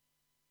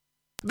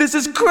This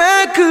is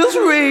Crackers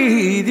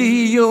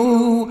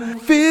Radio,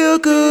 feel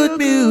good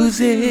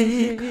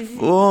music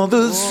for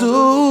the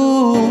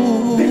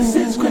soul. This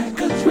is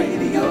Crackers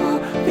Radio,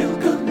 feel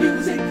good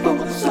music for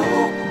the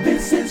soul.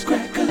 This is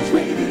Crackers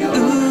Radio,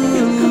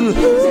 feel good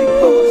music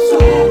for the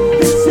soul.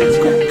 This is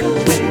Crackers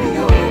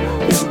Radio,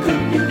 feel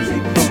good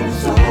music for the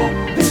soul.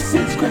 This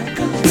is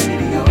Crackers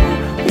Radio,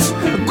 feel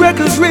good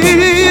Crackers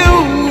Radio,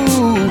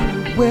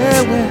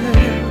 where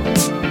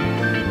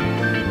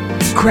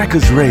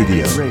Crackers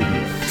Radio.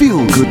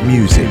 Feel good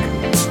music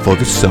for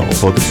the soul,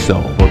 for the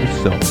soul, for the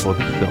soul, for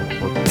the soul,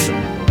 for the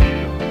soul.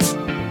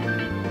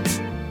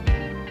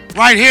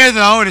 Right here,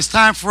 though, it is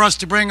time for us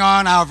to bring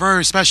on our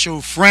very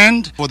special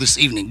friend for this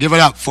evening. Give it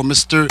up for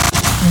Mr.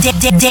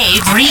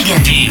 Dave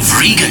Regan. Dave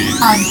Regan.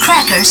 On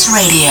Crackers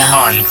Radio.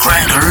 On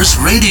Crackers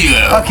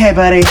Radio. Okay,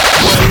 buddy.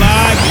 We're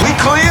live. We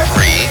clear?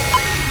 3,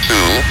 2,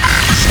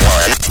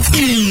 1.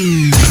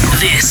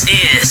 This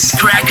is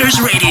Crackers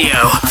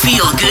Radio.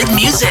 Feel good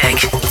music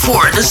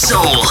for the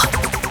soul.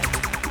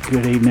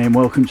 Good evening,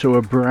 welcome to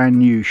a brand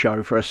new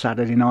show for a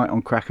Saturday night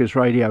on Crackers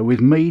Radio with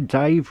me,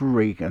 Dave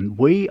Regan.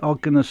 We are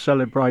going to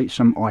celebrate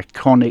some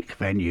iconic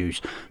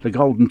venues, the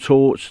Golden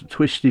Torch, the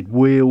Twisted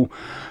Wheel,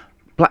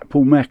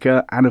 Blackpool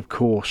Mecca, and of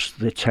course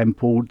the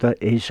temple that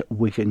is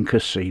Wigan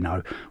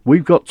Casino.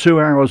 We've got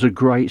 2 hours of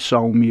great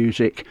soul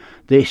music.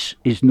 This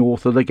is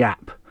North of the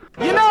Gap.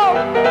 You know,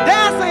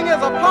 dancing is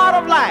a part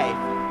of life.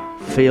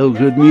 Feel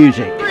good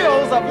music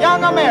Thrills of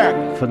young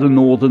America. for the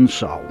Northern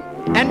Soul.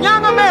 And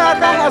young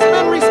America has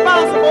been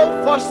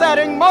responsible for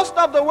setting most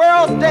of the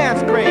world's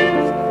dance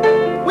craze.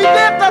 We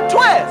did the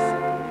twist,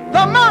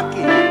 the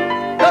monkey,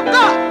 the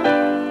duck,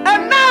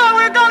 and now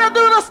we're gonna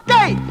do the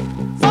skate.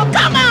 So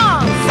come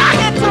on,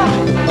 sing it to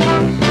me.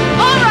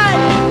 All right,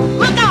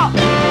 look out,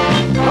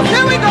 'cause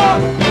here we go.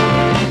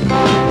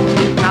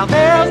 Now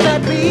there's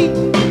that beat,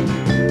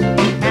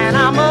 and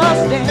I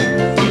must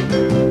dance.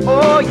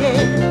 Oh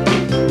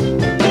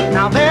yeah.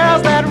 Now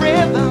there's that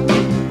rhythm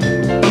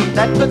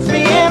that puts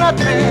me in a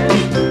trance,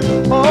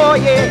 oh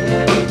yeah.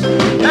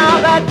 Now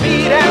that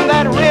beat and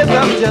that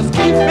rhythm just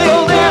keep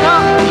building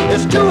up.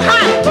 It's too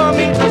hot for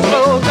me to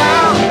slow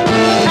down,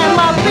 and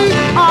my feet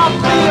are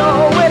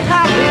filled with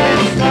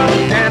happiness,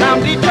 and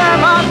I'm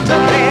determined to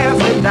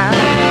dance it down.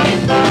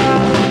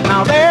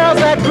 Now there's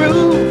that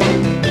groove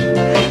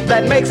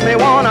that makes me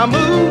wanna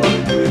move,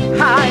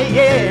 hi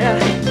yeah.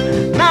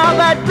 Now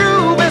that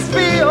groove is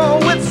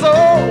filled with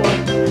soul,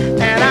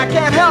 and I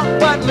can't help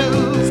but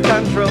lose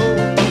control.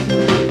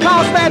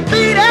 That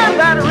beat and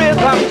that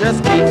rhythm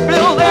just keep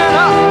building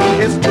up.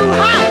 It's too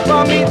hot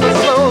for me to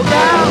slow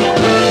down,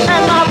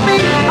 and my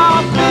feet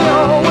are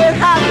filled with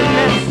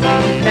happiness,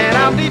 and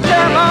I'm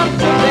determined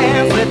to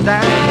dance it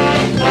down.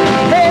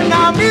 Hey,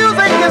 now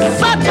music is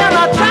such an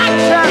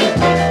attraction.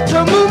 To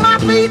move my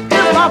feet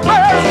is my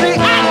first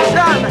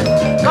reaction,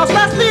 'cause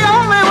that's the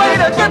only way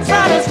to get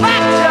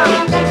satisfaction.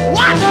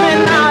 Watch me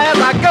now as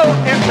I go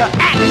into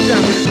action.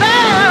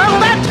 There's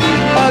that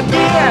beat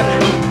again,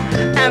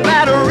 and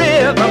that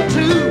rhythm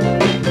too,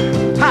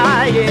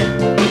 ah yeah.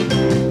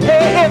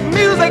 Hey, if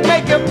music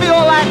make you feel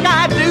like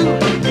I do,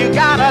 you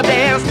gotta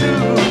dance too,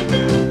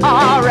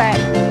 alright.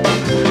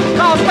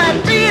 'Cause that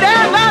beat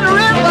and that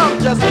rhythm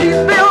just keep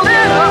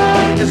building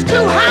up. It's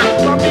too hot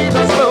for me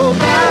to slow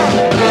down,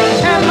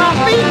 and my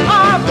feet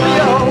are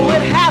filled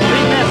with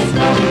happiness,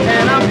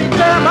 and I'm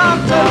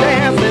determined to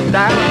dance it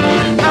down.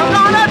 I'm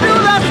gonna do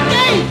the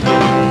skate,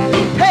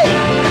 hey,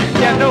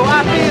 you know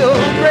I feel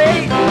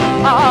great,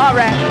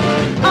 alright.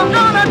 I'm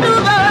gonna do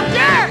the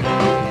jerk.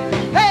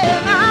 Hey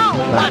now.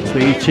 That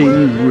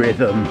beating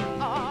rhythm.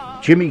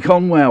 Jimmy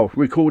Conwell,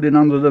 recording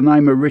under the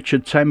name of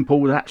Richard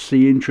Temple. That's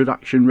the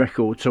introduction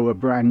record to a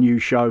brand new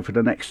show for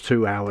the next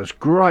 2 hours.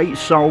 Great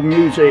soul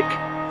music.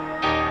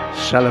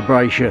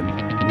 Celebration.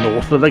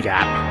 North of the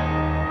Gap.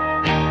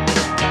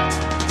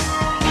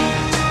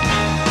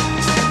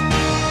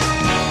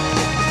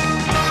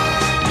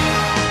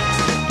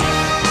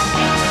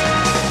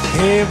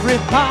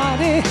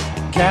 Everybody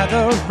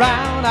gather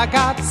round, I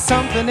got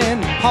something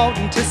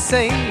important to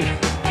say.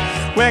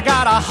 We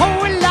got a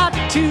whole lot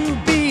to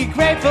be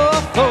grateful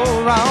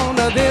for on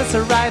this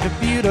right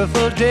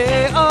beautiful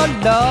day. Oh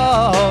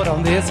Lord,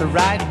 on this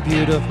right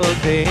beautiful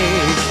day.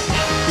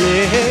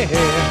 Yeah.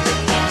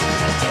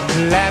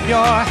 Clap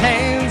your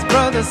hands,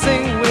 brother,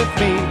 sing with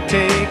me.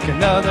 Take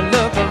another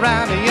look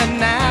around you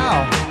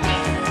now.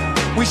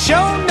 We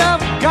sure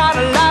enough got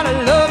a lot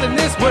of love in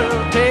this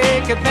world.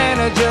 Take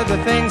advantage of the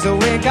things that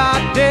we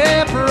got.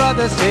 Dear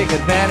brothers, take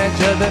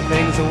advantage of the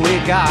things that we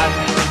got.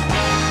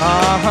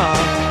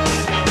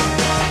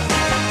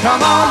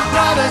 Come on,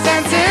 brothers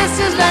and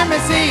sisters, let me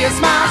see your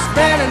smile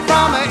spreading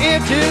from ear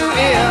to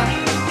ear.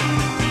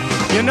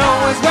 You know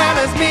as well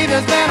as me,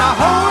 there's been a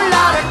whole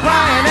lot of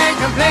crying and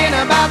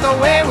complaining about the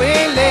way we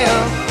live.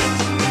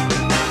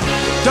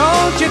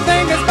 Don't you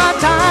think it's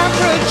about time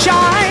for a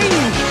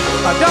change?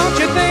 Or don't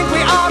you think we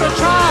ought to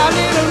try a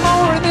little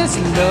more of this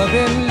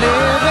loving,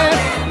 living,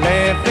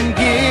 laughing,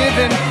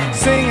 giving,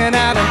 singing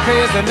out and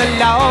praising the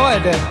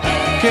Lord,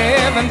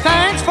 giving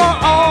thanks for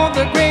all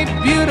the great,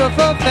 beautiful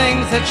beautiful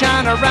things that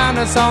shine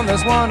around us on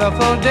this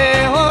wonderful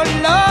day. Oh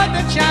Lord,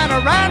 that shine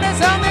around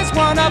us on this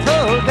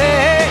wonderful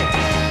day.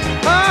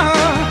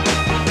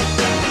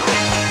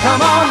 Come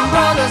on,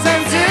 brothers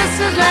and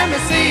sisters, let me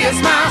see a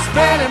smile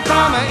spreading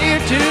from ear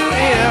to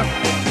ear.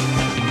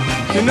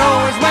 You know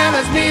as well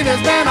as me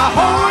there's been a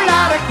whole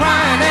lot of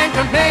crying and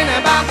complaining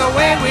about the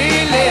way we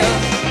live.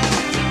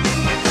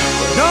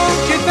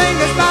 Don't you think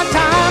it's about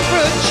time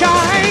for a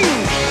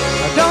change?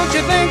 Don't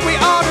you think we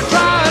ought to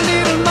try a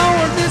little more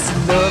of this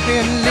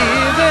loving,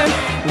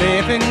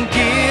 living,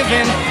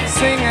 giving,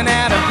 singing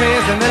out and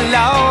praising the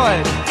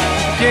Lord,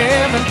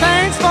 giving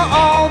thanks for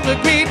all the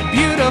great,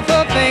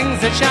 beautiful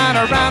things that shine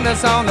around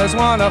us on this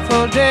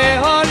wonderful day.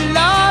 Oh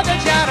Lord, that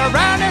shine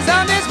around us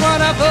on this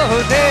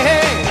wonderful day.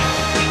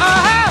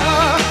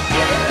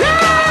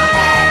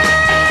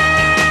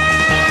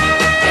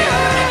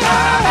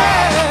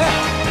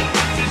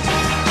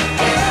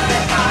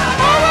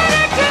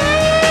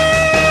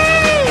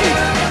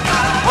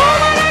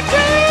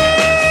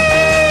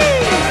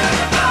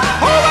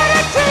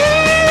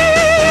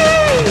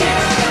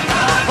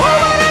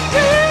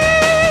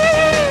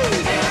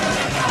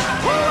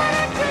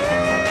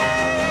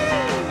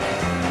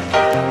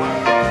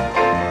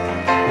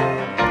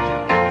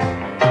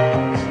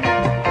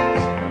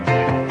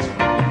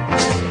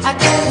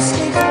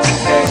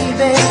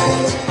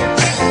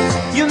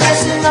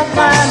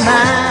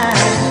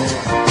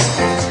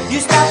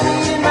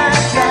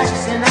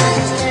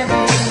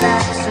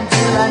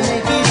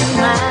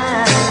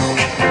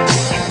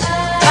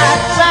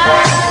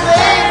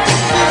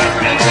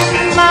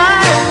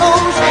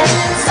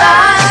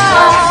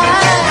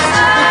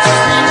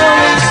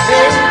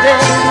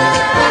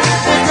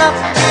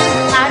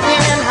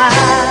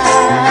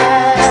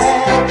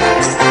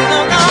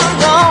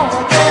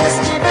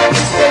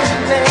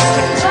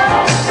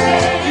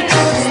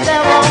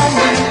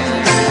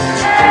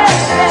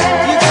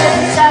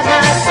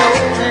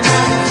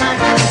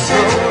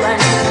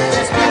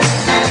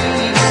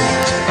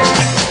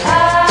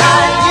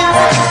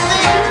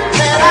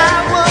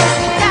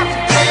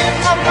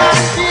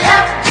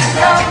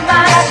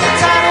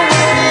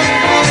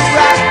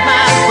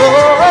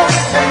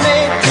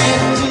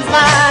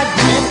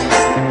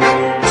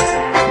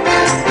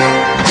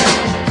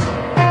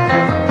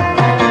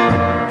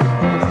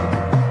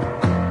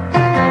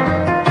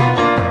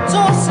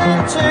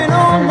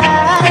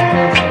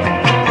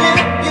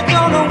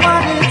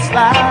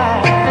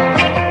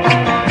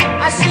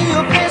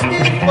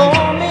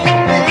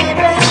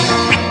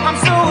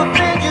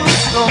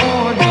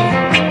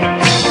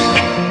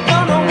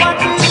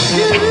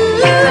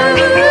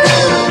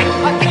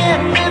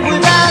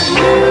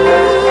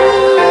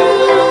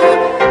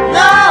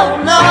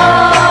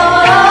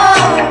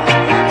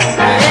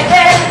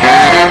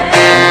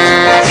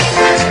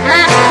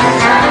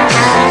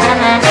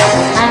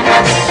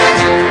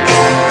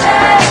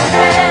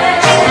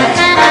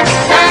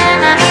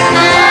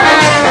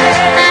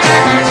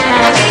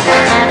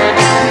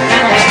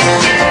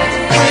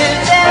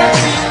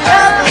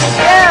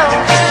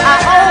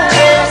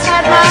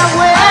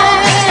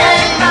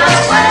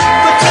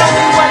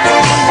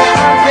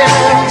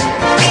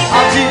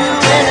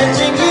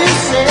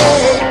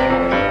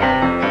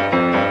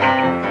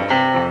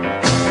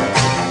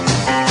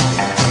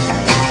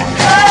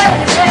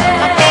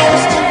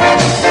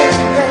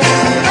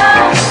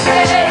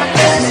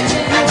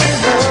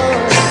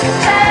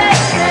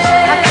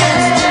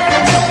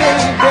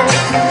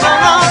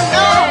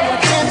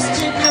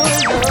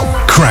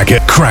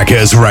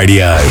 Crackers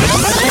Radio.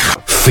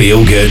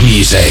 Feel good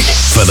music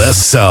for the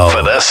soul.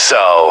 For the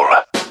soul.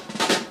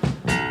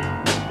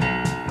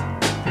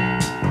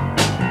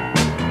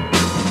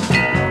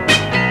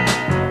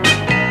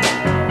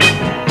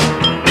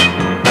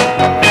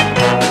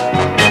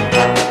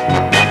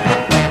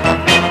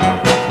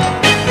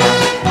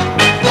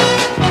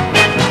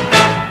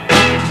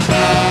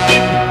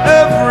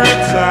 Every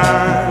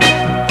time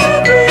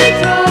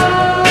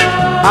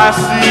I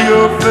see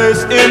your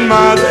face in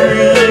my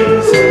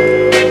dreams,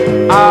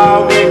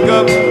 I wake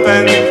up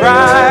and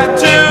cry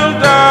till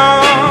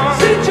dawn.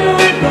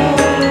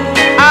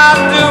 I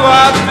do.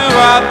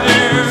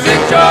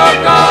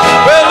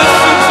 Well,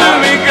 listen to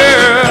me,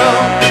 girl,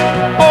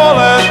 all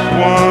at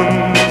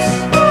once.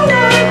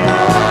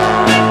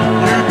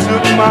 You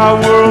took my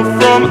world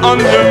from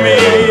under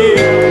me.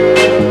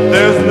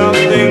 There's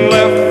nothing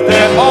left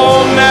at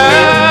all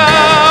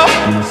now.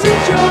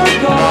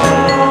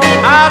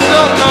 I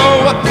don't know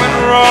what went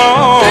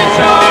wrong.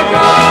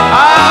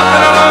 I've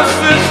been alone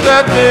since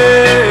that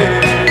day.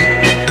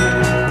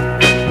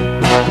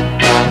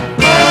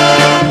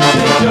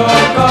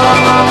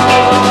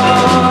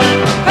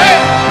 Hey!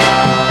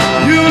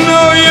 You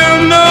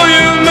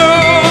know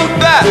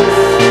that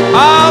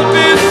I'll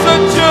be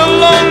such a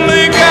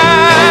lonely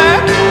guy.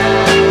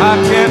 I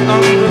can't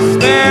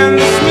understand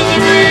this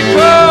misery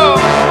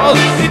 'cause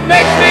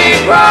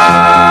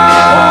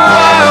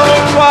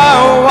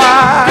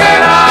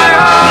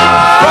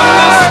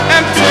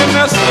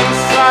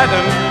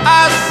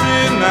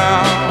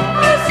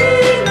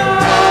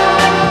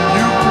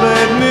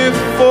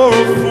for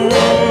a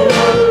fool,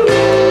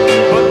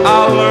 but I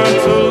learned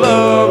to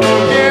love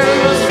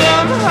again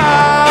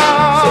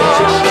somehow.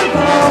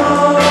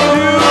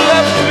 You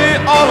left me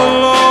all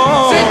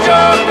alone. Since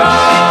you're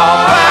gone,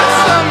 I'll find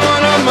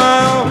someone of my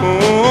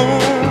own.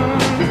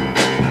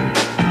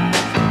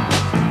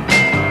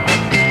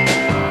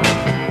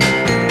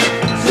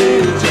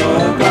 Since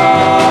you're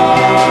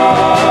gone,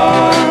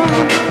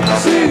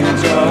 since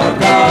you're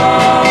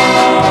gone,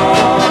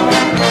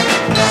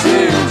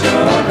 since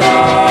you're gone, since you're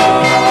gone.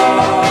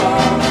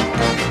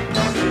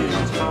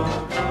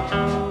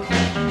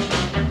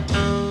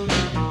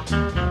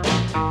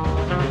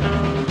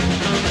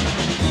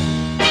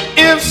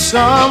 If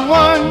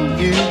someone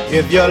you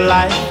give your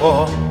life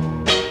for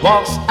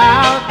walks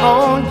out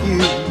on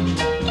you,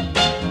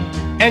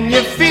 and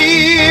you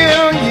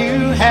feel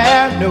you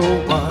have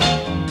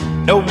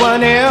no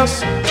one else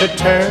to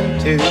turn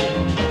to,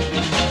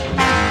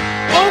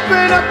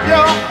 open up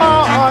your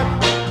heart,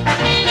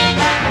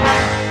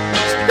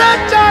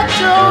 stretch out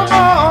your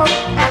arm,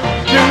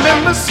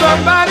 remember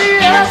somebody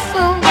else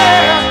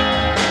somewhere.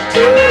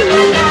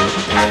 Ooh,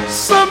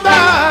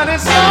 somebody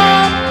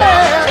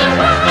somewhere,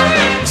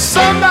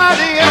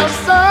 somebody else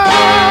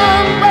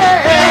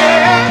somewhere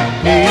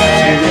needs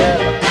you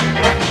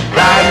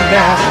right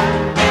now.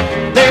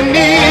 They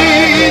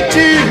need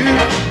you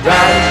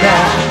right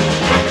now.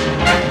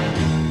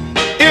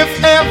 If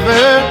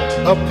ever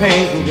a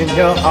pain in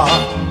your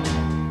heart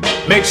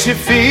makes you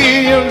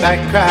feel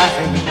like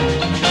crying,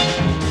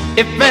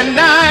 if at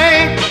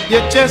night you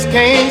just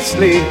can't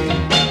sleep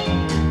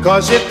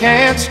 'cause you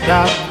can't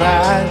stop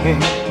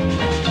crying,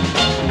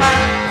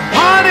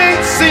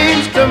 heartache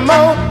seems to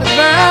mow the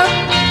ground,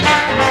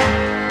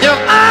 your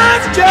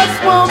eyes just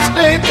won't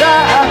stay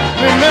dry.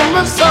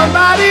 Remember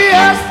somebody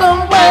else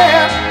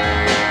somewhere.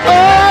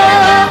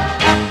 Oh,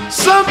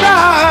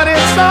 somebody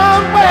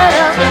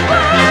somewhere,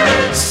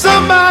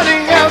 somebody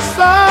else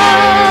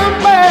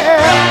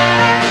somewhere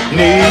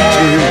needs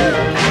you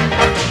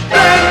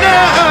right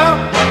now.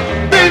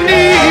 They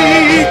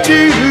need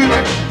you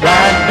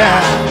right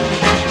now.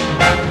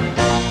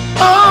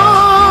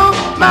 Oh,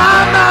 my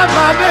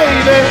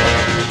baby.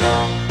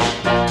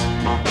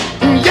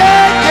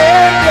 Yeah,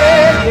 yeah,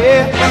 yeah,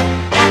 yeah.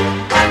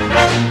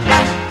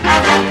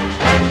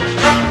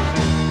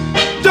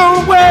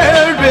 Don't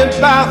worry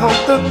about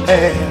the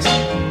past.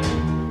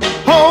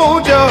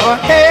 Hold your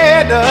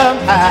head up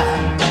high.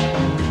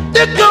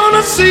 You're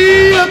gonna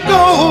see a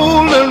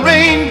golden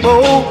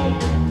rainbow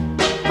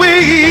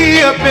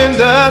way up in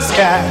the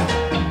sky.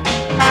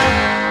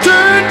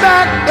 Turn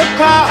back the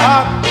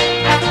clock.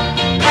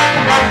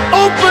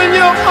 Open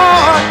your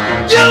heart.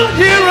 You'll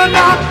hear a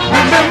knock.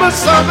 Remember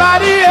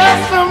somebody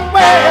else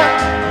somewhere.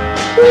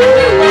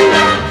 Ooh,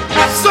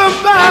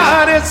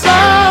 somebody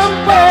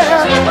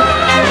somewhere.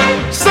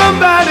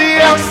 Somebody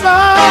else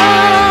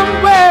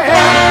somewhere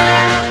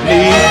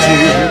needs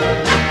you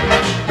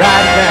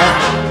right now.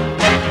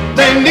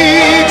 They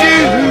need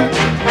you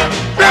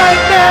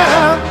right now.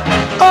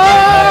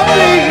 Oh,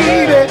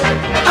 baby,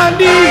 I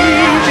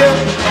need you.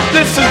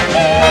 Listen,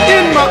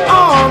 in my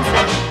arms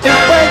is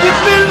where you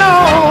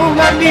belong.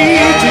 I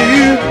need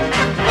you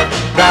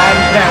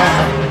right now.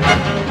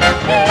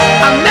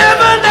 I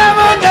never,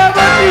 never,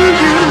 never do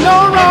you no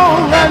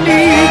wrong. I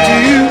need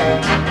you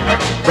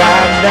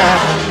right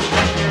now,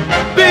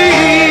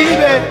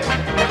 baby.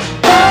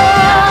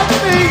 Oh,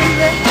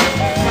 baby.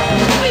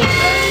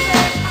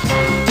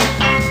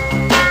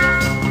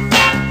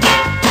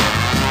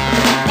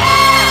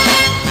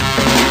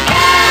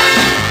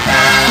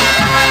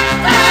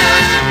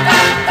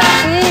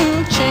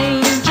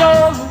 Change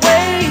your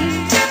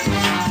ways,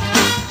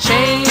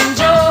 change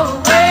your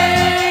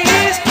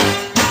ways,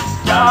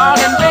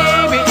 darling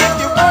baby. If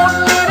you want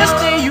me to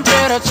stay, you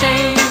better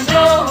change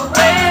your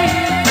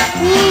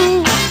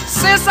ways.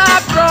 Since I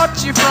brought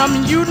you from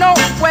you know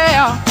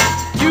where,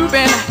 you've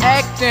been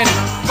acting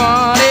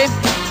funny.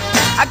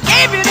 I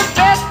gave you the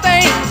best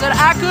things that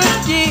I could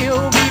give,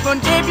 even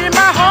gave you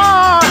my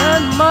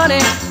hard-earned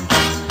money.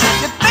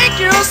 You think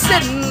you're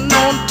sitting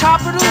on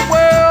top of the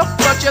world,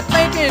 but you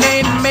think it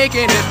ain't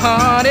making it,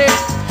 honey.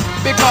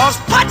 Because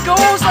what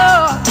goes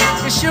up,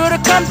 it should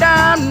have come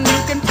down.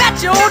 You can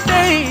bet your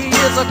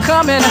days are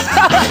coming.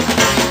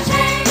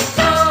 Change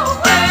your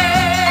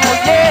ways. Oh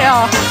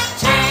yeah.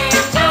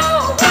 Change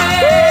your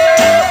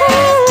ways.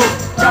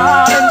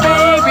 Darling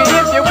baby,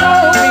 if you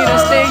want me to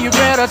stay, you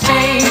better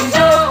change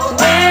your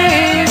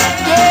ways.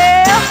 Yeah.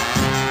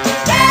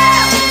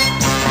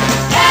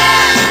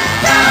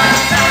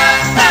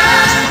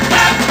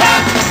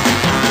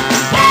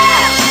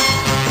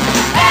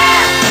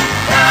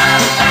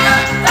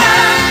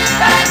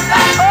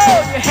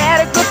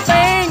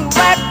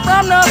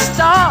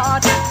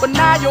 But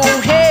now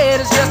your head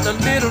is just a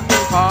little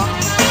too hard.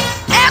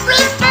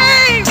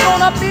 Everything's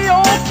gonna be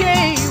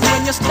okay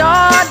when you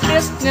start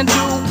listening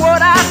to what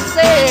I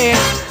say.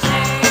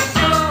 Change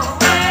your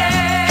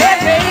ways. Hey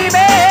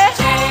baby,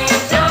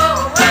 change your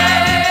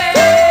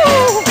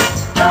ways.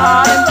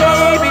 Darling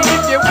baby,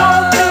 if you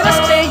want me to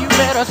stay, you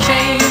better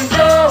change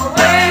your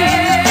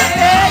ways.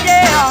 Yeah,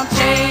 yeah,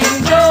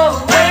 change your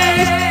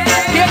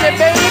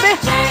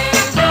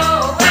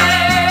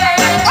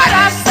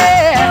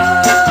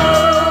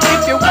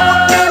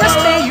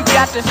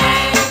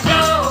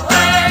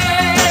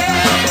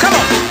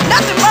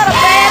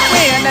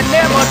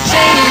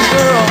change,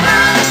 girl.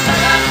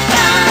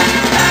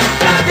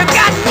 You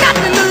got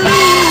nothing to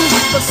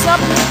lose, but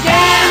something to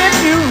gain if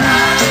you.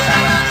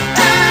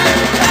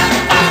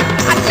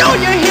 I know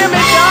you hear me,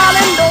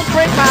 darling. Don't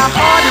break my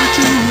heart in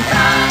two.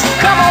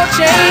 Come on,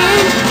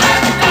 change.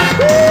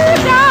 Ooh,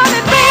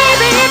 darling,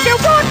 baby, if you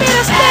want me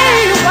to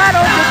stay, why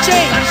don't you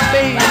change,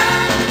 baby?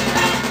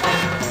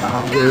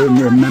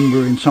 We're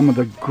remembering some of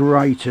the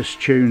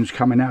greatest tunes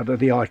coming out of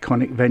the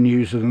iconic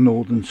venues of the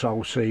Northern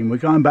Soul scene. We're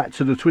going back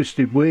to the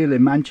Twisted Wheel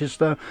in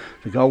Manchester,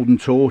 the Golden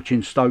Torch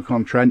in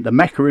Stoke-on-Trent, the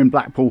Mecca in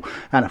Blackpool,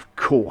 and of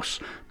course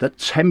the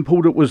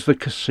temple that was the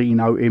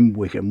casino in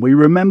Wigan. We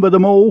remember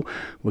them all.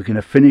 We're going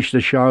to finish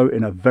the show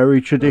in a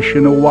very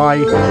traditional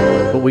way,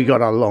 but we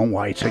got a long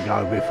way to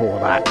go before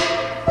that.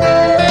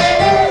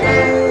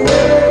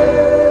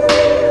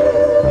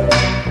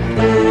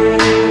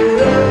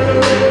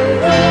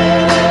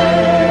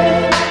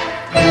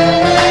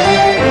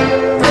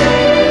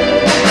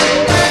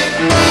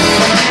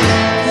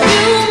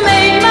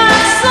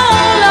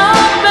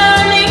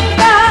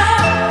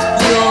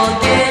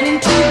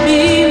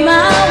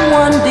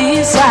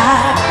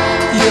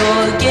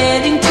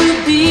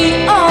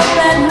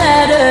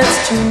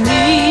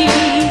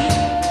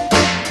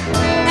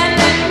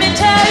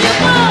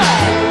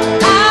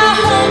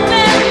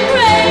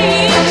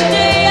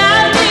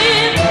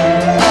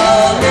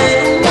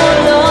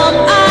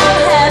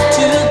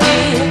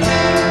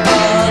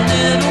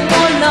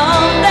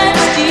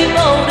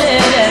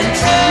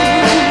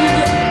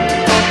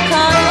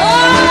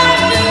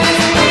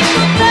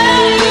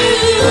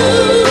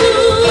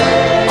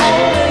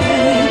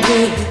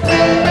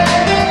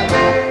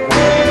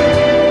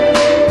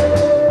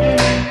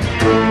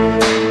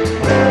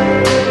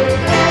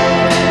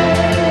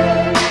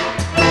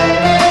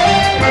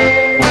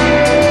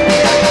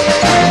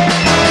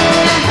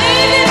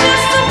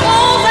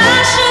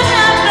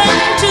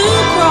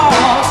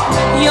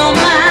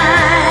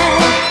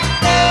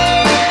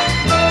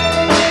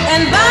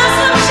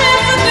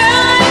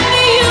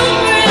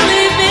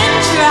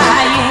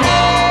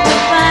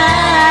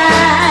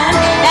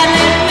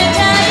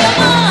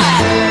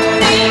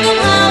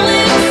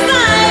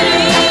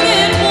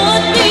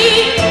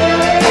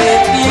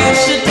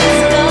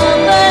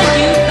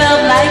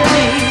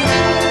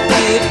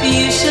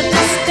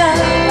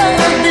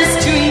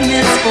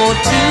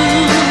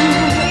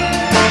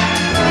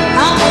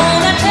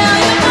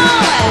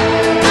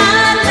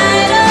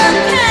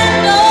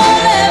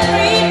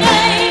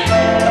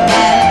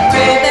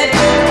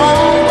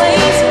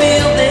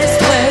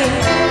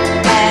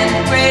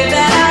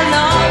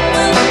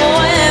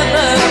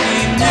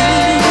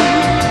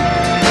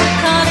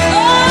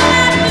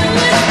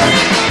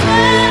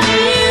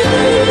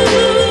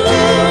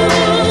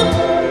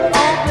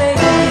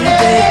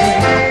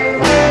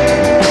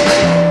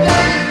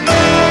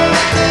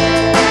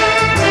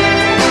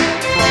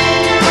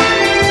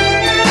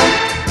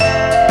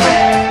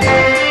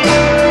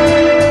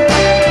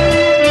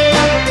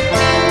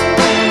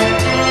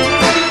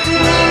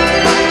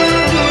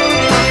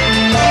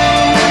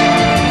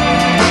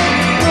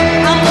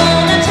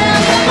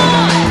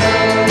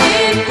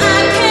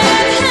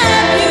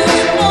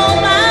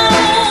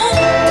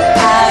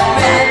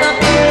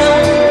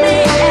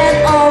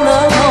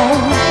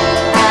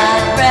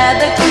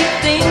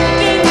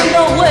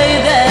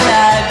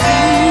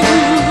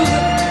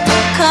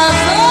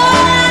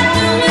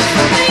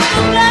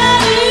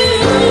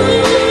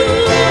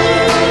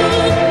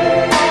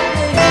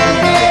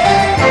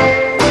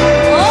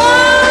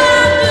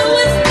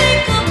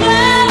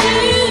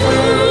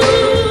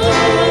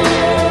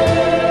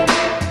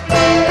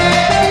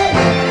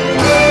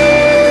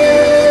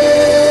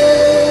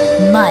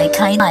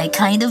 My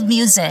kind of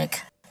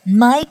music,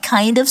 my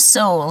kind of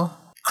soul.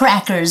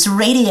 Crackers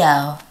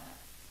Radio.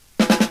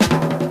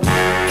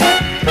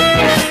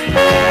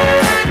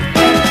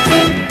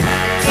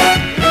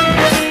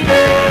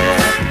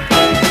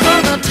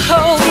 Mother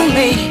told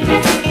me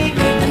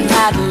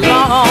not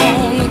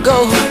long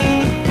ago,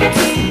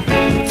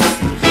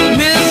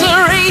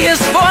 misery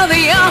is for the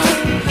young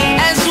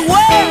as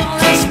well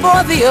as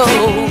for the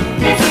old.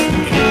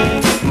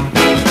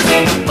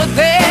 But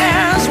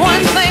there's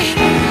one thing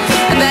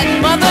that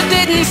mother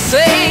didn't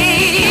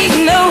say,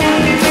 no,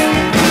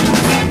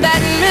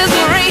 that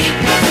misery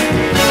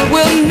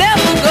will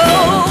never go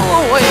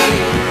away.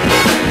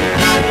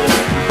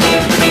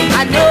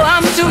 I know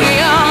I'm too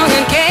young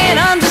and can't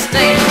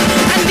understand.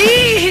 I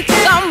need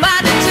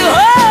somebody to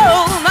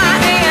hold my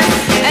hand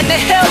and to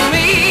help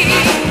me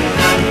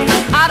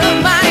out of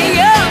my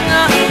young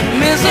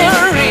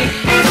misery.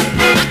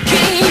 I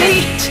can't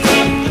eat,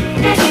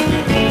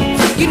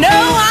 you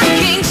know I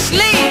can't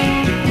sleep.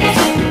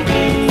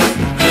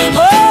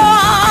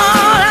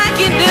 All I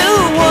can do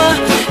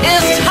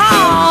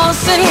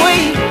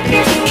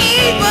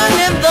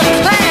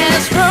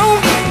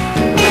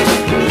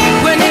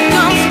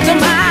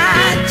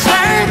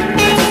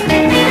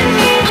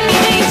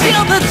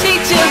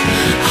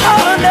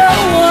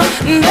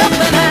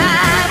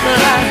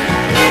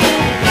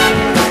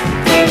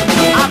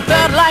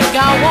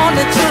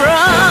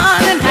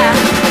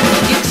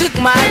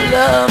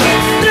love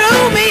threw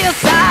me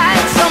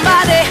aside.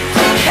 Somebody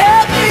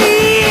help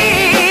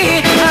me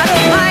out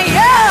of my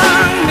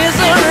young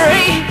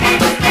misery.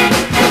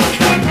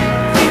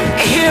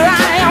 Here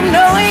I am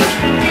knowing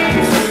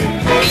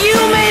you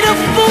made a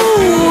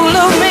fool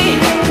of me,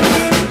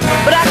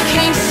 but I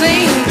can't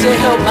seem to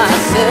help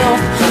myself.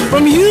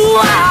 From you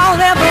I'll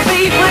never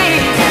be free.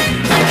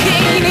 I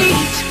can't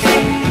eat,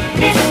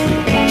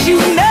 you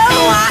know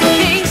I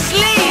can't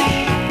sleep.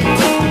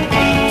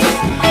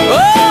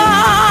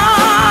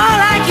 All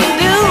I can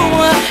do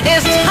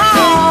is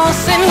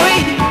toss and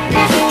wait,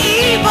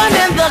 even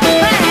in the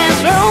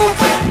classroom.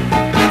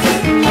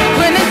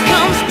 When it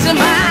comes to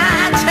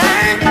my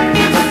turn,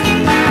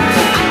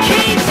 I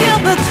can't tell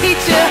the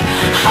teacher,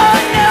 oh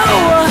no,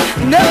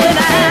 nothing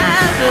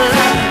I've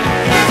learned.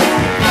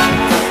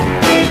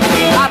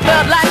 I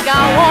felt like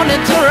I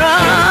wanted to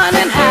run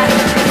and hide.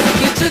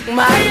 You took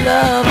my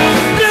love,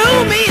 threw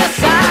me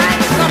aside.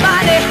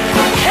 Somebody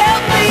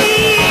help me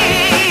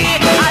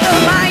out of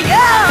my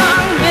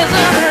young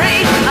misery.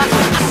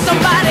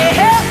 Somebody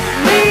help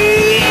me.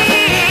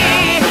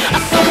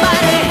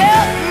 Somebody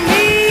help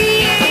me.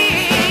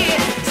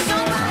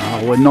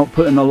 Somebody. We're not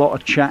putting a lot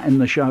of chat in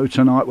the show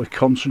tonight. We're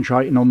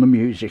concentrating on the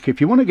music. If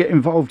you want to get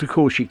involved, of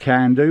course you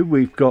can do.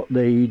 We've got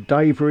the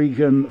Dave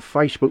Regan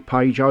Facebook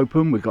page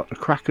open. We've got the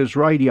Crackers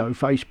Radio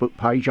Facebook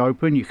page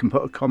open. You can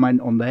put a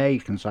comment on there. You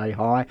can say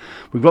hi.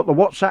 We've got the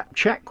WhatsApp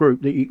chat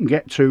group that you can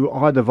get to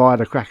either via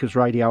the Crackers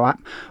Radio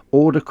app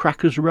or the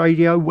Crackers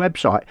Radio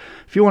website.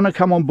 If you want to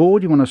come on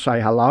board, you want to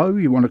say hello,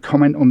 you want to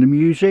comment on the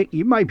music,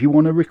 you maybe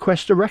want to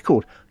request a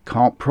record.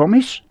 Can't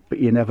promise, but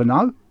you never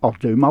know. I'll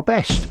do my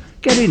best.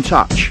 Get in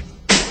touch.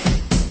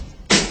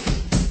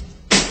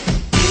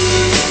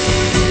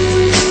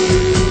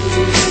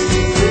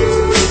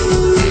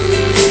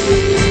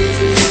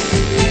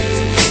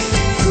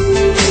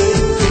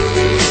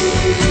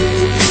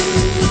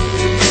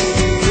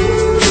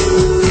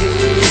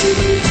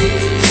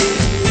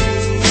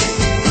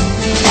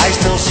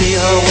 See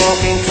her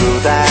walking through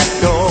that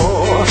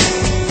door.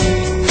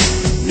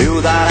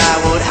 Knew that I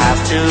would have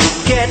to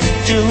get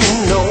to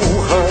know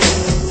her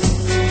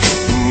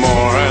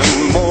more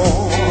and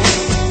more.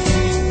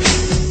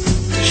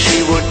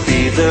 She would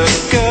be the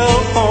girl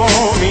for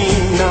me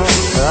now.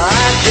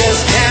 I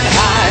just can't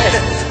hide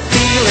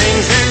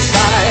feelings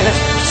inside.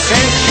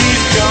 Since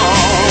she's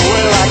gone,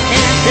 well, I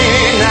can't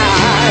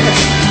deny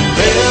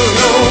there's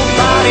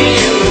nobody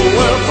in the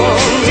world for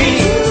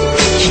me.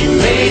 She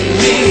made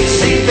me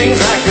see things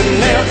I could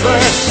never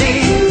see.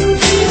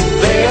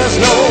 There's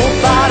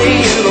nobody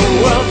in the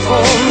world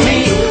for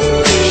me.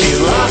 She's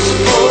lost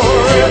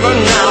forever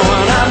now,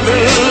 and I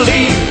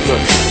believe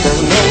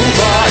there's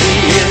nobody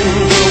in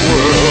the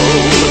world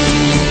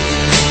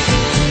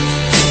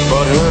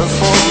but her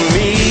for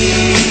me.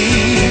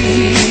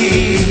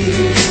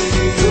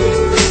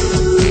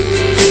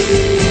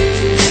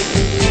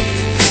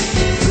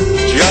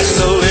 Just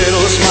a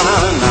little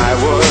smile and I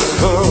was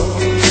hooked.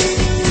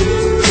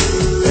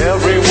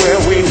 Everywhere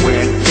we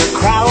went, the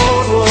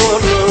crowd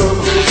would look,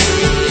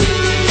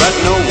 but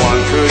no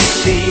one could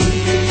see.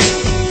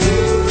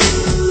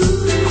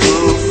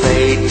 Could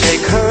fate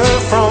take her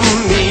from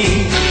me?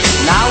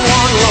 Now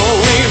one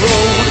lonely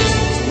road,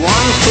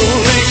 one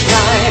foolish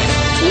night,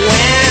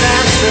 when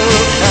I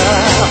took her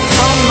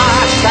from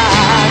my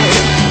side.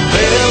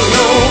 There's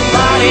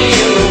nobody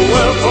in the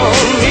world for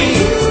me.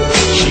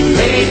 She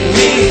made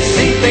me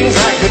see things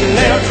I could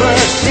never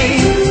see.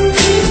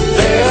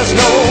 There's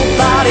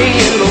nobody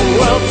in the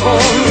world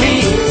for me.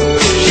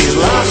 She's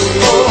lost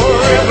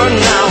forever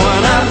now,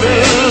 and I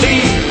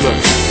believe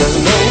there's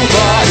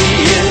nobody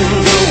in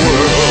the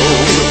world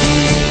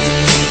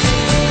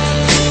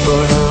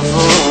but her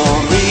for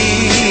me.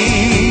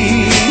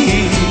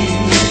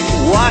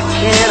 What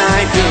can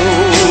I do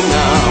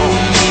now?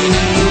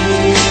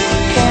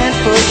 Can't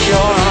put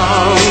your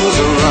arms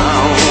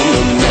around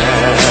a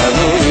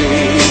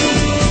memory.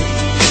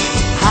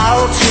 How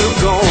to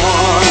go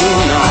on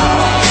now?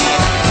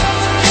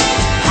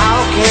 How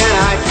can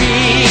I be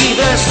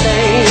the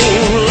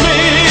same,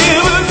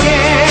 live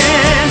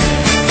again?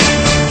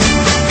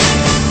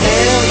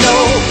 There's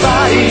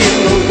nobody in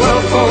the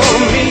world for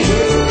me.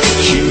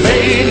 She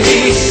made me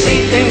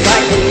see things I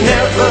could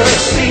never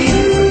see.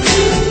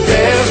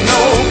 There's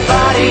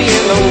nobody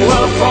in the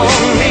world for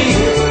me.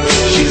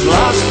 She's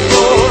lost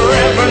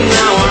forever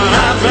now, and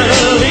I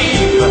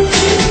believe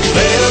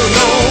there's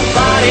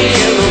nobody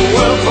in the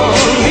world for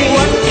me.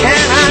 What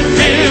can I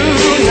do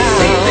now?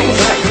 See things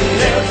I could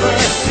never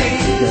see.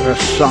 There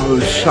are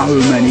so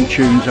many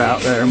tunes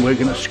out there, and we're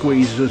going to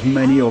squeeze as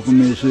many of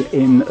them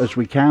in as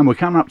we can. We're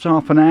coming up to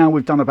half an hour.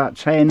 We've done about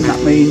 10.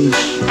 That means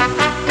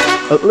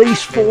at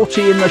least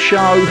 40 in the show.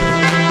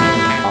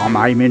 I'm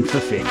aiming for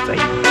 50.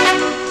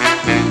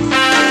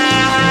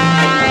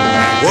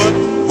 What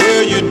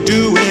were you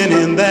doing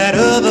in that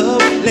other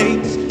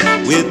place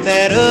with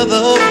that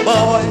other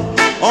boy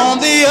on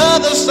the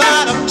other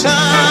side of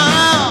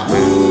town?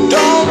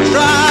 Don't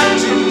try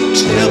to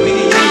tell me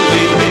you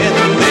ain't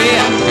been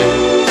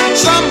there.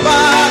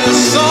 Somebody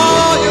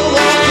saw you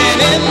walking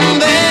in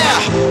there.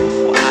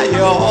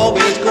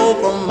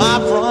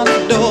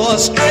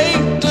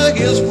 straight to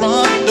his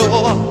front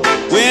door.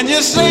 When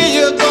you say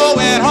you're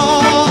going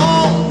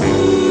home,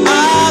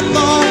 I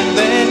thought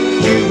that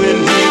you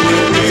and he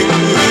would do,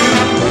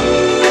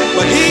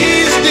 but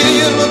he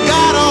still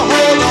got a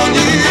hold on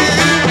you.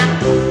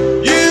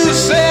 You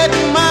said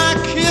my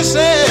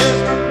kisses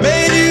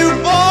made you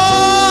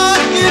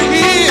forget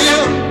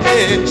him.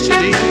 Yes, you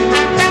did.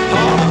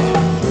 Oh,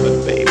 but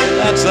baby,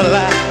 that's a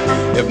lie.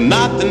 If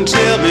not, then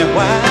tell me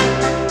why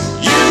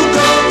you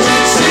go to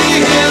see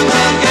him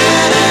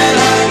again and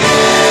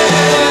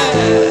again.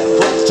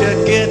 What you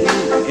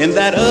getting in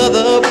that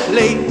other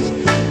place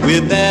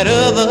with that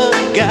other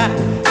guy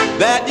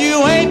that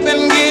you ain't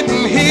been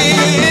getting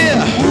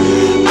here?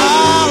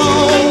 I'll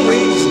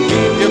always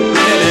give you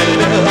plenty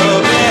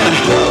love and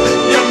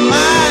your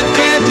mind,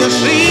 can't you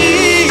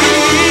see?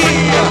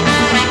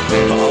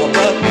 Oh,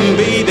 but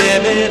baby,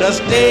 better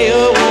stay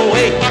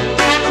away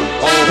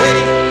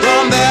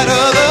from that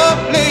other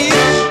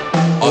place,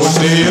 or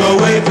stay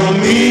away from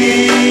me.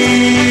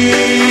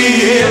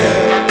 Yeah.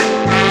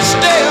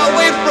 Stay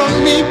away from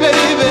me,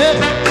 baby.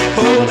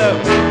 Hold up.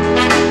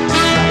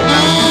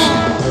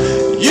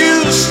 You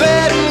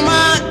said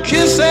my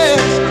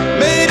kisses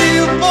made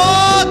you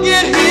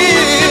forget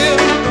him.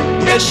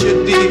 Yes, you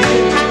did.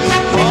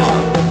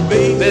 Oh,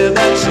 baby,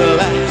 that's a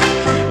lie.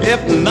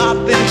 If not,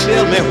 then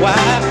tell me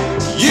why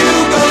you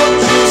go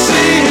to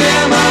see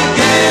him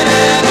again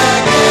and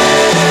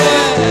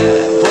again.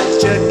 What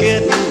you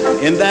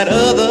getting in that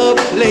other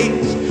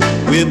place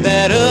with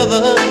that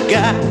other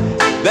guy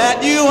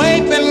that you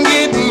ain't been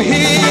getting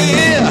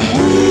here?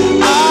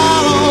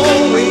 I'll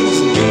always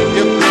give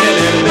you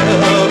plenty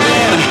love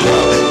and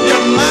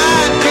your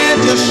mind,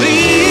 can't you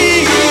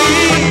see?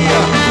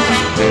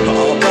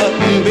 Oh, but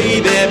baby,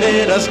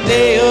 better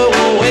stay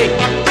away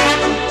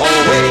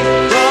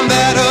from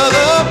that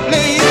other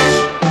place,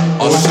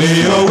 or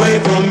stay away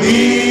from me.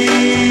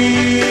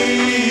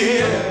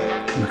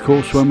 Of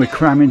course, when we're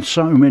cramming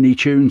so many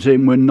tunes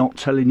in, we're not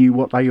telling you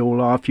what they all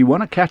are. If you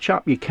want to catch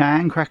up, you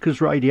can.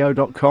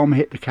 crackersradio.com,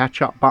 hit the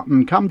catch up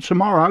button. Come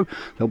tomorrow,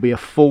 there'll be a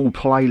full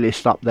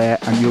playlist up there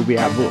and you'll be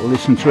able to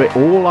listen to it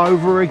all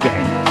over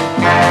again.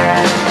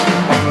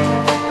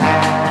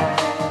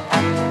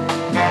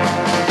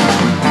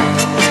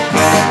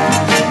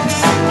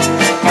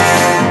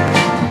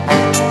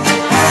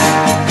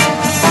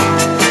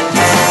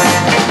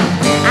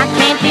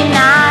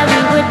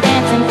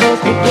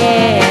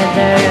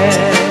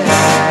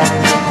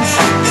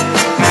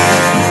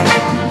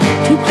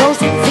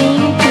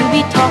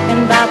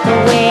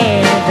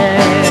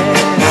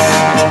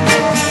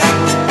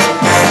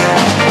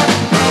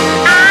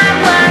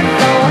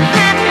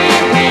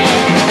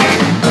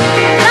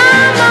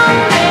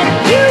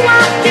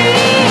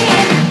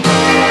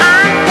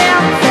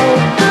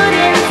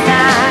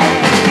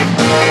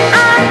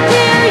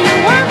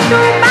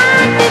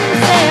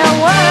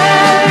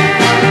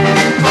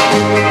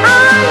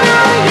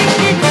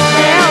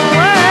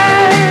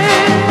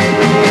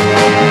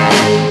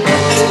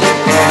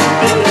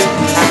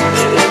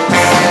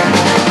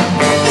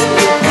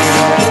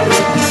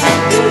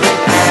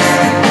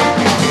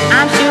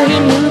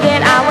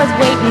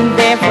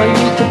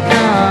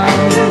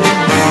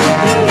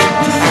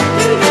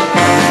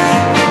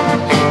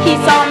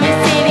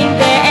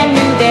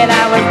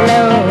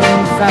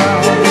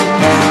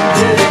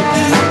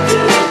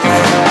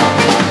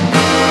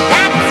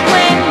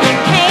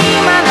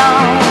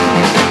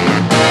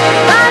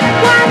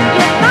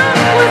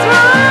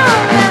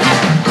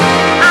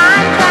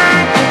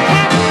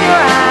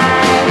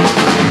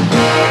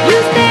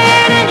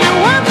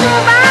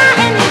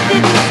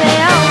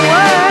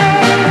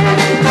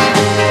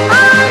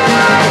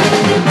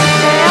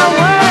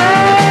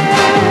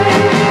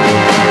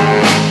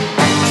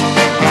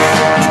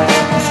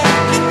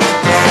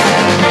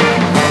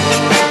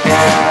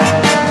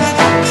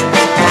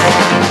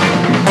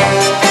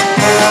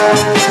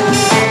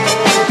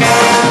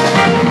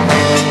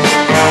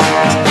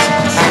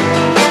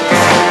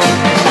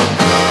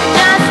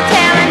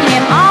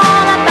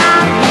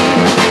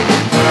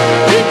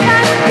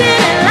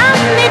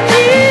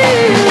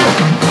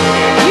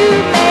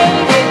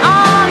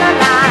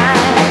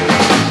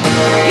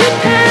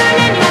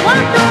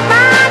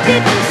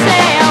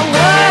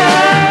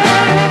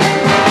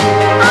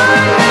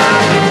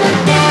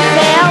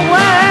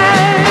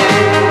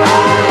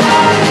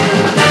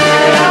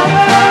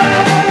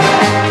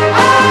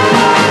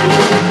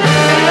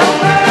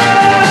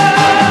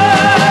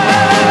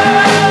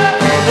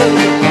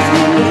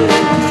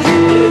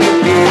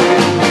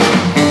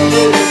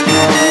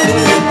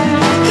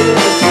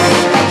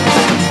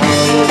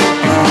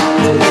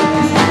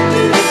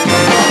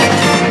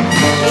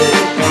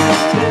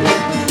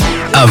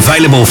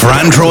 Available for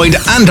Android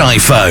and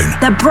iPhone.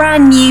 The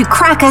brand new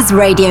Crackers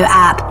Radio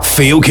app.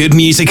 Feel good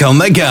music on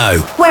the go.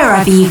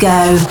 Wherever you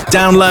go.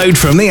 Download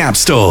from the app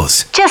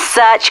stores. Just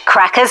search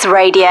Crackers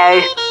Radio.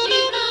 Now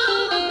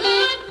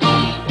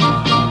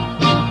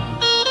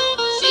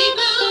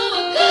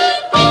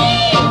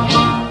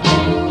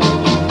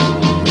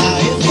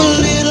if a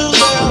little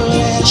girl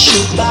asks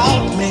you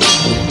about me,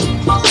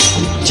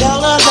 tell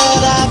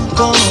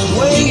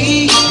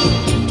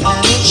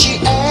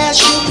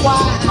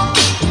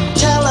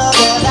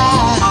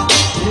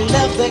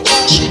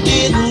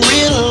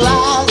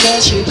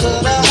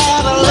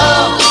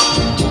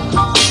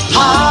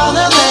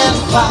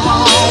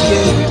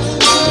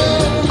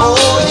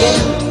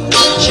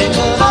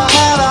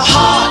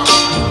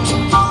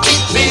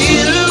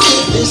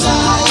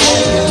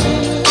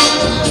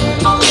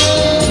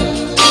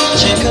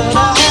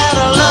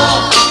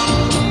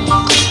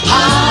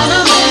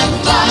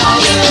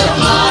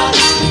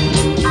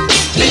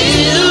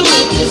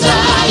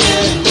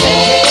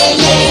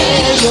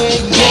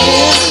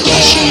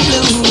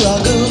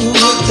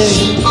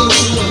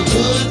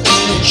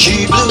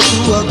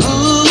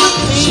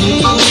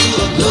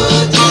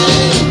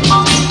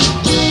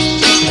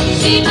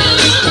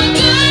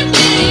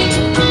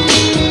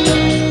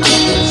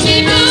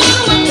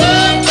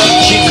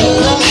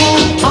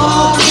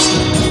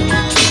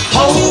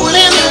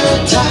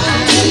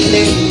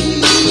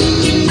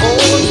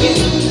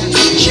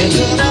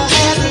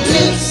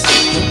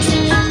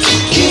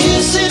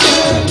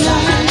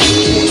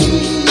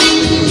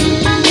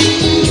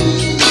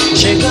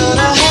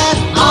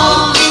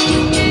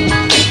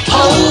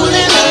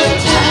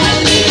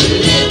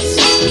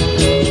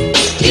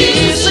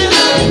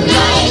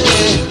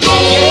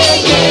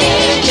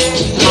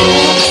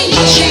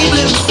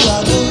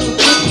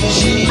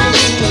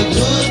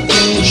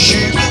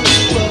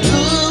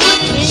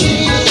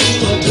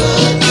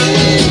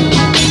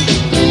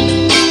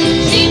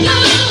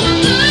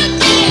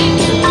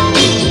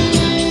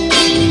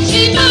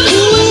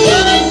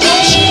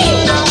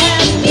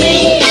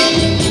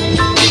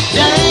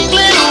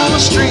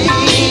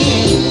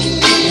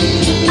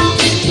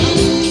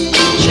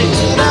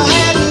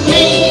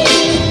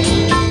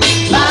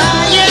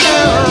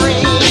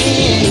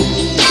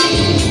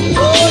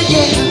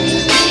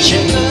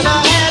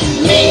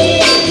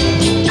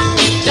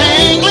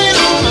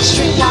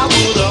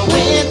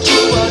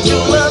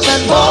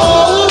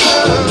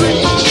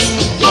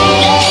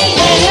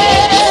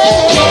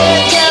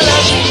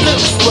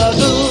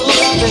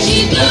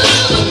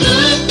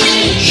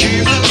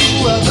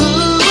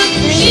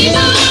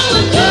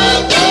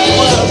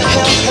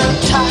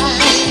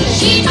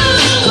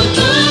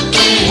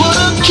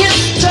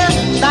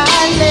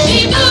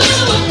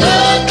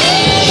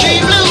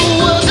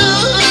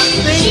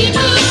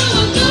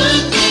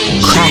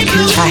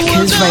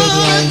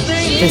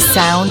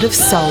sound of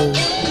soul.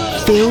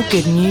 Feel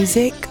good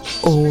music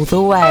all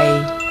the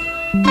way.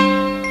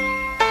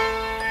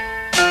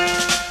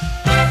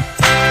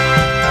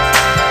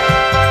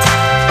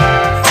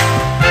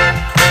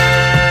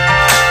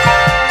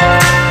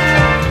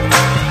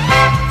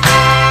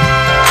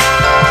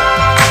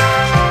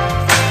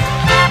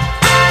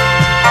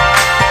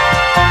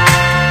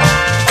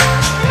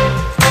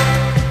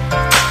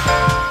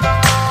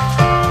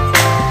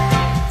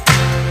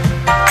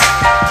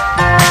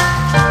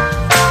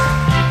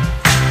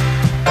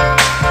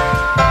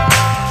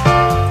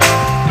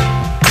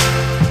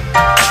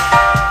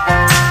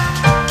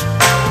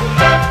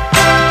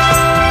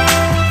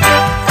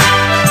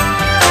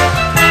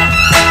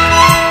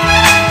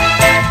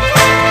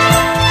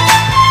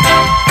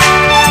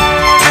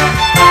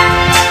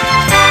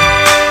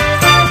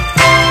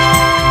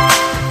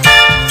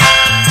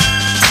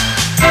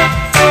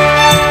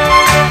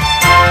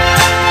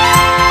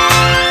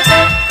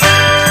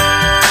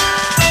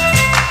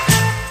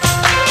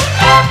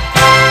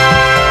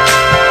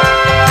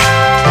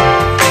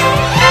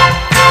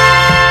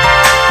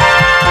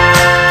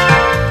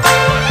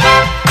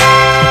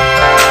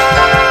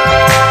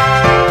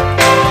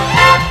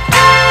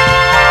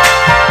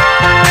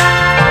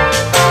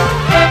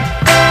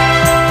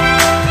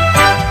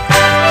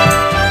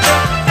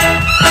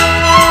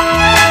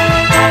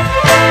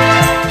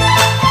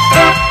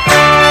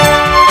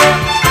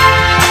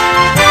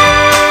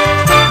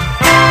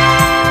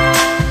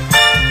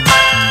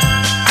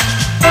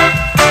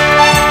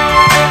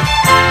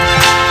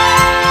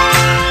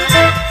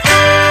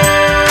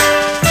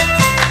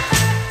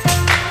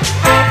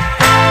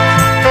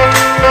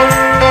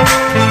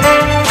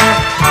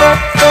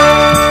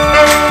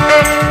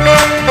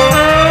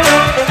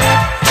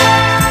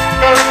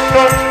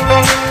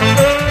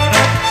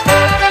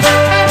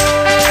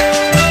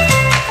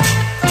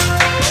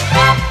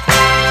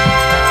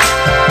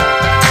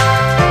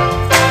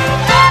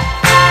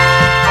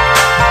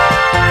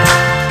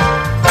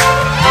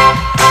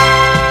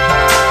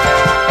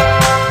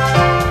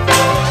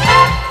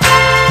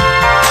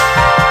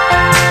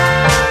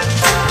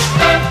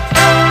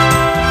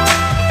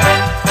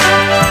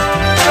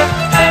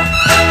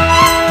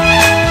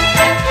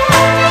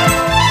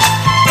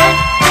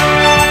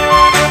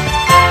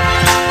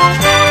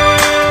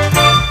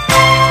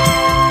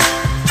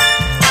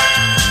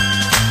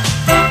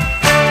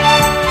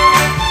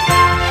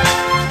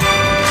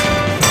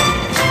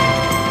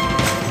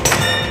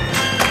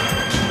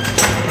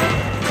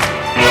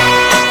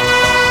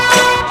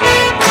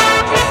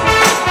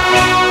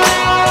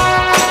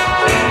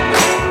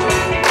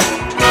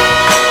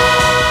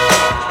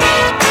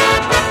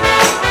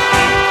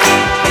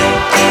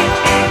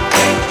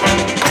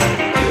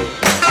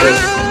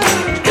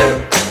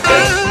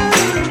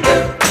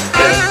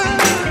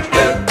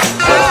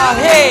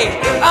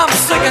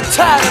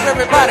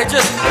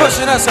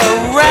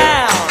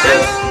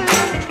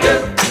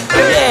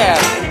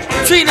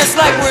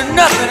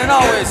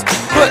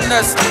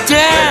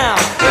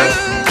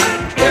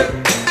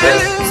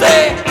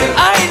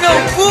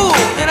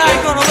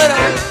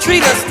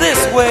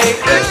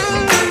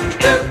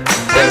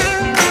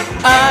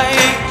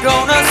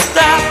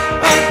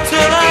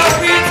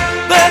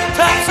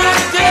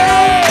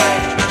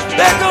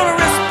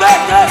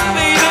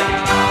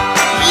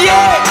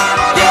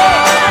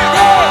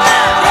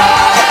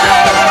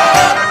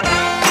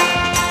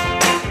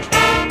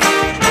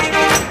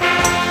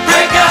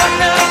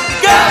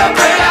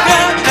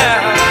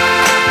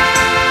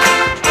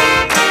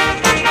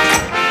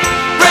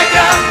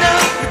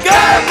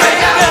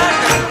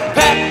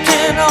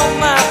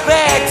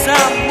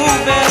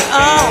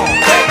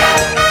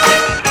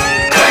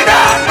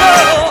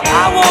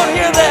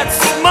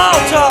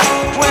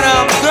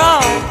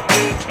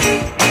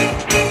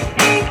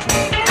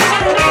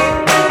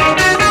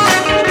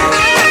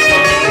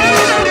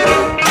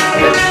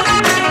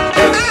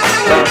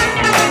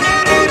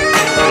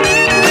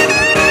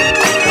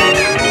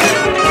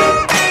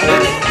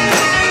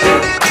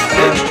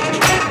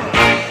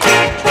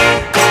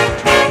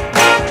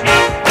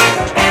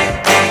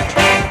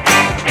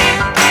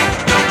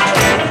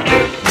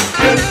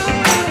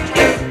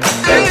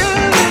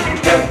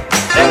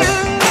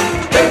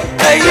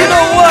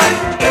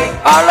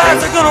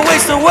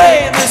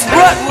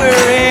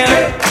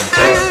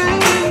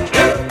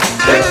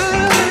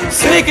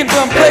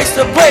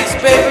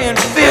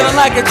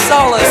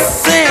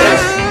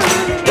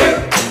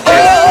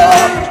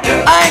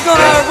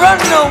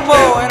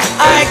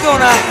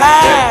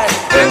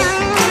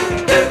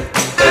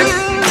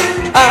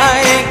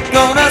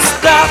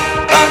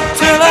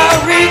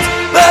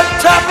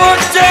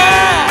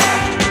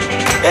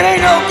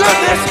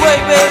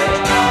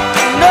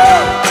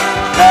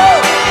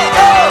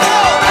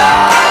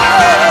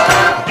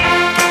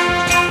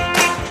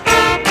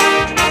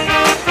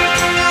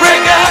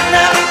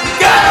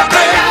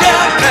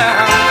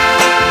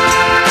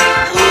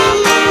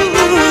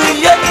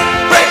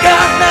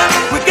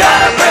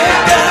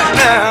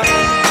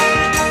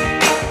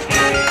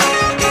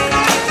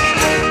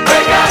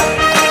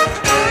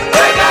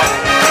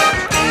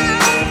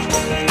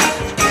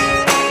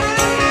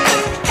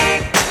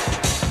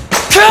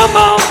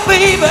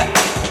 baby,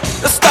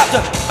 I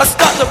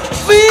start to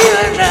feel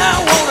it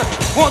now.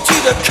 Want you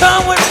to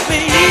come with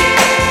me.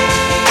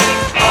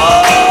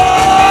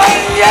 Oh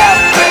yeah,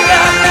 break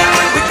down now.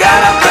 We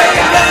gotta break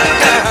it down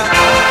now.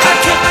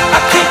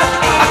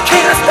 I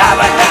can't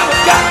stop it now.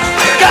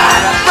 We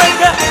gotta break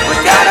it. We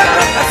gotta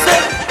break it. I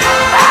said,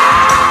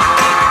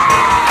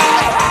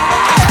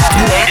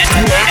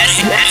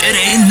 It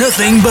ain't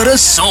nothing but a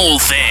soul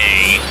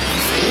thing.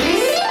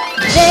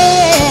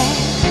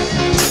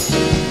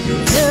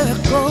 There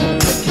it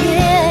goes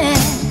again.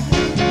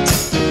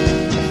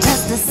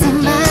 That's the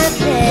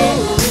somebody.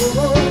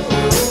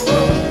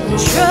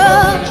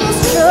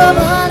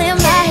 Trouble in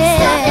my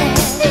head.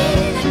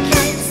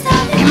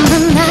 In the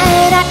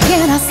night I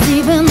cannot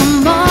sleep. In the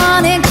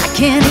morning I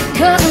can't eat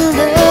 'cause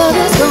love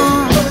is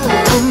gone.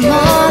 I'm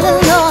all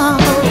alone.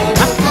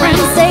 My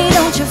friends say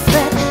don't you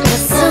fret,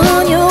 'cause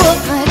soon you'll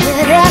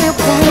forget and it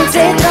won't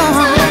take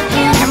long.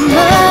 And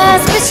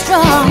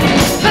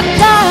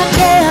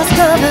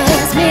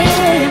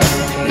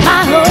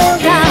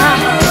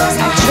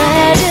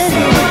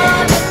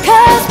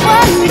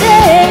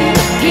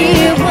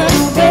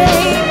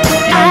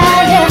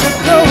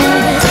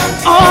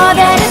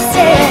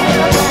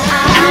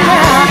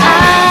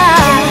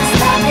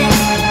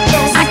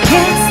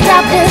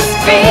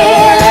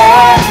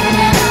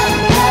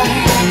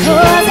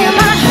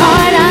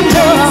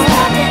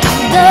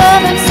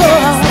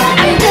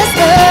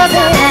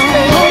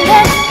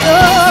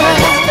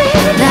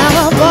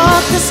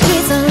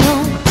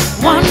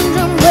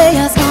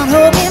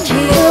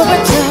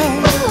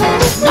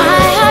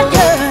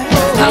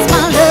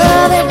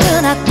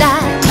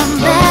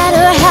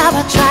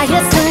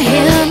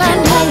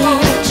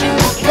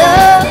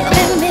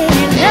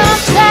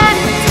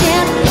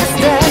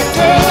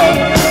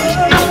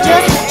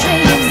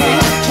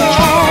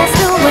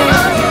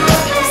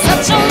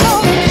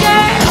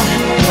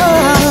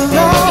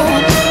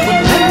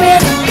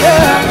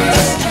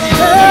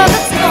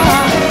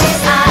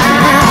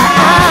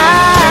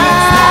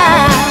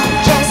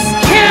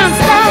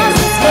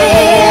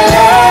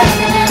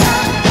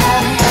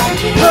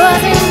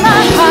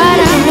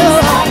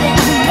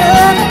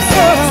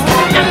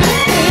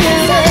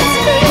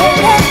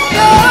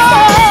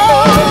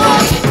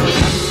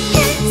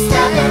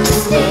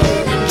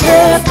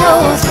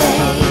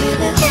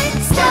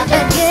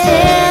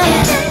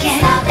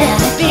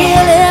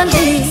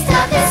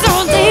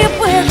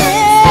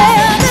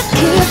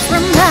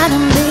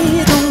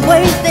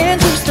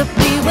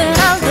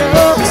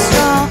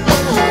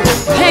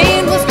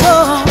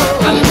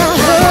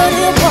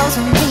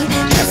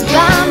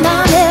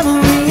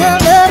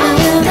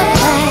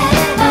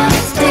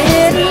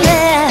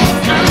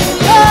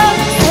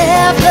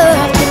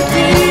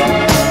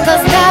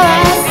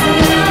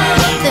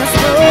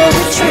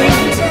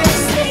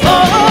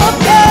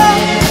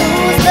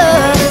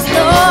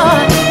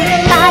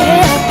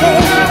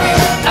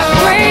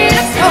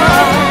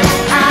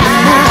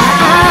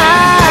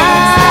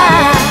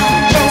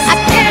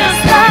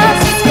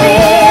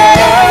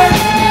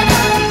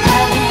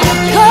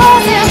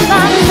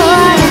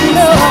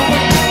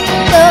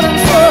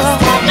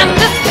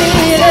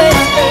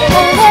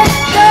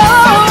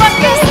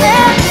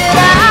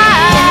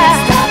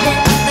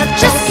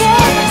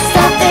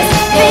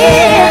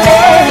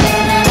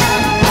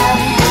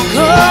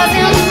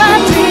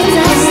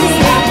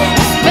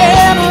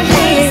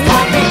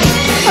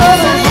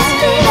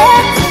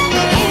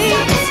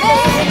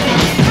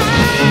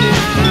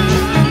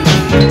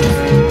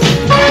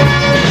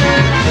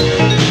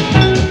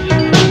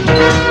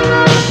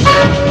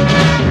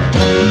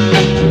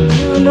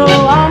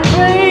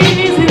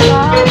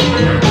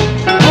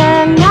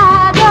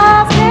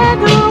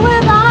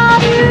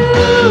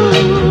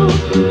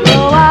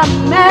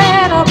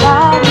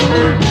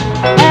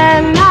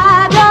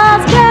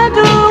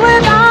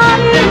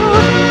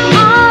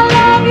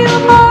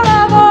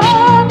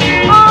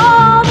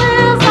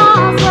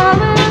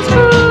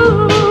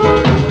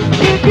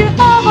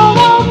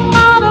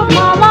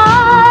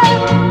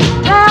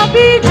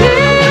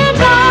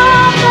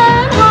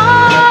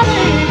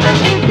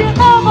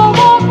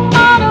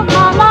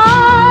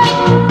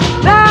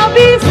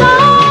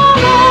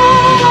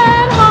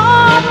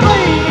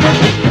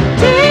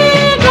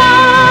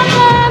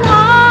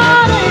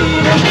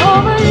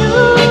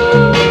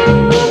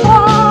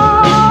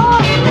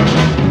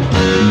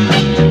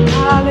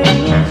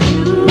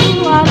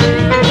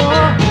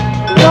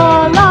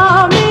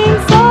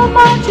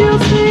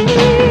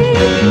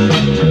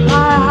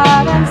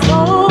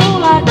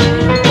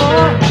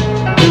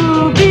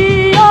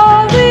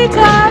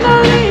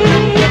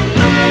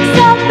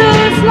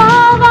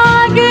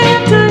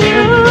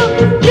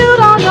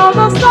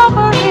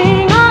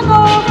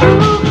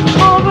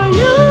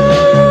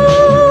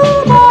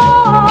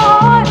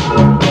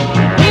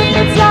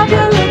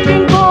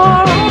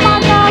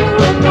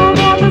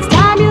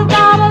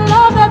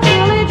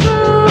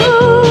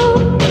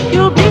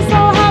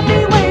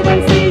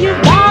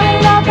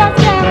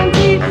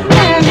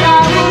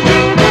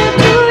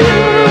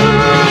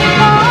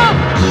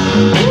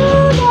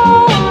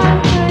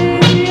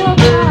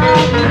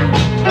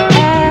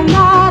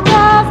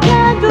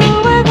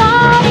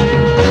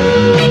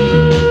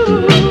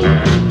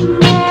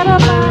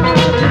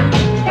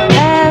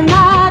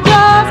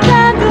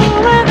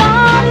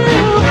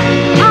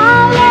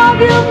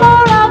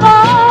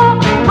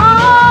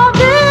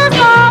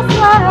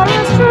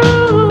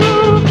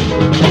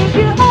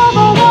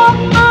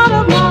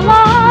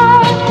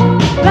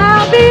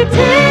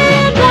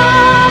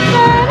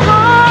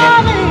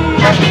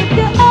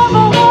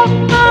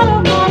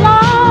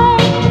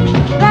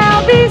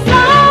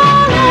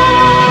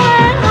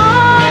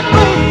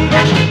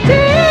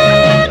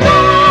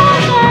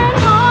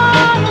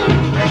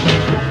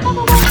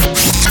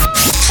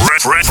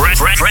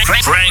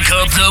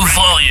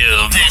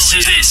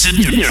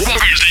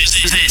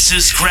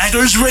This is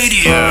Crackers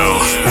Radio.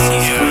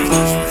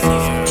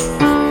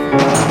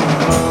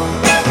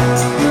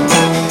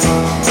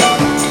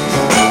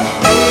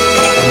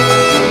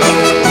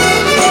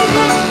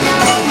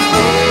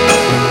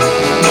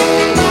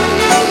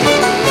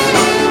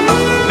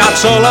 Not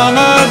so long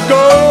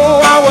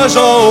ago I was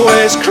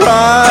always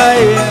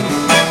crying.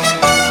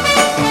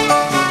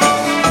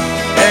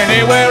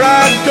 Anywhere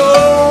I'd go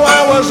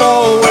I was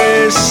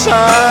always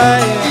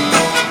sighing.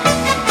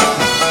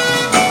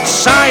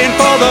 Sighing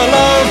for the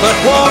love that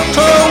walked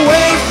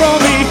away from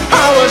me.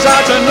 How was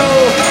I to know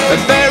that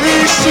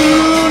very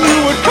soon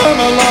you would come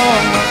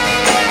along?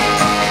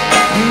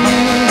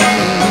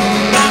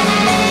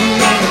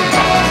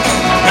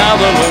 Now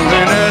the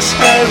loneliness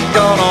has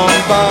gone on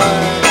by.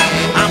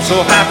 I'm so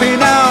happy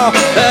now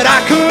that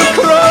I could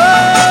cry.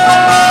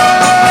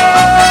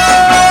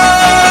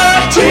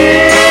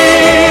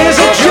 Tears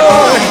of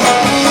joy,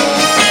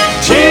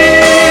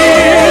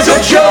 tears of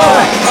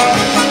joy,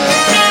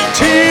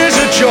 tears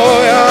of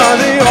joy are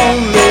the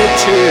only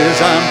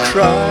tears I'm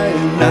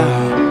crying now.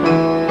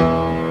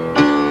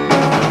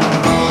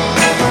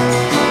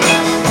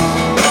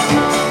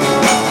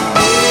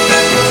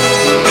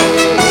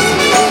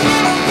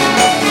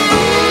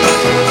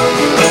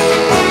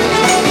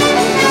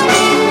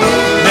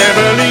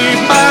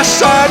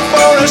 Side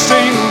for a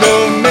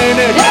single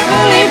minute.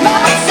 Never leave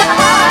my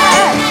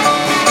side.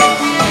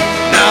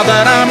 Now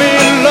that I'm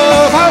in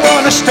love, I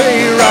wanna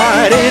stay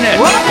right in it.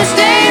 Wanna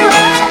stay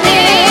right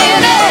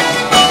in it.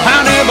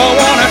 I never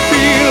wanna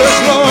feel as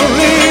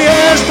lonely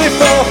as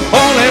before.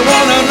 Only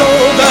wanna know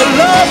the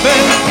love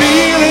and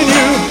feeling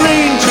you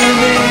bring to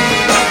me.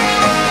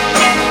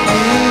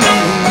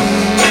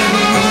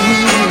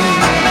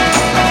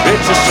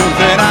 It's just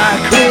something I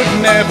could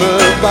never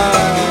buy.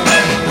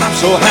 I'm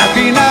so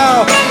happy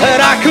now that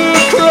I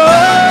could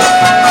cry.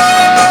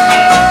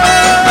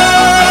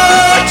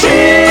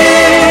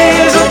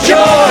 Tears of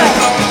joy,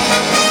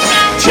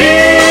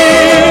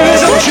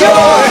 tears of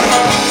joy,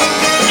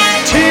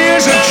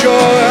 tears of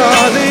joy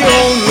are the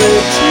only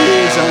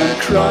tears I'm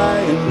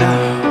crying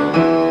now.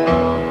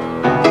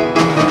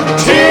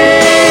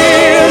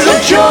 Tears of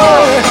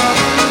joy,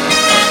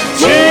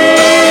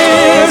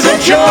 tears of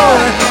joy,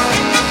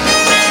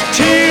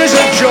 tears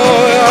of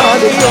joy are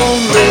the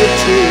only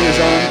tears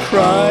I'm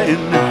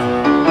crying now.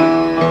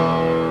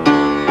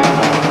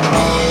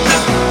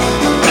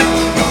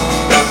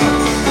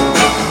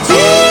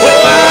 Oh,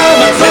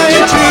 I'm a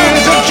crying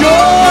tears of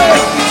joy.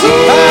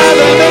 Ah,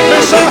 they make me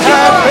so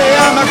happy.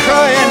 I'm a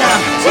crying now.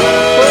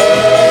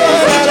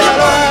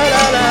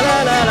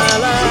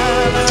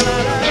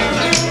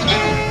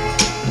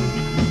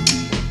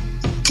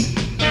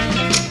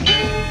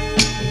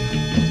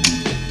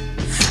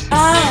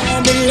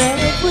 I'm in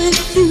love with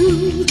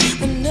you,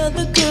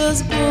 another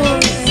girl's boy.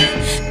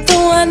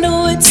 Though I know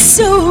it's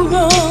so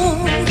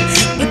wrong,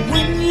 but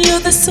when you're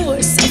the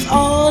source of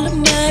all of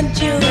my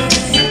joy,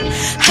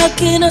 how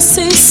can I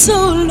say so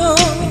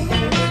long?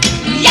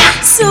 Yeah.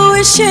 So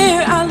we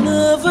share our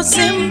lovers'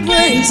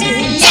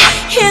 embraces,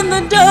 yeah, in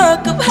the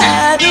dark of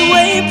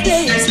hideaway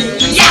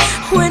places, yeah,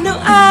 when no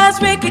eyes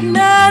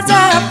recognize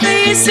our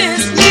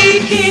faces,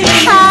 sneaking,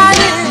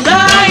 hiding,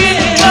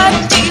 lying, but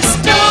these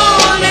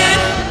stolen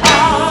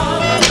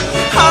hours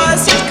are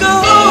such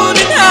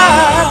golden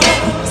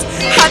hours.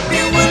 I'd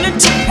be willing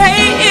to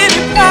pay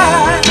any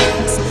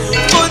price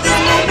for this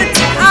moment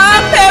in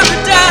our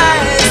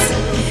paradise.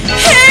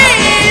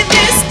 Hey,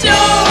 these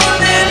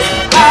stolen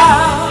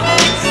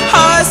hours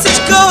are such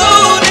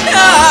golden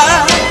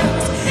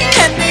hours,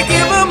 and to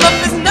give them up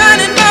is not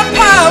in my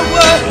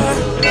power.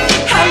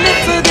 I live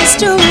for these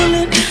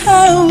stolen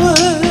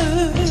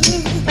hours.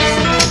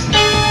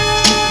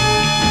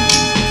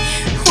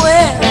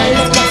 Well,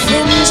 if my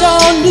friends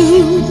all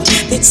knew,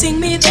 they'd sing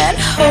me that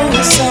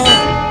whole song.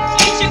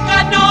 Ain't you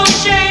got no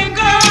shame,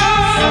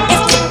 girl?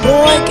 If the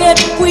boy get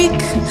weak,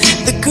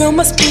 the girl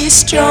must be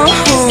strong.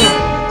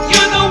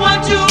 You're the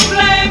one to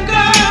blame,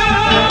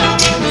 girl.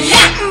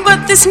 Yeah.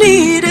 But this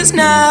need is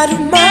not of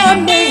my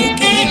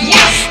making,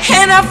 yeah,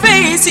 and I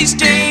face each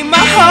day my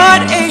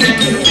heart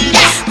aching,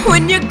 yeah,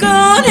 when you're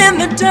gone and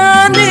the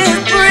dawn is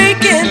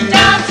breaking.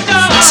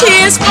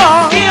 Tears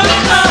fall,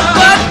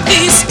 but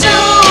these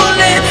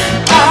stolen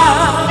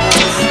hours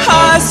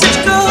are such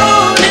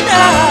golden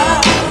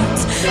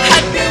hours.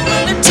 I'd be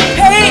willing to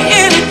pay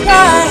any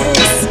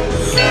price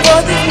for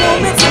these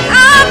moments in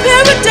our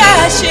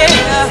paradise,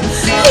 yeah.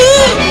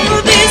 Ooh,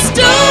 these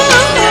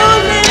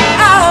stolen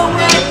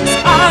hours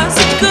are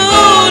such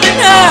golden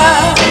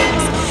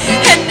hours,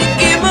 and to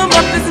give them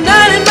up is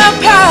not in my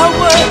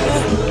power.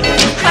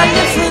 I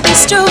live for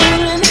these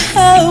stolen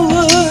hours.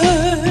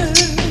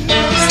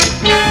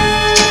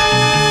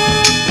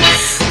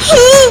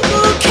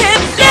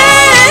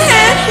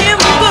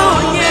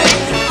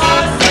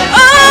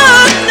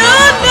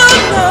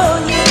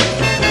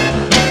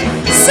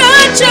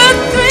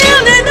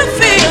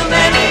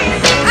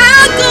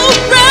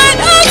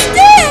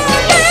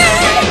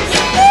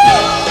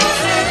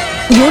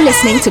 You're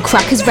listening to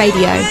Crackers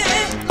Radio.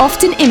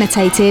 Often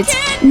imitated,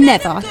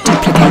 never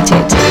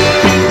duplicated.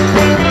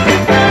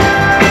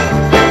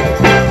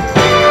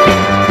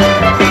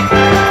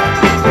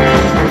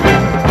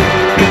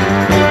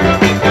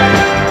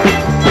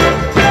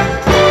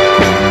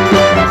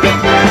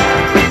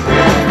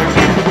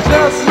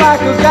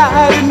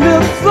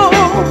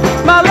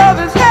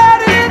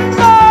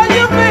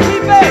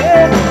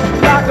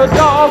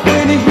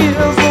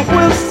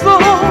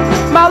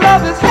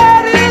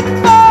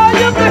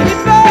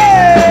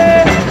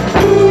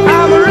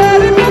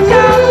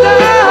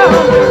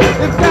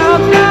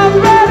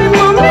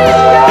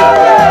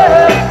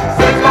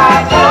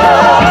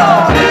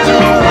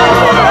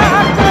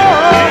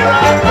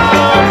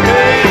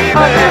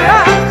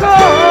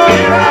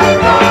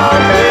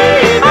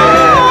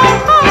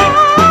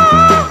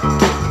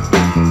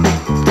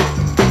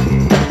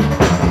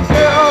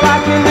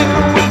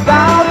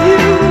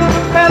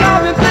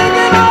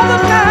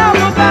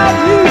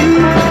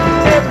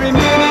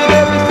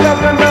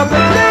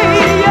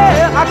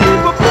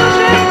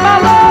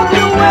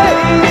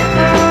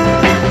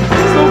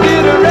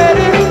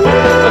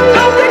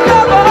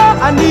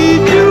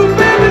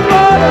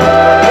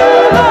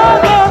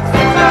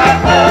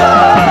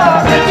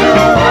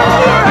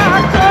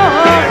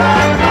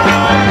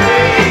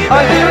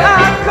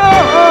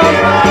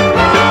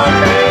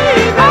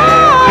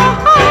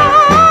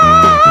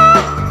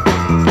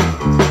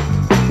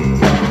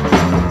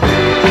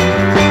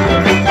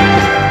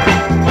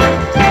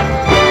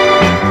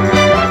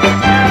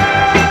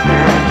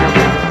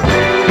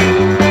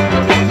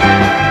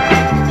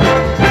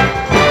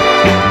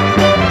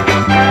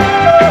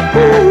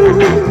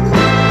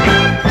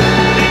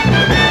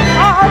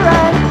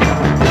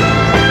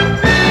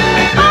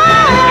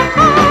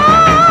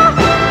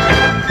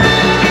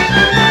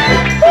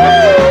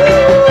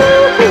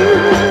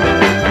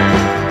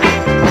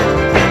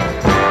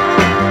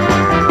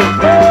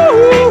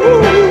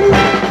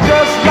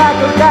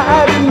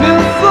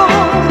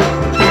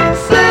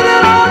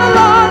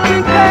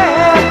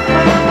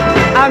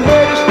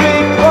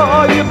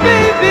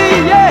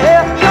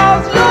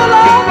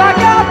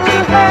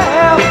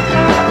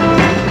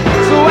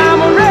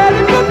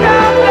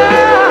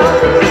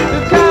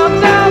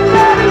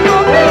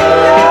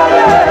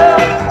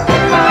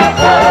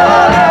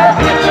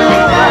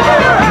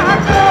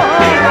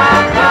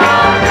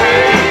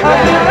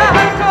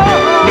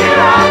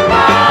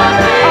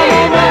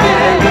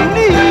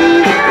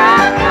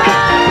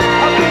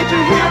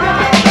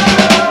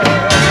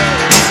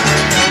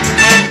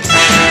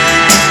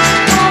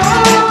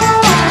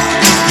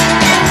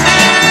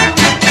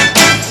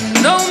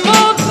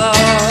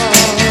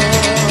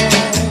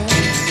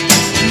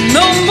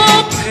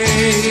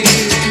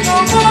 No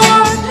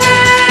more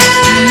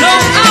pain. No,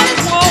 I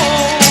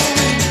won't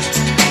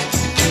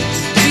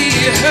be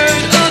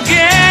hurt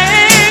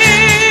again.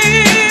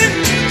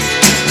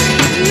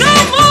 No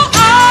more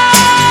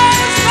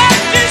eyes that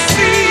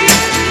deceive.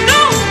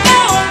 No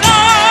more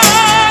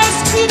lies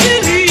to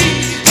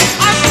believe.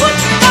 I put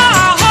my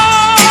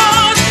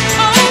heart,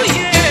 oh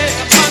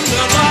yeah,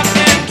 under lock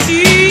and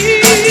key.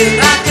 Under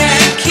lock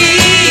and key.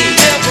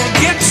 Never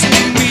get to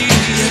me.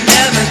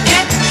 Never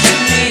get to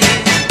me.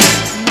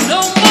 No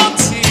more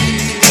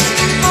tears.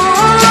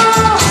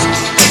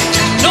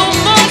 No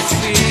more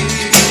fear.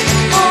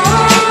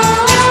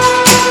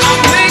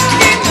 I'm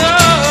making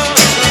up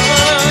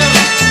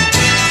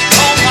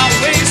all my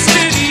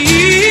wasted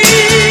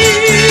years.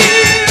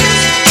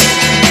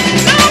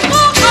 No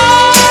more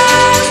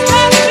eyes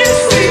that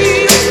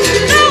deceive.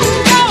 No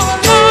more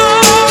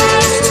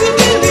lies to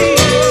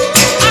believe.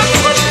 I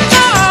put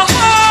my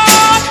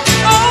heart,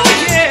 oh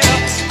yeah,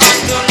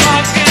 under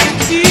lock and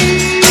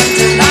key.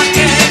 Under lock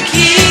and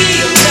key.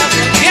 You'll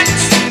never get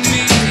to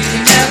me.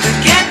 You'll never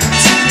get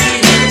to me.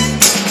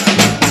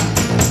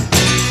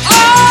 Oh,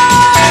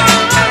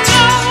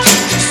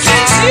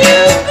 since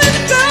you've been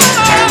gone,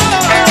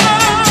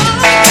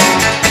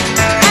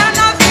 and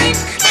I think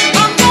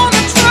I'm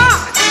gonna try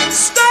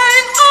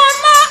staying on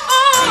my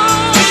own.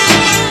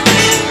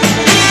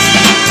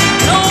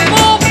 No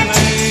more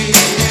pain,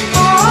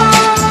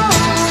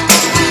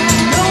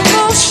 no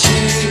more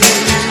shame.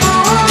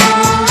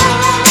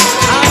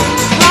 I'm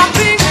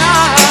popping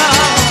out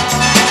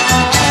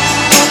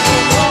of the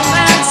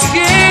romance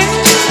game.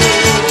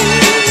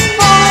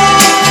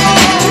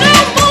 No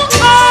more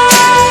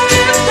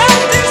eyes that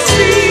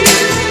deceive.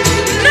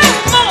 No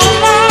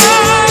more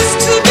lies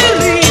to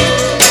believe.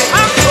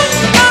 I put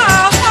my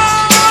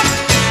heart,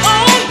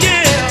 oh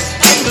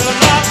yeah, under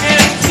lock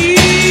and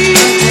key.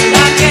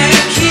 Lock and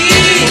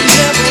key.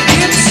 Never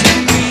get to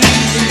me.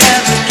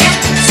 Never get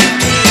to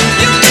me.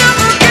 You'll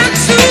never get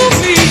to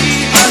me.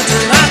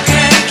 Under lock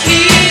and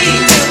key.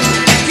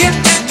 Get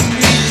to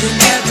me. You'll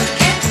never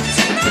get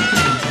to me.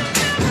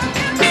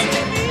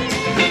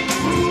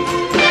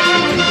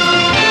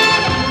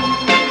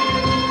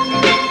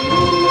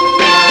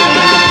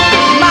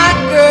 My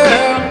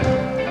girl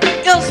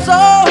is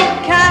so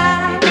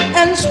kind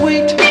and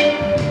sweet.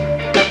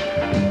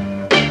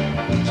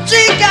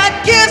 She got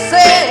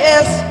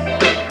kisses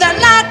that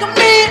knock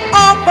me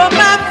off of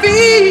my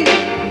feet.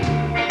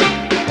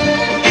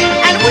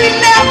 And we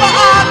never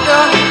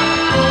argue.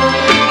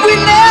 We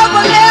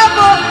never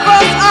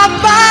fuss or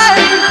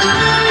fight.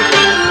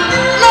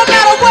 No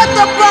matter what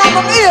the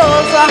problem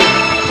is,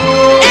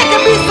 it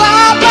can be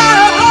solved by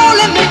her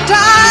holding me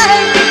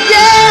tight.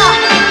 Yeah,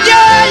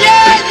 yeah,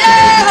 yeah,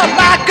 yeah,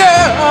 my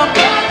girl.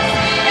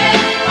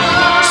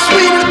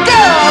 Sweetest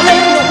girl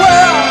in the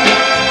world.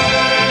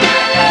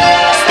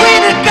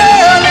 Sweetest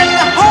girl in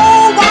the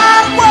whole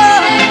wide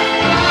world.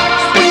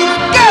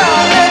 Sweetest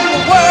girl in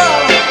the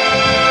world.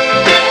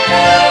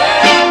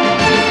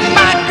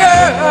 My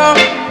girl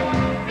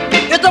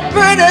is the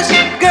prettiest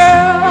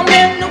girl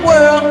in the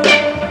world.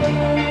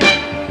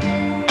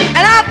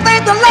 And I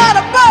thank the Lord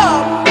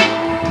above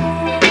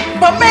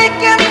for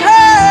making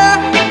her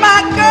my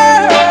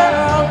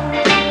girl.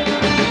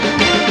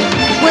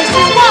 When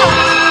she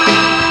walks,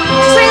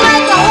 seems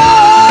like the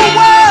whole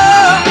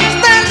world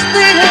stands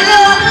still.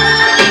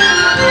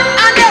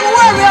 I never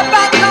worry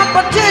about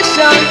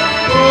competition,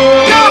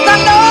 'cause I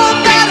know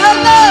that her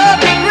love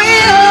is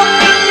real.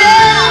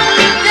 Yeah,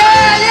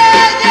 yeah,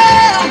 yeah,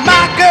 yeah,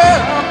 my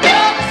girl.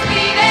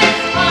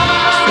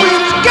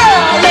 Sweetest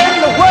girl in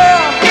the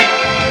world.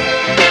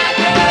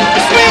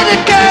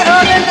 Sweetest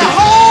girl in the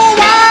whole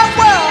wide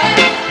world.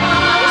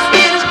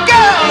 Sweetest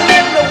girl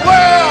in the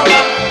world.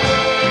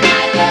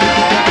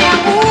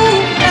 Ooh,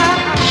 yeah.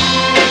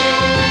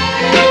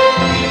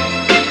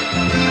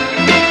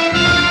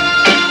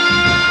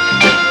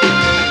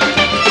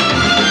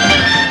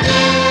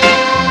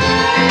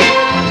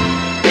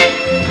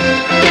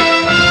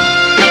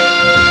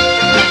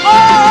 Oh,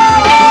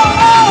 oh,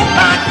 oh,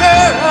 my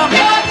girl.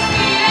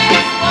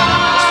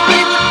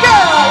 Sweetest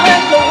girl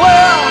in the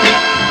world.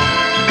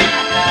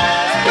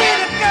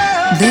 Sweetest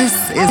girl. This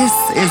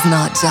is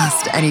not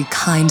just any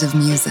kind of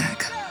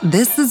music.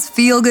 This is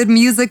feel-good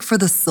music for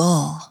the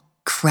soul.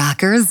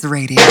 Crackers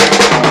Radio.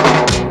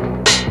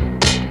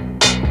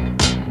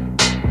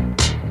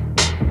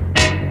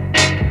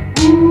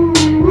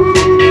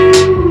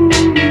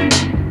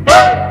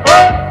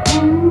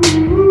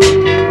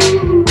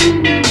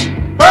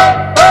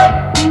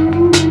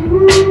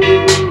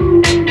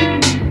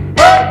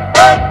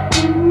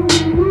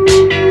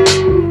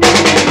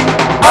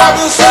 I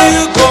can see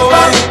you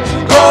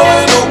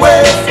going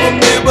away from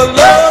me, but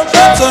love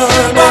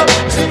turn up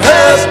and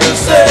has to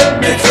set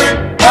me free.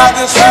 I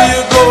can see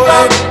you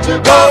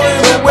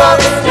going away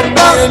from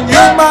me, and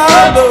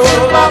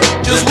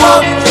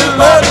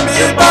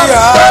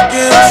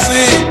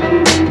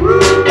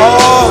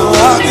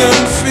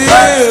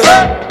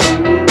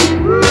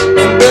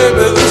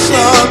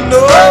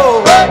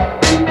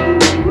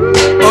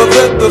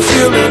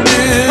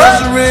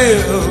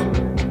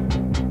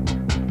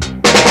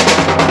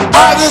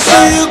I can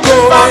see you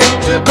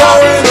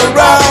going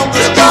around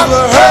the street.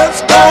 The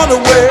hurt's gone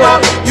away.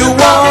 You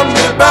want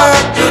me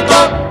back to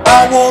the,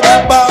 I won't be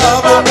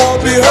bothered, won't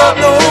be hurt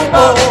no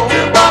more.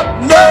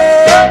 No,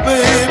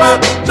 baby,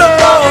 no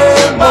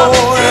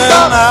more.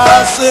 And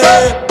I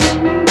say,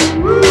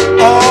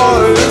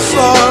 oh, it's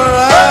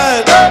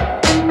alright.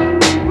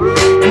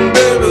 And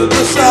baby,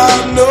 this I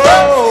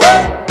know,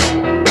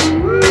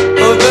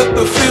 that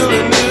the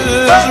feeling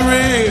is real.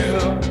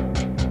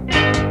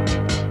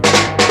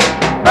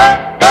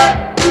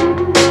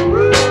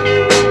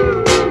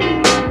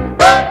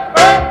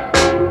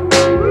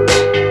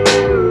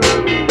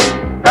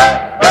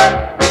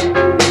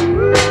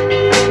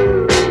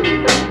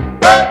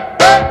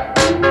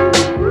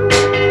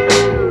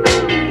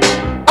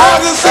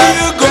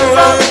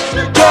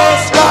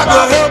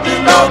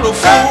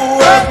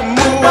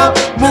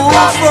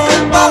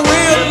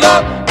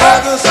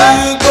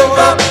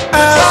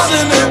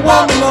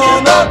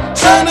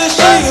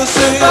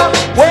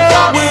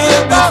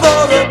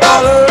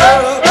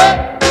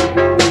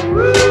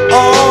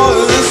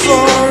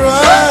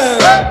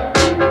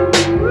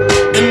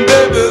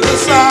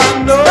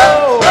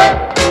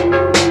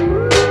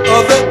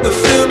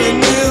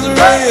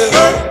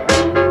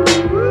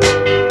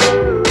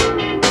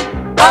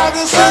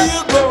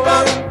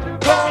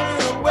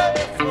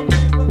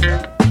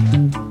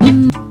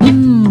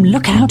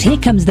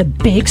 Comes the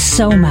big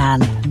soul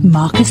man,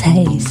 Marcus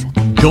Hayes.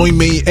 Join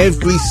me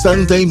every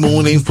Sunday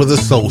morning for The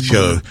Soul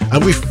Show, a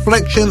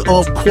reflection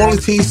of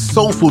quality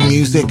soulful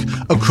music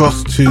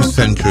across 2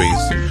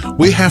 centuries.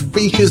 We have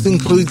features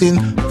including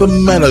the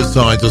mellow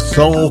side of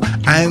soul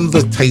and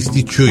the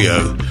tasty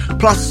trio,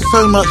 plus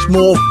so much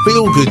more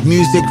feel-good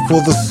music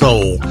for the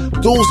soul.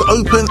 Doors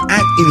open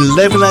at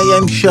 11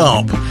 a.m.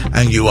 sharp,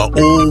 and you are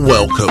all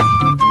welcome.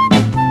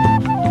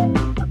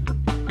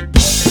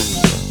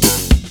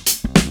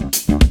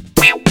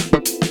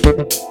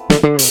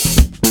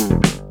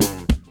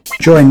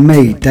 Join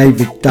me,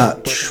 David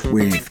Dutch,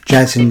 with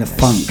Jazz in the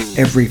Funk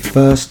every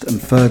first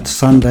and third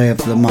Sunday of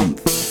the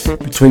month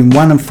between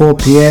 1 and 4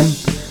 p.m.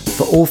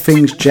 for all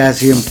things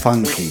jazzy and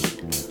funky,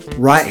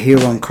 right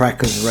here on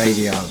Crackers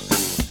Radio.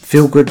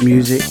 Feel good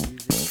music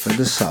for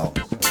the soul.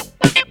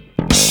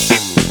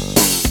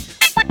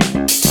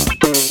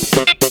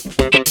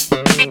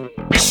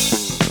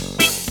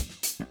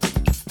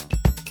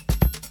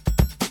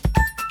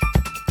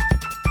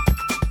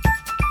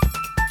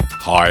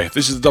 Hi,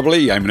 this is the Double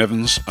E, Eamon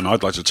Evans, and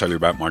I'd like to tell you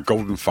about my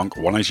Golden Funk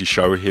 180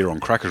 show here on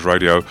Crackers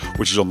Radio,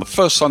 which is on the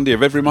first Sunday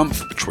of every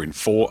month between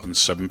 4 and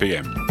 7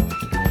 p.m.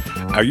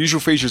 Our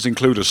usual features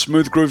include a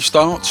smooth groove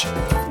start,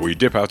 we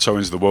dip our toe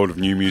into the world of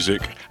new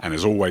music, and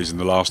as always in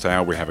the last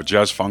hour we have a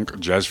jazz funk,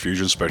 jazz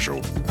fusion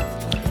special.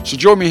 So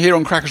join me here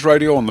on Crackers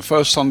Radio on the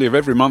first Sunday of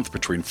every month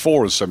between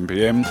 4 and 7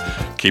 p.m.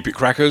 Keep it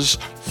crackers,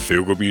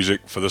 feel good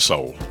music for the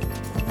soul.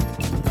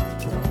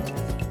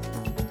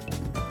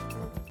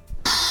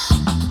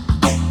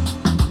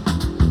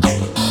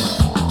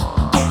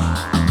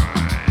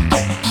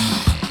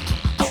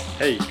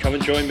 Hey, come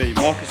and join me,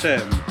 Marcus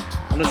M,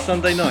 on a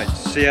Sunday night,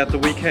 see out the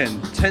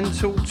weekend, 10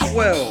 till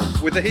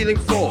 12, with the Healing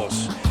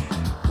Force,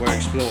 where I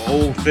explore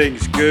all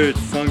things good,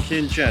 funky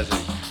and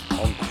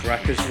jazzy, on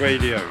Crackers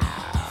Radio.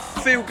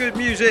 Feel good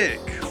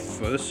music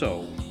for the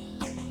soul.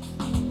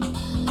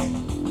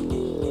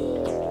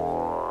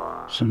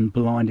 Some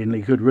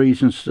blindingly good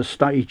reasons to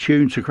stay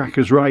tuned to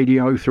Crackers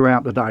Radio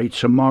throughout the day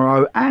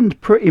tomorrow,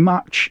 and pretty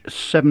much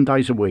 7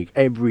 days a week.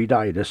 Every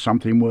day there's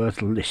something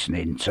worth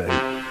listening to.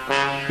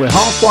 We're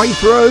halfway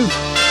through.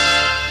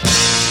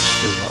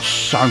 Still got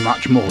so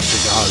much more to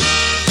go,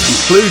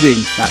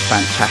 including that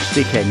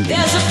fantastic ending.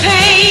 There's a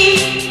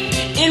pain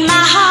in my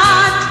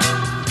heart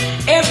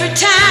every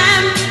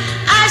time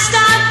I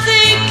start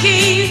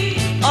thinking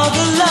of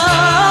the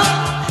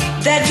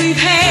love that we've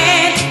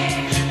had.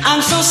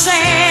 I'm so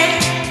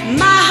sad,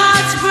 my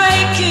heart's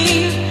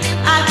breaking.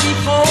 I keep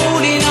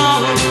holding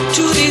on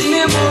to these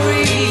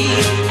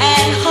memories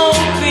and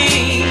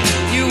hoping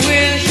you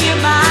will hear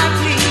my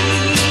plea.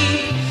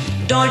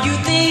 Don't you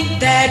think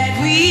that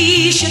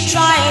we should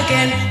try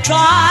again,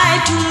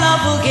 try to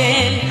love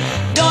again?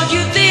 Don't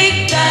you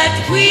think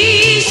that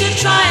we should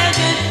try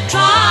again,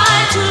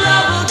 try to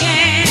love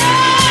again?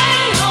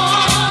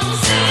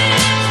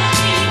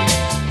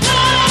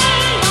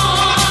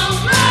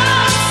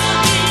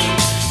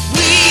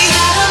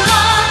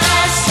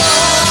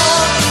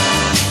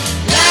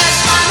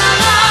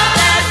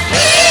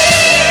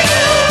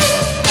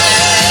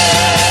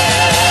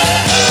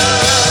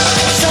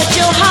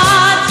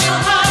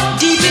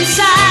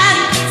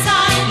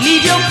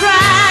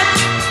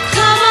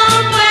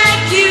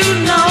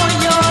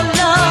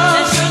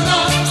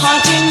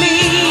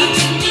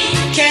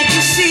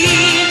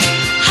 See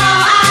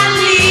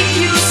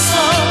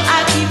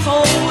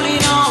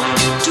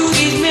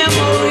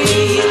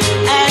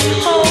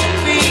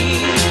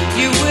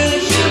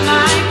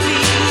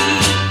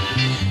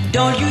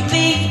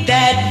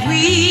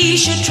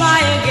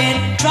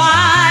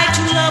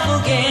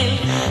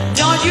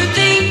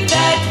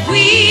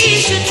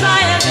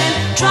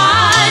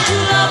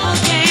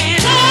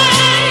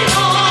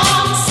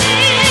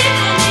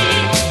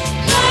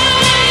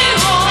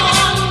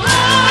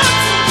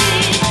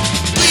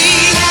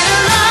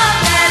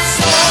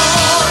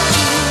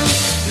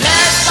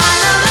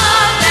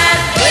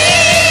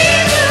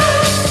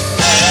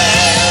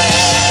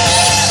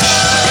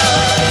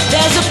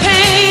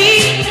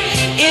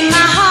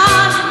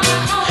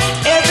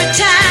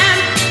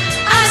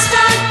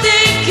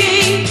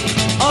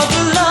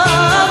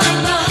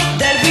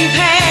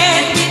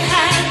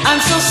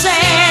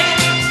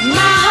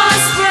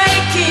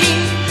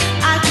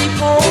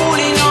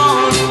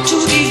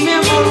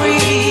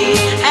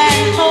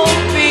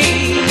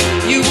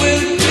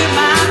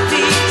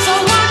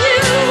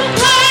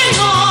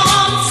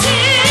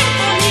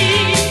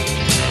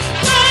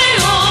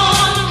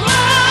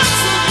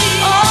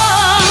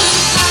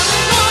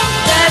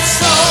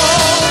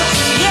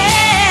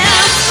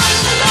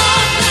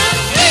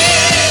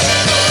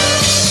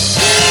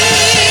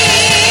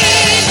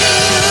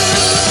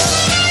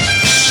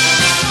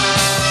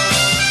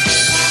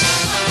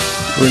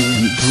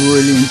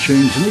brilliant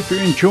tunes, and if you're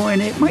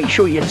enjoying it, make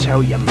sure you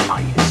tell your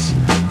mates.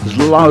 There's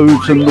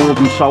loads of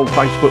Northern Soul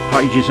Facebook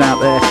pages out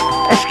there.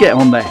 Let's get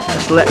on there.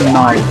 Let's let them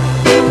know.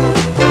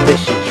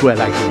 This is where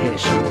they can hear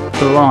some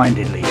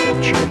blindingly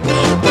good tunes.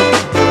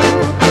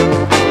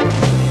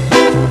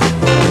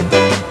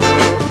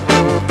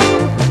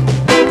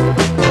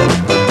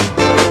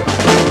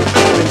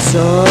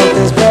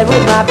 Something's bad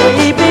with my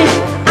baby.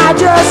 I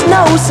just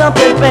know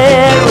something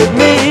bad with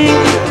me.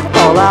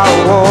 All I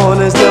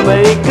want is to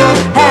make her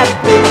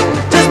happy.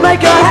 Just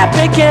make her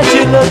happy, can't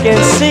you look and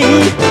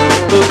see?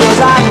 Because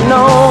I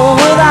know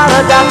without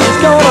a doubt she's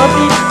gonna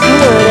be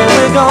good. And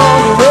we're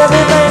gonna do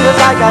everything just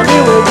like I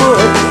knew we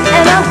would.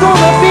 And I'm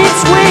gonna be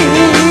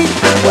sweet.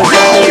 We're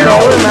gonna go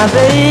with my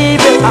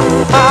baby.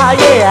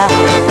 Yeah,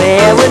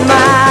 there with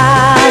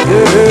my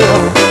girl.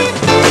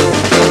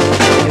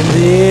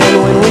 Then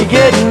when we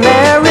get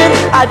married,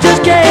 I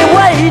just can't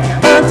wait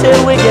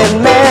until we get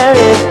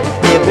married.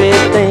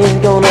 Everything's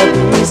gonna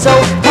be so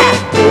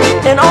happy,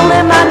 and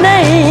only my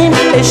name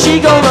is she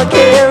gonna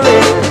carry.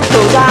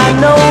 Cause I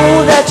know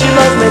that she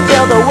loves me,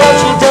 tell the world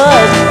she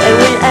does. And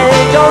we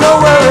ain't gonna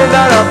worry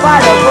about a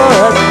fight or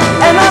fuss.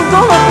 And I'm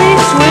gonna be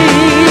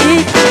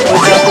sweet. But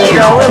something's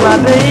wrong with my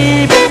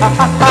baby.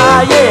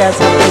 Yeah,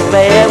 something's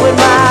bad with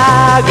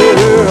my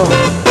girl.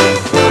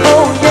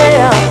 Oh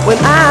yeah, when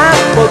I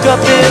woke up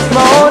this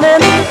morning,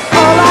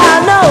 all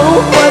I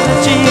know was that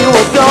she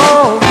was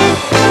gone.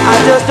 I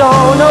just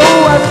don't know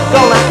what's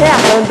gonna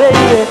happen,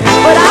 baby,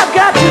 but I've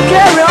got to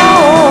carry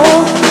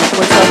on.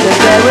 When something's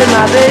bad with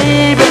my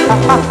baby,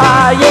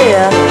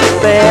 yeah,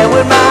 bad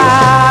with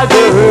my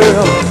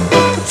girl.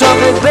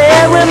 Something's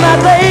bad with my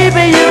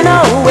baby, you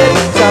know it.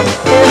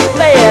 Something's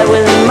bad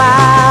with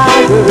my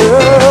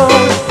girl.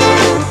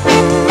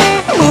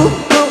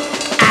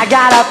 I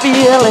got a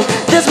feeling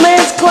this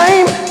man's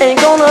claim ain't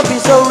gonna be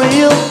so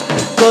real.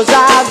 Cause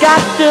I've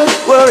got to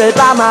worry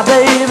about my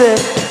baby.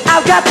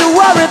 I've got to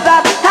worry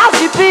about how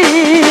she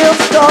feels.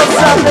 Cause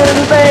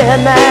something's bad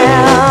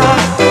now.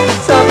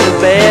 Something's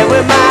bad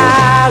with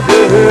my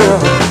girl.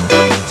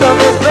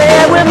 Something's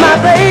bad with my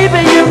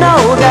baby. You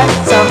know that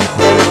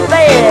something's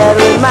bad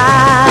with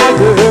my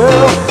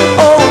girl.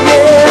 Oh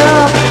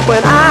yeah.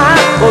 When I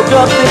woke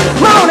up this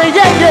morning,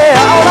 yeah,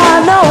 all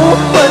I know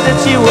was that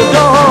she was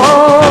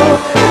gone.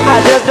 I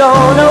just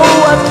don't know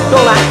what's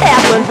gonna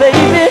happen,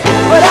 baby,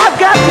 but I've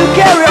got to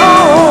carry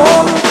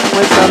on.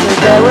 When something's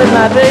bad with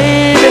my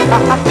baby,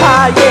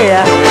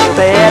 yeah,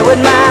 bad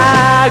with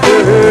my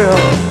girl.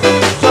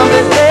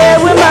 Something's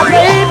bad with my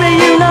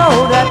baby, you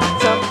know that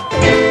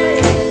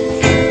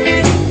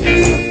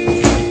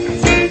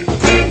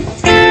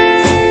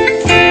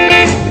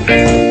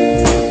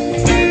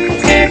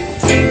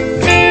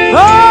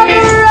For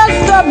the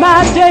rest of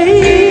my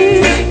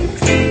days,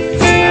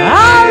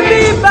 I'll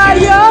be by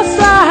your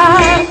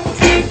side.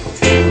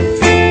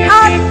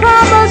 I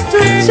promise to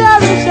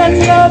cherish and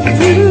love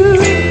you,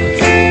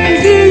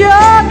 be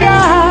your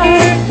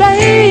guide,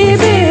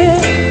 baby.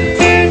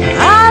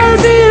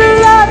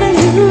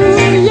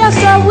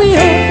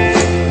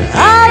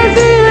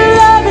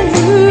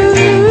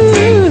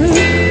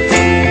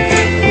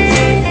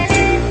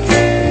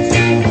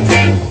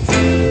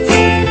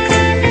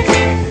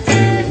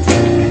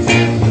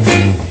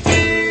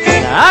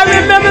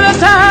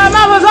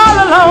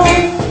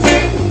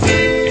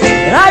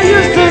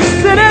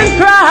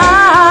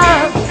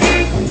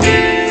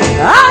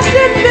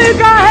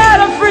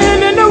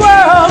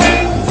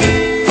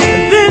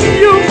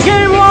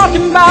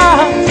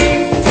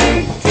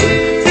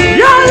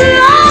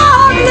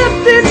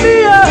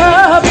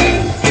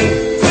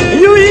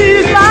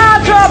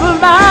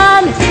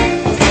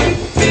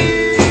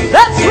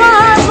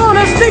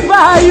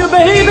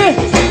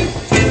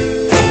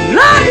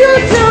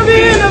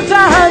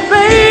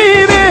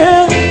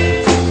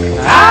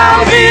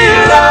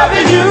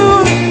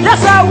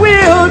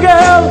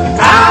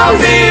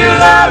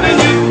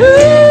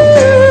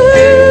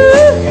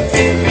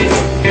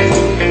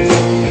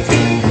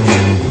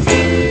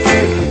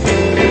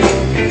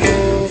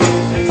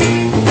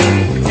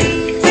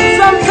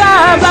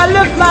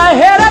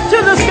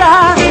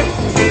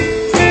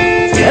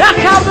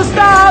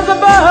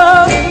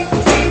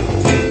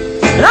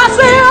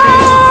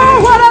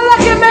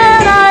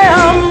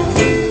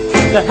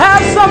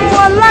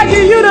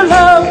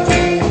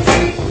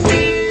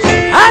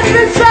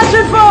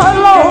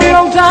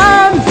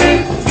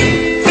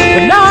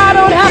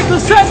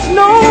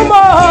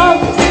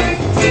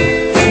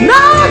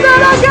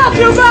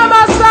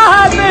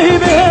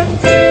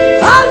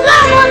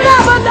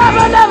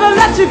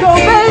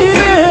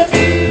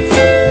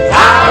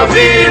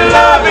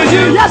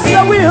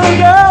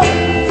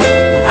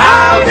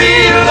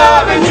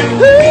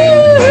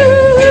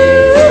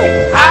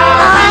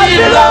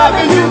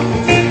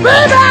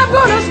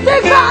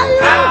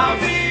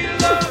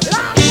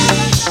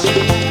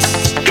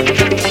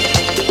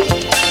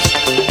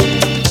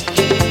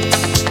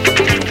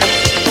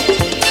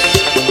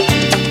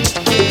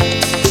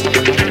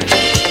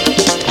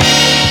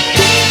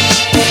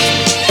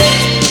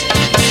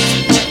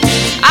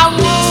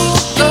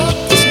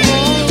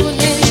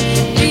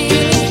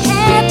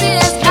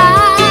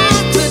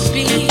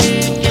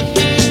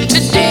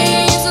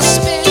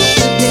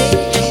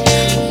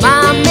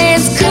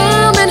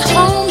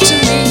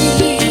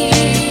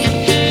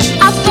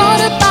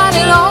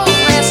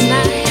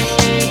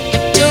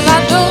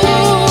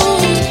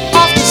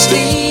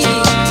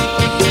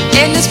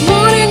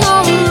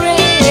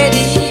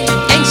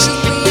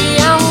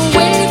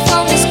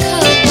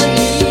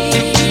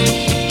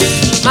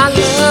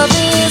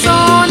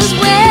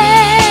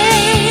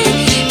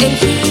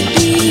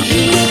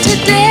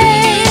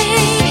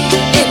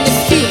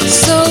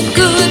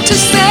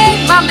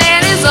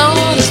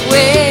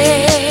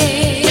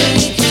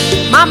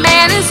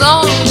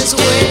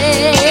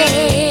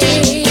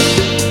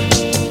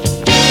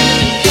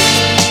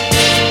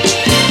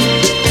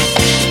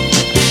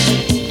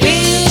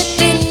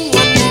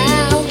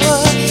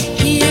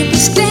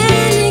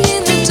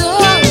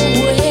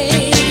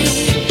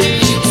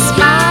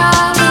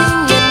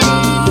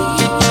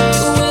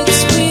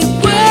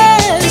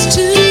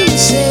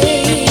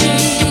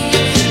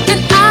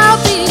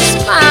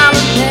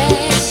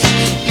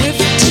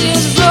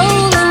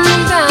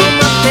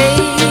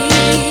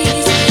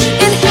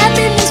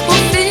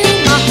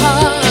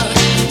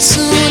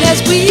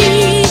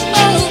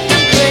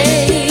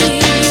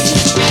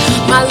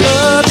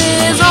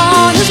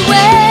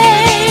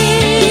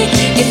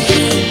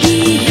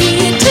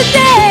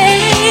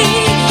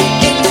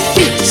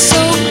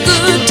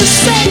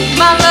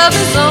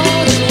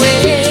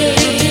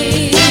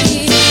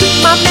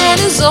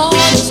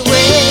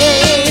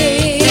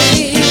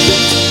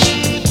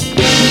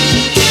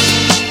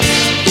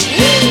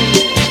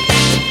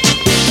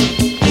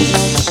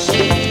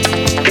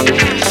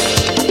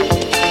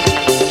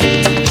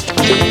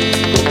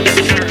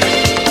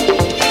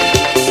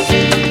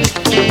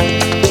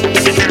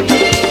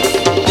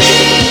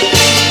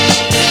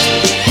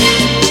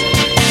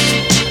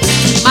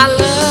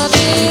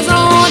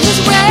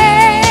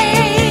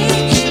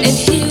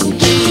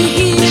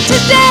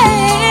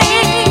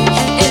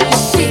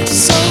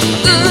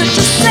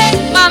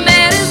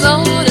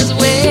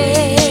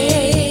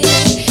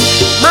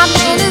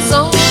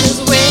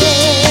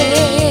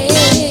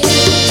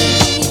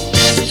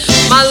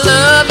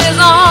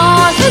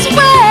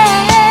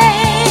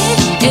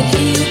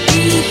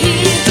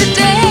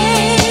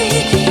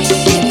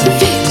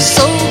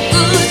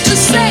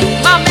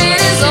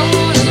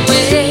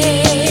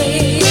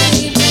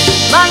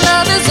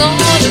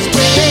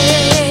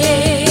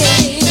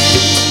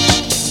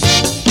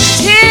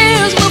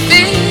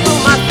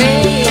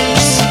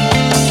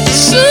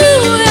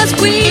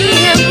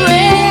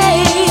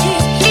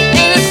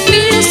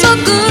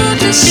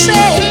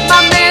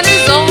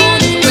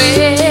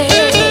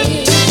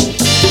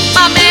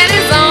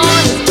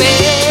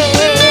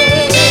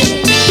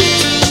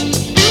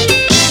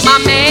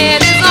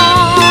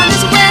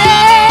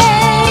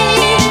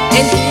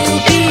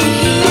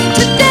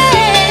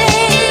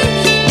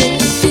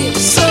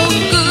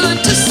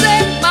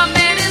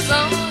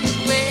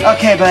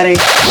 Okay, buddy.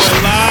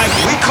 We're live.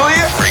 We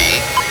clear? 3,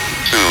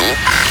 2,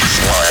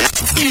 1.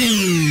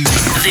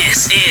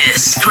 This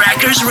is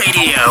Crackers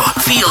Radio.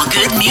 Feel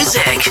good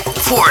music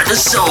for the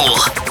soul.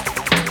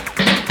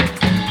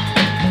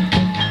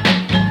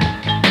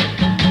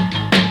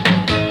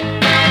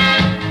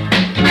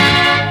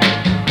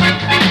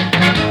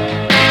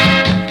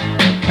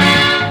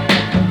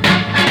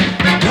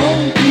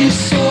 Don't be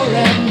so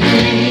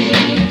angry.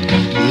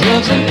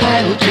 Love's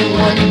entitled to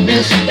one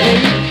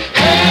mistake.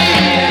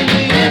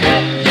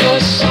 You're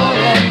so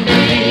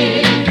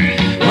angry.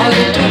 My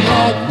little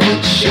heart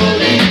would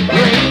surely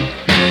break.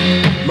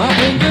 My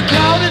finger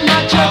clouded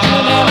my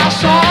judgment and I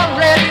saw a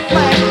red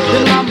flash.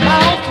 In my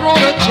mouth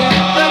wrote a check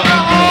that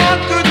my heart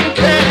couldn't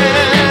care.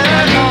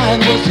 My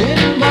mind was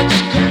in much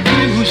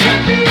confusion,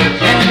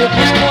 and it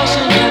was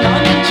forcing an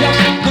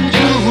unjust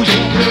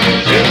conclusion.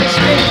 The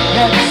mistake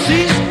had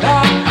ceased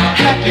our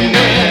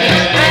happiness,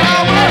 and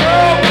our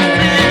world was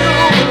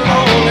filled with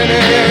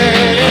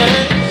loneliness.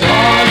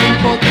 Darling,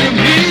 forgive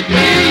me,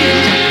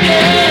 please,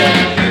 yeah.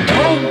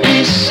 Don't be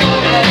so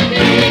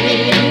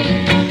angry.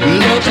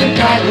 Love's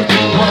entitled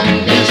to one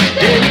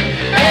mistake,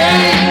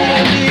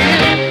 and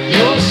if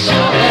you're so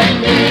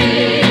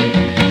angry,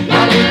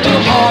 my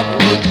little heart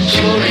would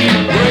surely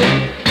break.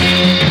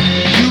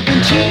 You've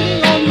been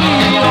cheating on me,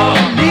 or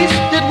at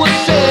least it was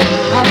said.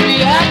 I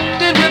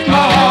reacted with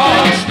my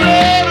heart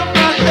instead of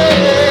my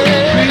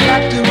head.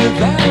 Reacted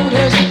without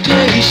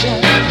hesitation,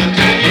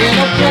 in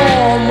a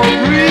form of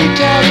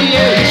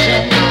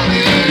retaliation.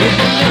 If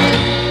a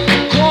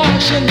little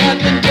caution had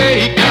been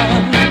taken,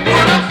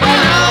 would have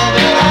found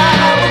that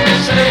I was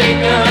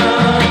mistaken.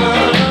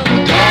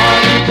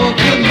 Darling,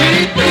 forgive me,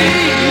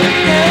 please,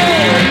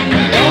 yeah.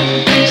 Don't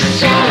be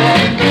so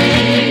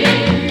angry.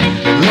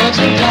 Love's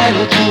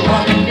entitled to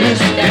one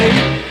mistake,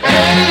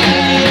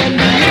 and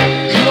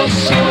if you're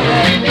so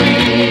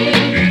angry,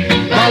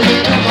 my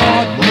little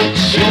heart would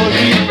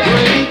surely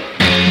break.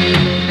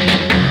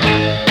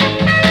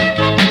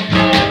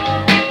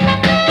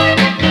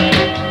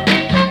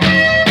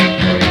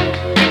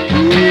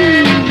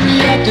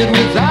 Reacted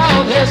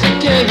without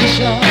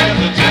hesitation,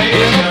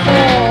 in a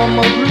form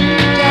of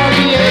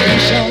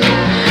retaliation.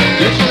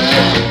 If a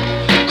little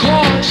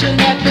caution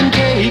had been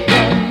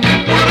taken,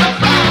 would have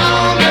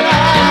found that I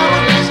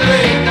was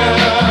mistaken.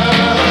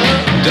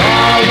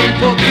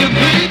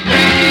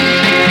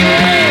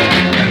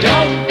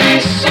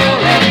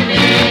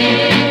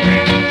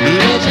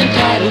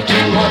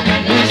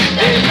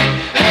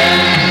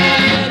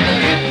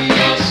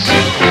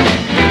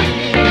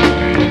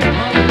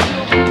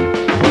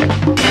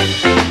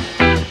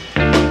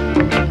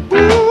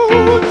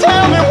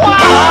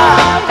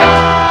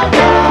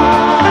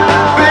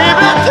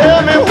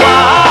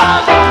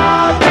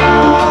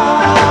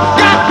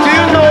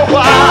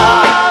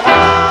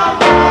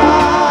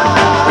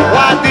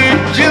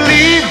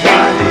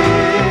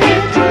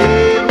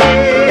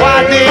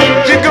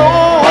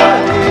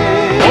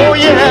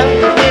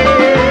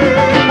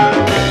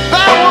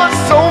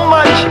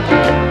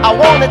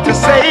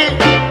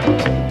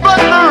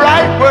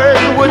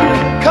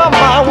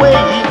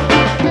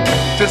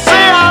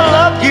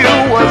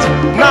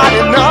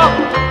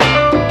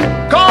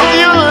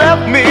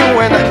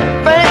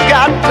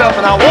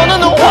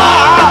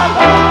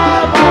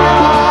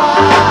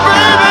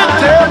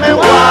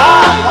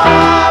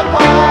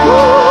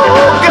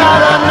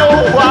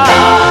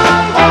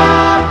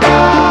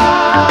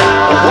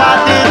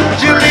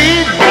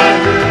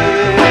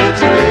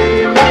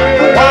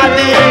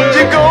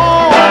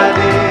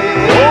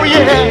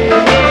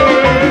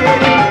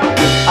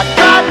 I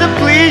tried to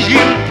please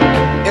you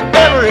in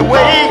every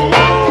way,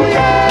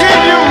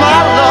 give you my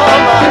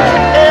love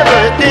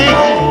every day.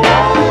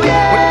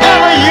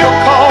 Whenever you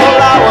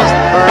called, I was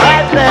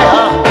right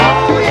there.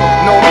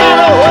 No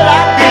matter what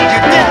I did,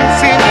 you didn't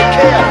seem to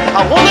care.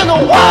 I wanna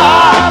know why.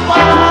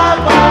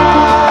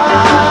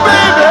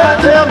 Baby,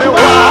 tell me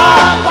why.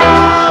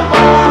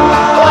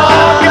 Oh,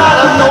 I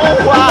gotta know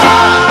why.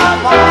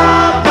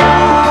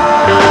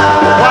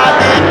 Why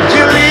did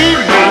you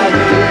leave me?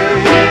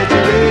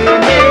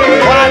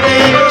 Why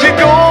did you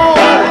go?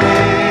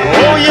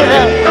 Oh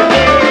yeah.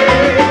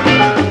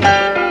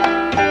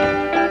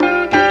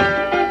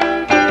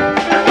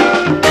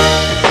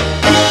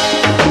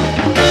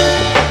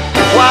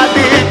 Why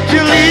did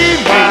you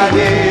leave me?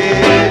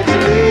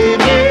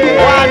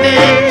 Why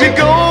did you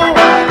go?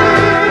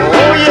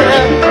 Oh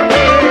yeah.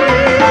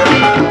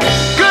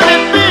 Could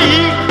it be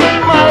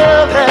my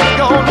love has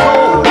gone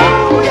cold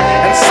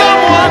and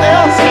someone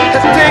else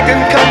has taken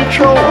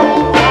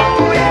control?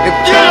 If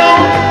you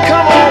don't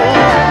come on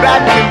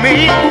back to me,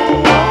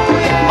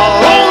 a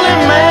lonely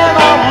man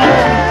I'm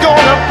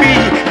gonna be.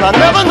 And I'll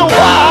never know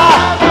why.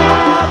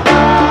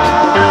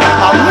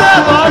 I'll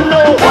never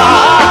know why.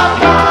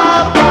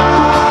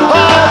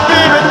 Oh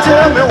baby,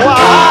 tell me why.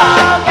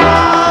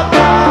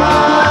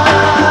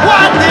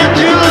 Why did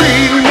you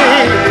leave me?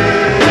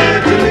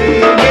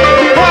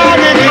 Why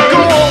did you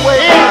go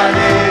away?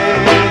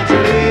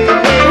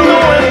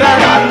 Knowing that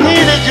I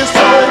needed you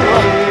so.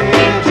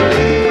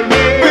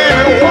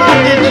 Baby, why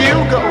did you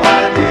go?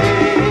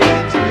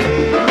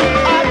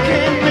 I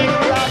can't think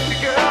about you,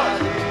 girl.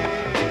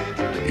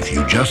 If you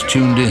just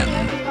tuned in,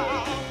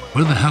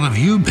 where the hell have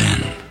you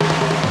been?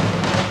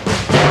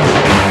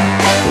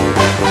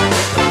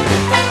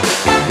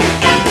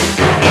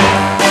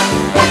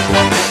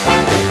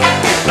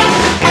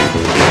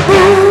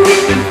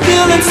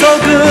 Feeling so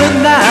good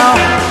now.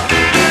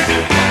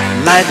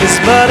 Life is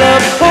but a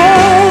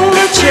bowl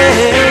of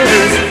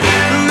cherries.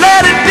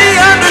 Let it be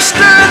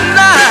understood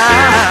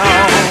now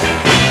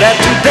that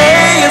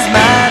today is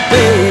my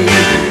day.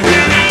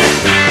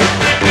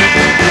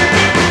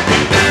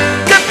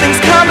 Good things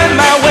coming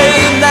my way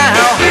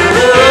now,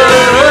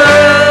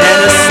 and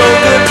it's so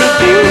good to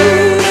be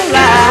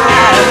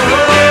alive.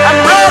 I'm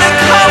ready,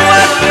 come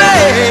what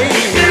may,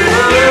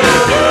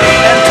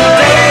 and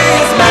today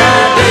is my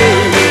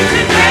day.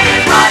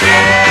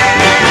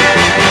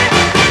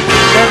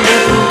 That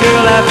little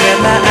girl I've had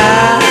my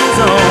eyes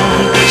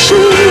on, she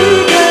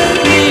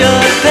gave me a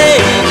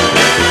date.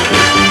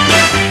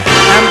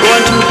 I'm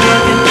going to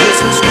hug and kiss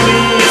and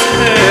squeeze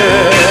her,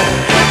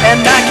 and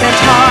I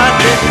can't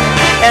hardly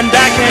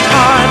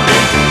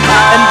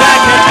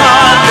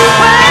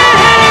wait.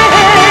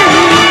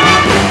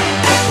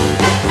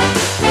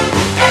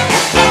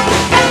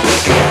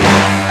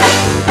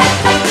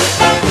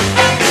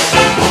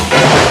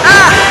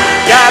 I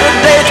got a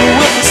date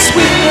with a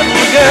sweet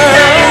little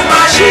girl.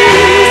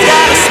 She's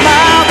got a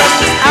smile that's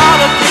just out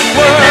of this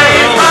world.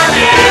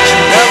 She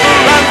never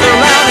runs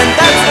around, and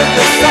that's a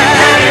good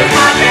sign.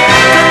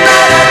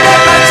 Tonight I get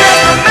my chance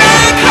to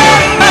make her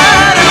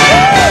mine.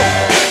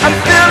 I'm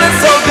feeling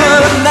so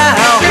good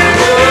now.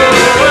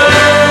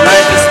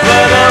 Life is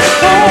but a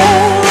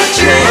bowl of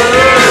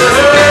cherries.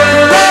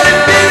 Let it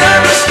be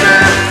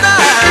understood now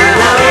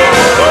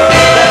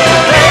that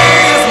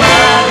today is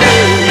my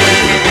day.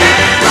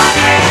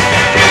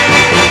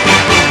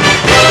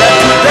 That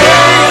today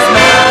is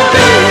my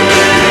day.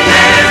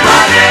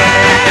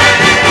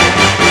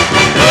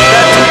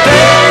 That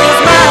today is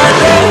my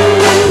day.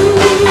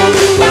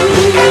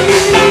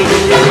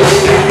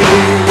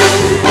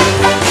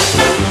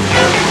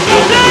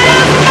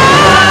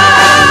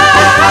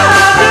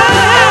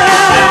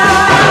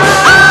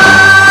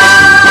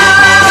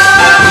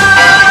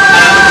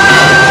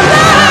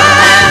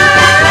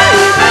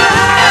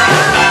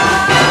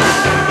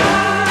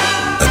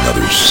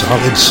 Another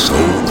solid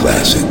soul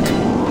classic.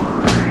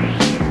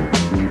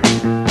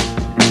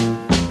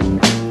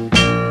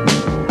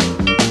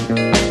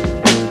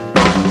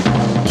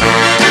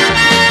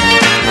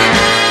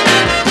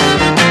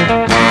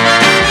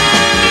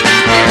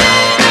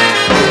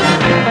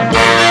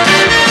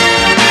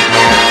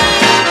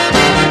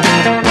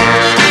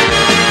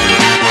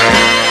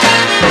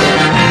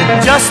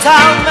 Just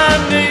how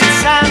many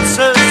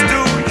chances do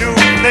you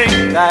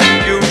think that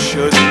you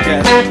should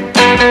get?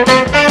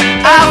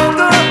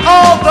 After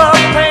all the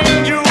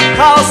pain you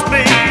caused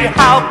me,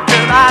 how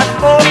can I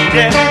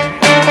forget?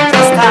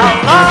 Just how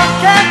long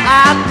can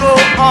I go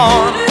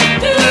on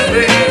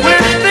living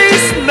with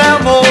these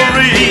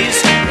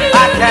memories?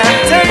 I can't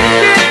take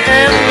it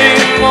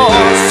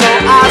anymore, so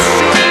I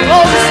should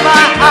close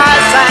my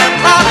eyes and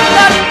lock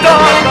the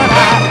door. But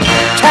I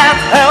can't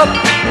help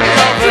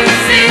loving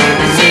you,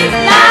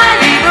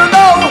 even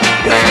though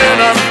it's been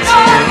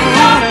untrue.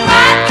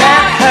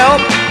 Can't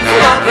help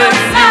loving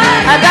you,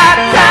 and I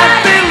can't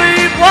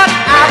believe what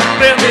I've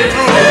been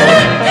through.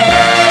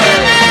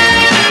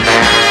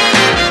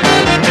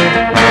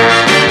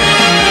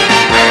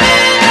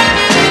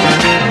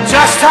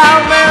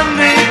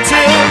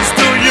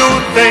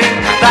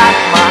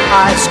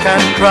 eyes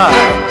can cry.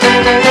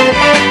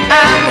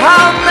 And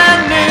how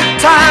many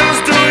times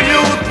do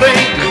you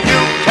think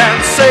you can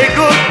say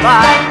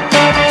goodbye?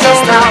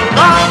 Just how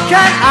long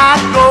can I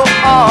go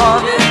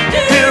on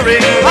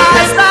hearing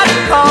lies that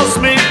cause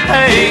me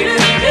pain?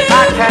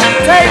 I can't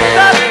take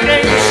the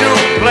games you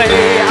play.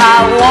 I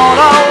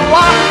wanna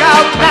walk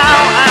out now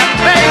and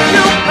make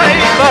you pay,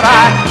 but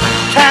I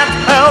can't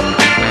help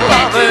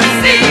loving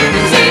you.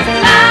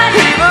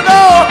 Even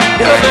though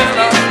you've been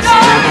a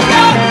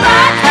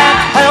I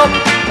can't help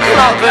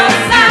loving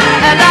you,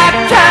 and I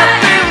can't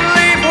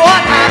believe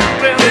what I've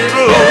been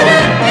through.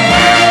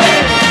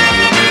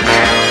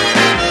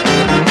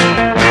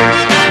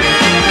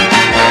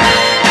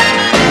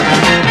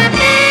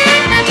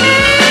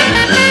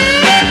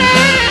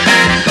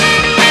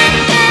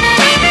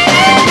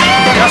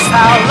 Just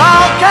how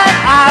long can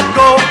I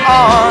go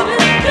on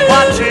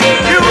watching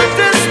you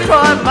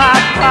destroy my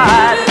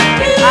pride?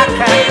 I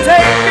can't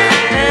take it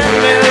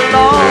any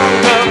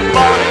longer,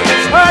 but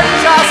each hurt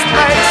just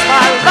makes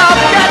my love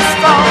get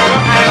stronger.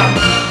 And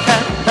I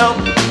can't help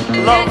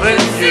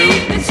loving you,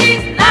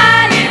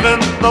 even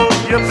though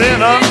you've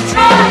been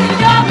untrue.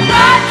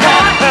 I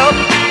can't help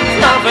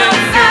loving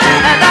you,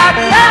 and I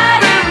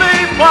can't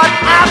believe what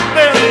I've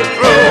been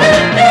through.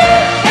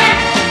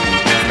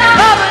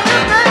 Loving you,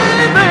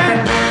 baby.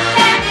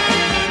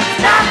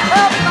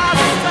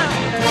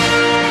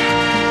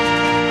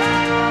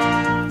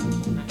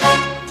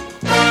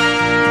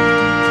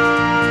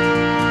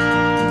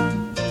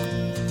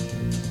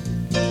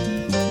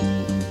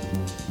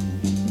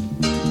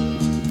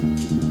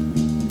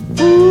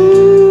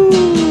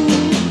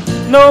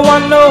 No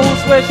one knows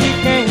where she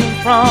came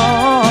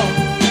from.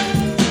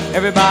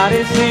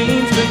 Everybody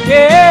seems to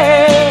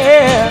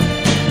care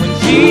when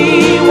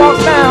she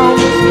walks down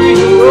the street.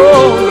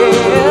 Oh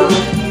yeah,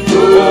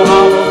 oh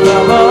how the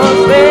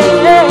fellas there.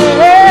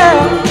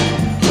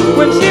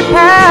 When she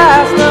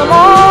passed them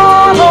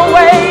on her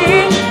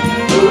way,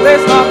 they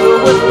start to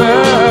whisper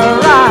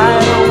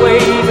right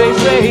away. They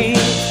say,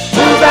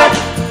 who's that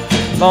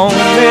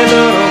lonely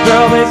little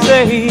girl? They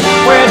say,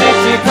 where did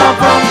she come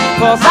from?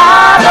 'Cause I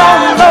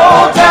don't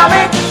know. Tell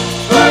me,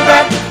 who's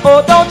that? Oh,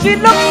 don't she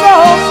look so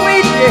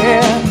sweet?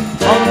 Yeah,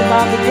 talking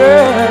about the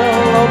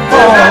girl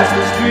across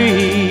the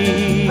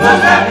street.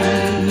 Who's that?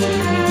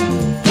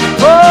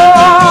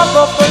 Oh,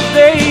 the first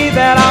day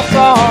that I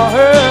saw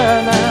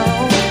her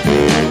now,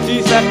 she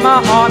set my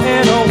heart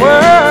in a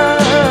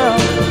whirl.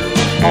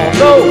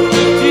 Although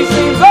she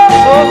seems so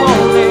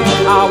lonely,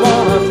 I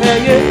wanna tell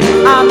you,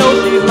 I know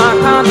she's my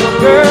kind of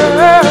girl.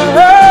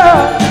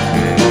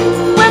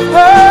 With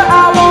her,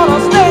 I wanna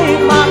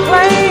stake my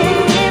claim.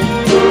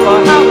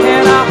 But how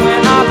can I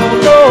when I don't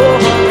know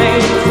her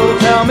name? So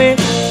tell me,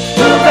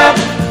 who's that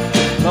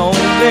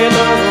lonely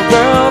little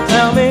girl?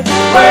 Tell me,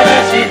 where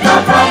did she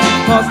come from?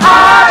 'Cause I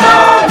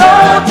don't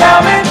know. Tell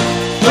me,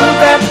 who's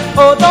that?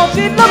 Oh, don't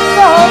she look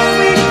so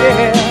sweet?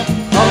 Yeah,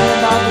 talking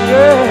about the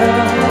girl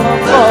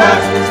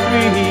across the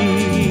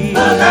street.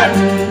 Who's that?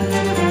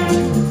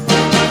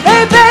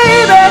 Hey,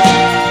 baby.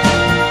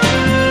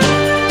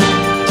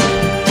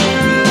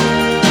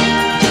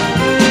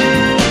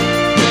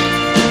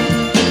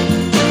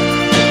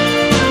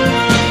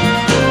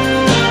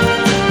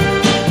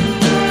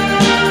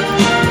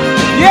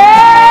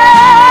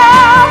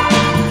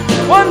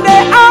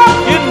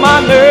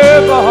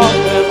 Nerve off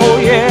and oh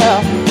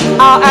yeah,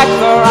 I'll ask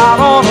her out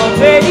on a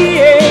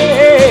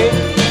date.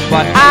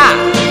 But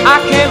I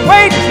can't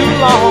wait too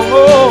long,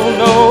 oh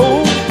no,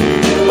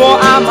 for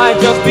I might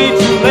just be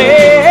too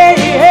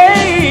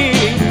late.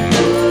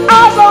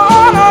 I saw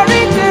her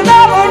reaching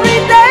every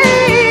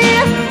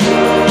day.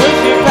 When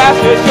she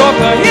passed her short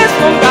to hear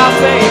some guy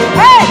say,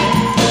 hey,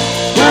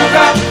 who's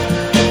that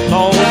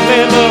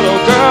lonely little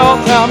girl?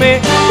 Tell me,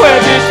 where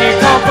did she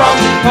come from?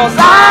 'Cause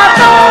I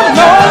don't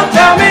know.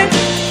 Tell me,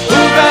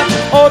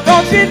 oh,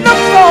 don't she look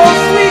so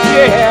sweet,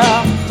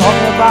 yeah,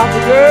 talking about the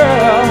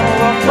girl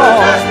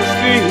across the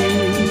street.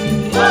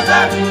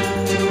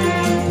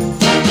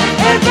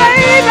 Hey,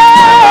 baby,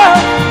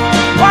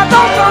 why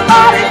don't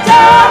somebody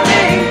tell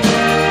me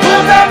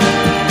who's that?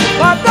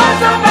 Why don't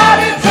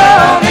somebody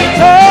tell me,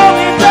 tell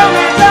me, tell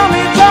me, tell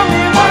me, tell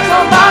me, won't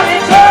somebody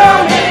tell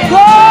me?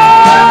 Oh,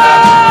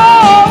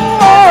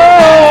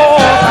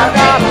 I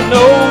gotta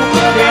know,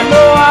 you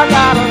know I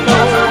gotta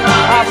know.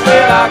 I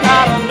said I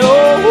gotta know.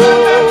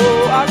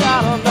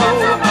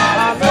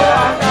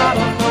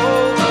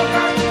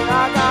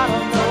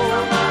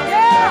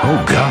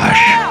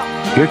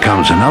 Here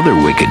comes another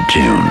wicked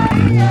tune.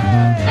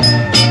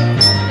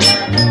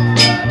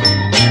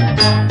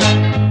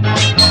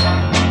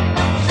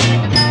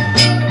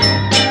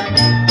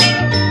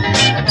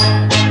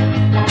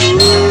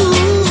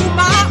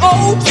 My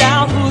old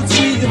childhood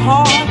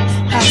sweetheart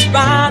has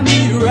found me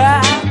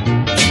right.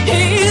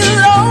 He's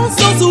oh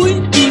so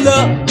sweet to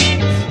love.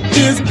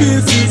 His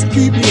kisses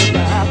keep me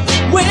alive.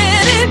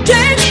 When he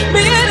takes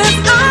me in his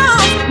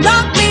arms,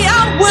 knock me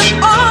out with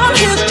all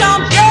his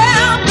charms.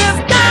 Yeah, this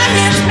guy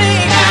hits me.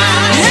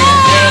 Yeah,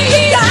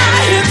 this guy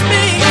hits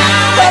me.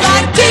 But I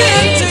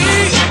did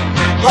see.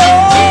 Oh,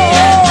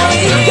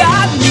 he got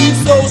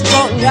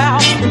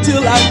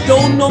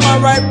know my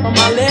right from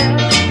my left.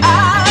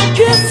 I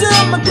kiss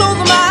him and close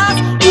my eyes.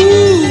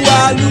 Ooh,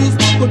 I lose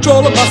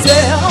control of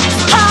myself.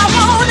 I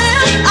want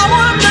him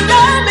to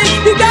love me.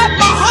 He got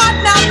my heart,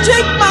 now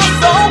take my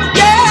soul.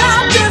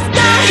 Yeah, this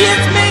guy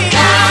hits me.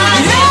 Yeah,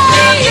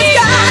 this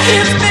guy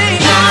hits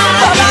me.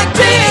 Like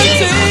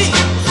TNT.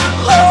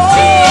 Oh,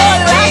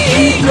 like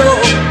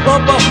Hero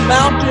up a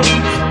mountain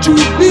to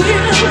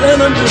build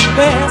an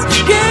underpass.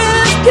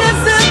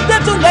 Kisses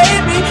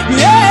detonate me.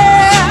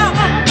 Yeah,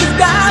 this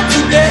guy's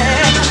too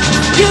bad.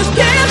 His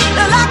kiss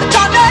is like a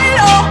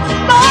tornado,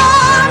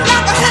 more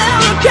like a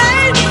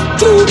hurricane.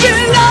 To be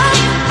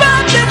loved,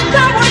 but this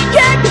time I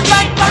can't. It's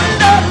like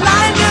thunder,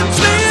 lightning,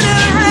 sleet,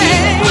 and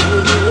rain.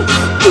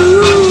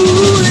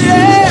 Ooh,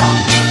 yeah.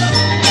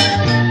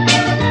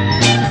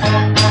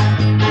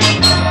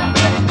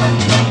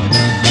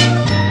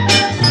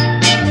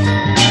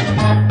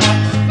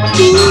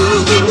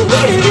 Ooh,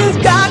 this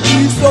got me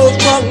so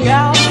strung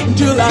out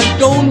until I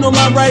don't know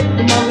my right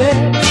from my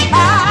left. I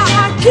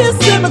kiss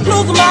him and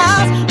close my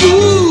eyes.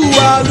 Ooh,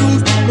 I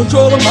lose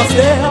control of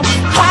myself.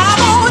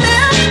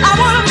 I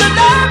want him to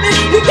love me.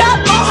 He got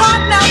my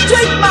heart, now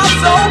take my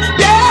soul.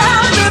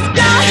 Yeah, this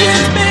guy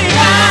hits me.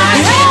 Yeah,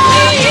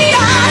 this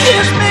guy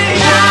hits me.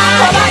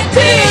 Like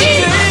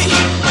TNT.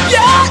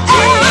 Yeah,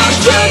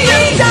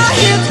 this guy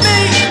hits me.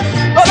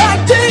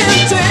 Like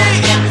TNT.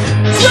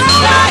 So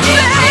like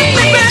me,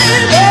 baby.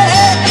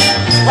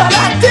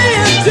 Like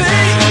TNT.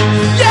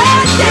 Yeah,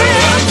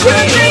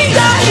 this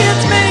guy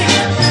hits me.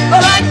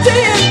 Like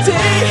TNT.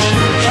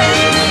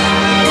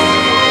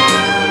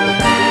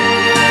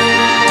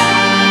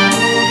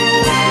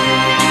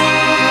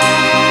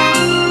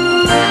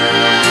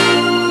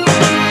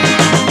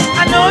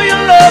 I know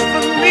your love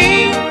for me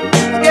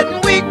is getting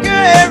weaker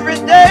every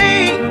day.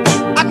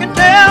 I can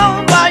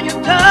tell by your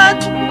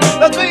touch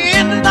that the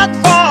end is not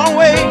far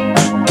away.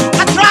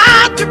 I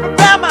try to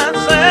prepare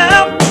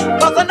myself,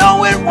 'cause I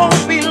know it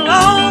won't be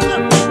long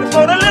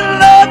before the little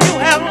love you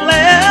have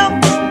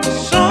left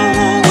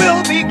soon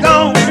will be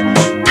gone.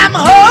 I'm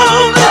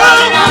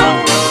holding on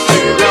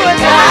to a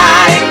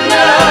dying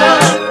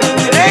love.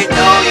 It ain't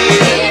no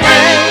easy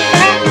thing.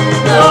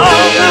 No,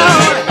 no.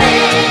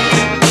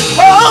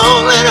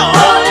 Holding on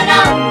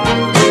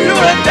to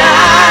a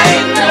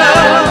dying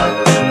love.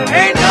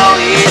 Ain't no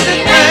easy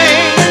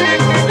thing.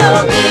 No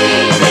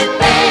easy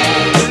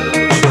thing.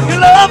 Your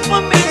love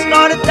for me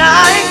started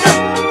dying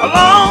a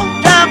long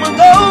time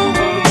ago.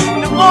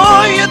 The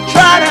more you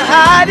try to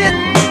hide it,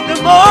 the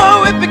more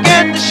it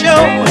began to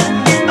show.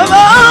 Of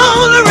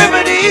all the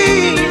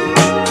remedies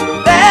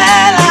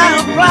that I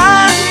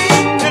applied,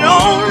 it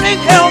only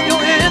held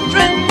your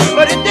interest,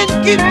 but it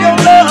didn't keep your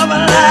love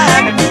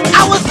alive.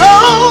 I was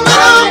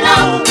holding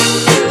on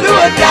to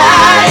a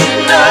dying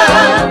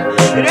love.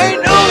 It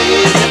ain't no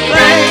easy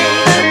thing.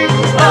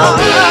 Oh,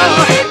 no.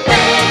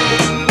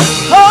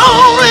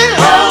 Holding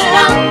on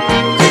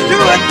to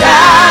a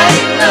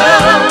dying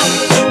love.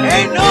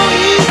 Ain't no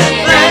easy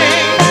thing.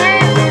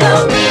 No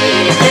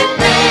easy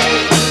thing.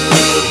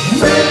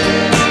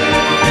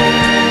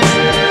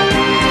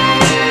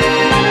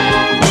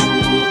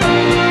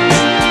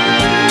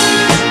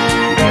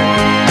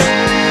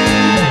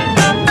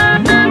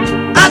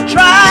 I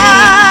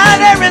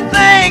tried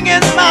everything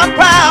in my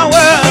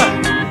power,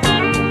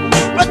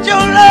 but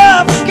your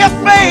love kept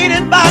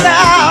fading by the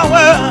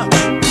hour.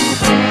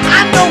 I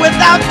know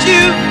without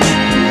you,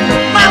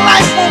 my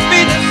life won't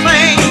be the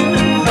same.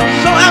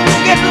 So I'm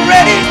getting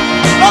ready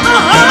for the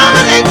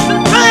heartaches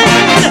and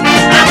pain.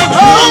 I'm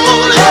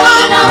holding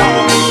on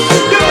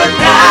to a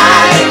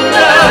dying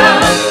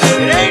love.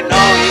 It ain't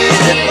no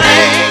easy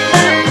thing.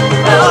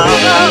 Oh,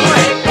 no.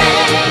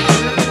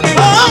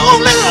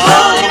 Holding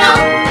on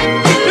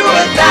to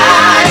a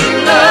dying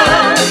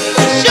love.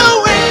 Sure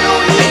ain't no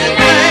easy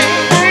thing.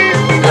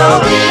 No,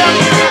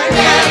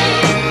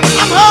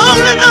 I'm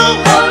holding on.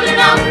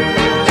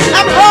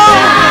 I'm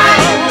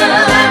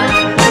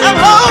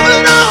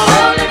holding on.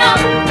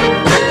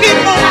 I keep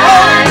on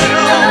holding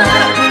on.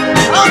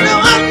 Oh, no,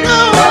 I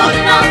know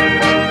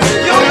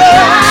your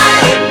love.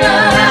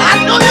 I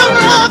know your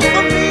love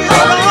for me is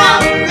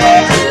strong.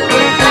 Yeah.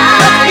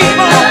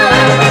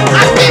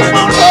 I keep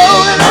on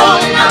holding on.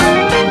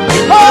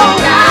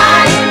 Hold on.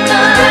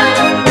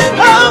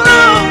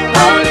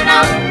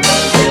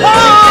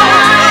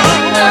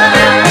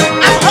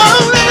 I'm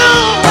holding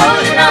on.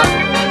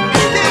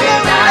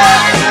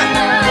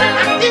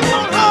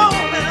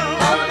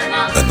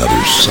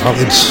 Another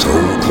solid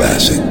soul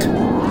classic.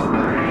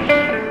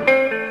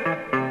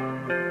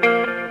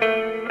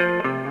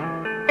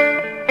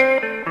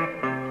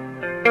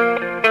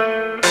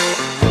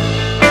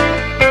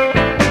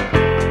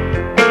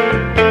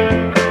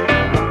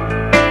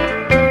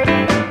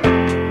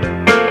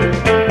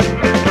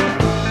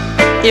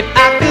 If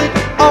I could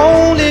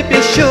only be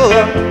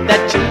sure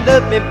that you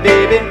love me,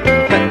 baby.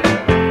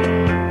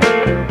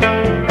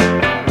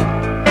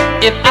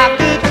 If I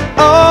could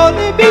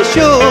only be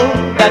sure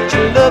that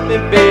you love me,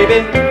 baby.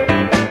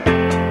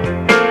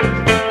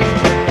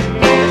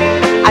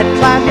 I'd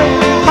climb the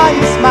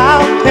highest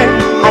mountain,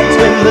 I'd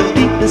swim the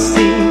deepest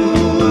sea.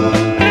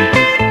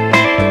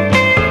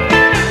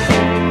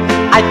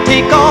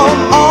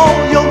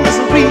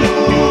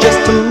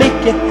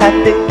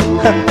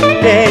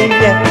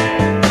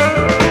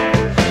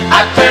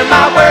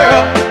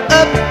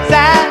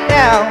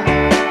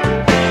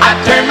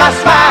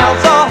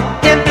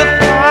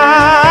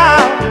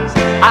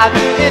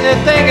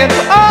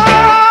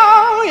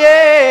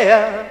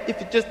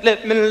 just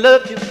let me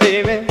love you,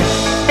 baby.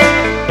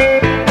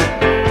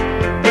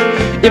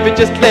 If you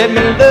just let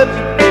me love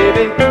you,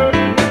 baby.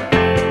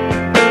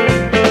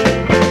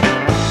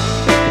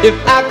 If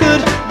I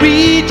could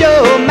read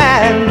your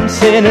mind,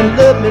 saying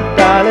love me,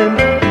 darling.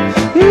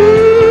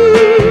 Ooh.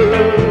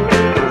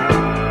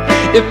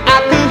 If I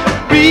could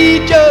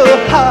read your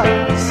heart,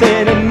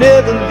 saying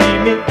never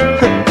leave me.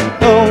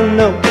 Oh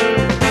no.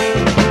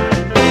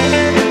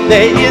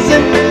 There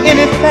isn't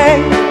anything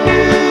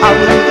I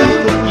wouldn't do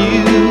for you.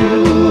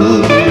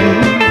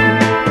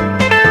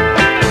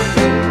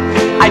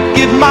 I'd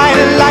give my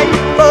life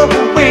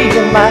away,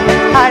 my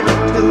heart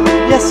too.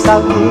 Yes, I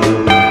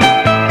would.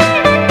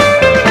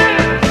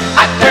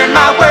 I'd turn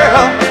my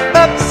world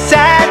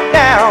upside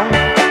down.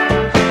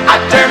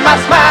 I'd turn my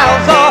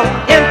smiles all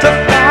into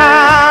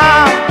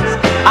frowns.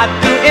 I'd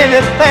do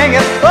anything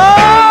and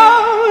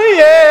oh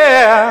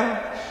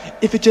yeah,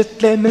 if you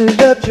just let me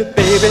love you,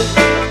 baby.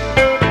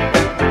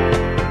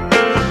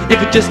 If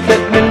you just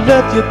let me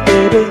love you,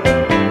 baby.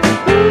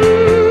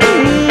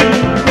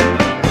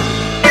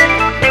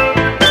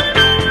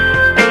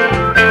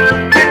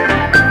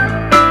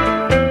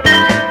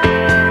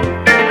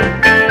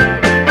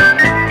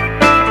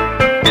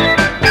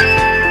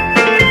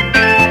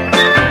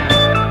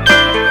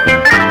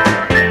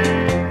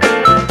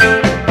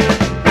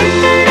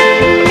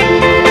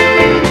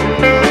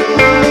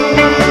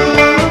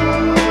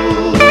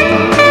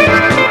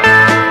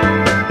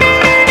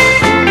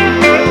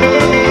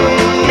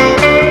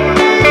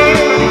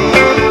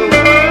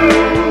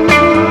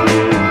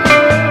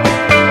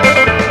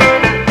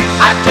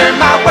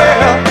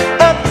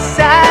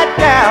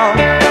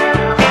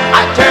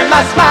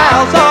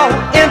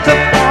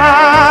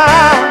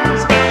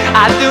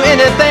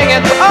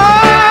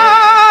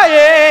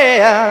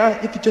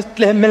 Just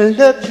let me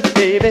love you,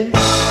 baby.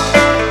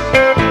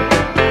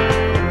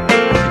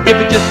 If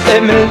you just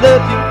let me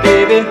love you,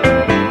 baby.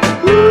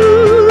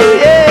 Ooh,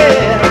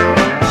 yeah.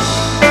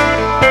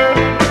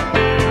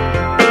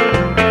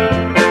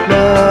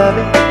 Love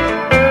it.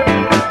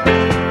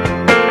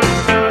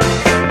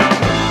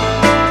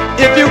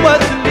 If you was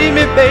to leave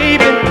me,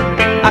 baby,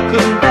 I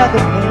couldn't bear the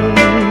pain.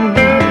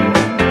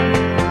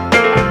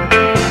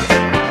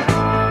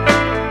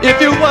 If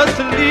you was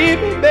to leave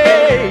me,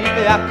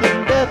 baby, I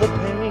couldn't bear the pain.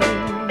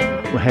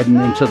 We're heading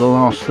into the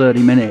last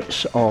 30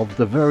 minutes of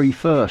the very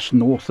first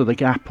North of the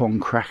Gap on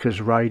Crackers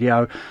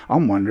Radio.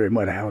 I'm wondering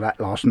where the hell that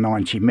last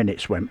 90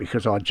 minutes went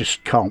because I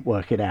just can't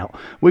work it out.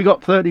 We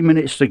got 30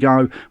 minutes to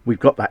go. We've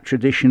got that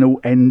traditional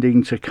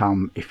ending to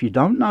come. If you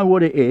don't know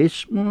what it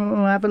is,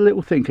 well, have a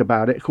little think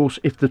about it. Of course,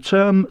 if the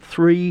term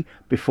 3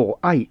 before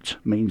 8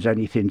 means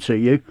anything to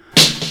you,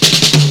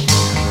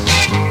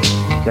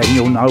 then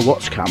you'll know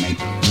what's coming.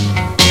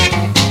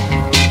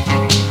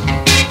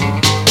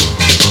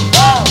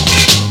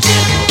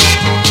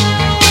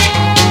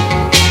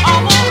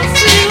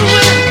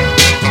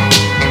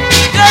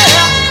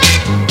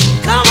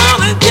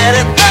 Get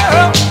it,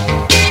 girl.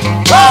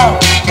 Whoa.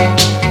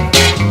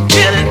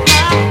 Get it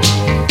now.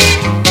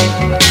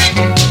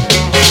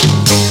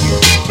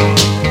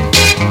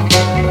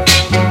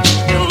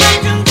 You're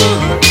looking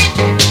good.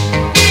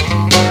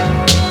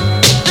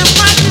 This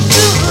might be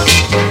good.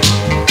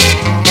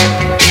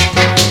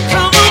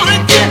 Come on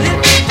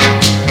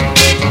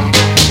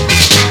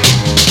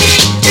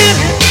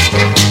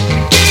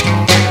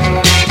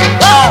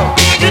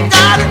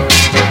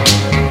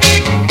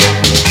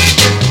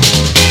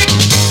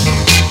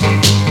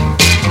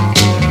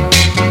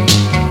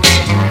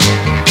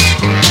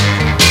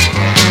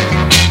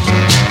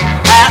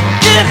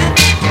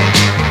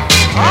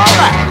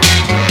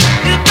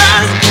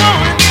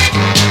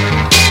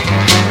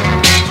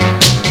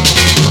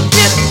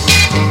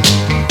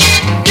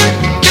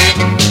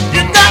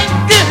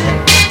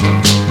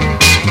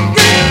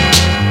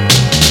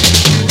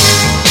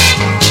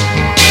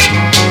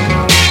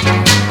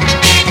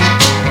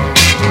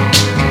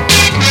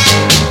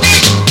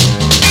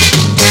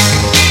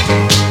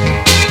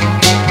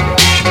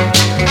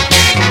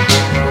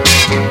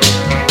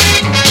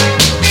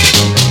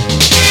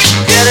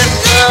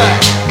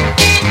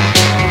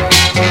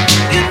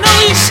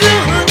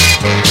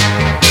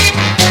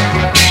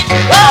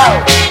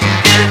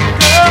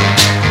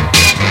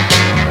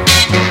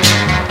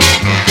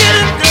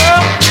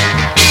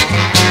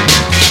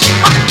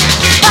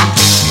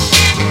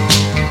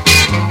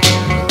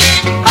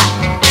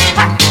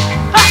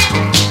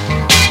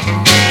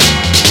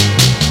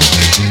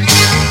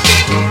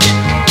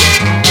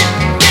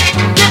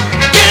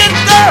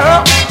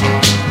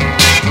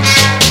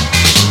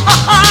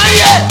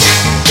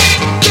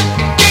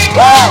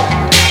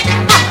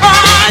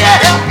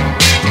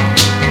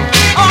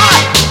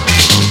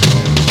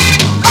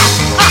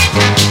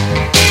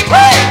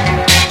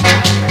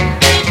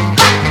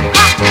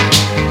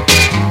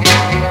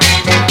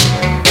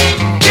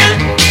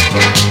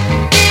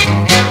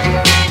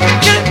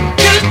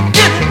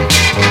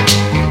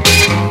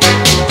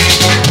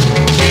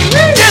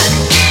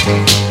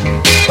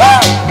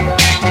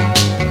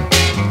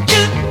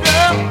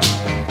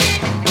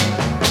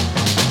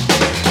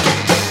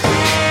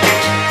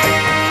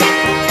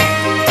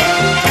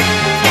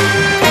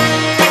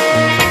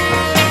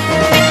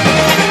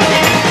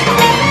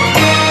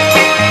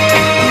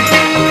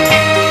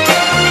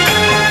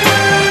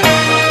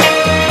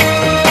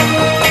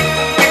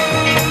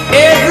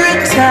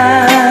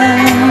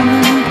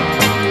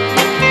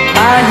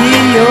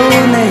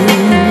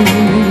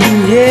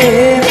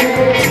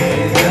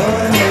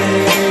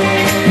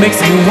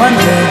you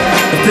wonder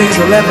if things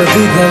will ever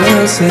be the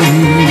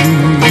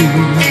same.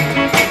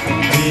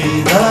 Be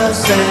the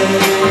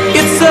same.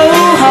 It's so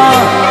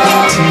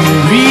hard to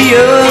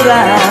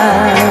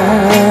realize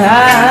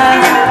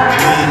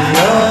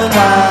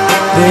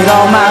that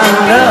all my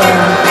love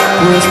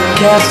was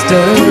cast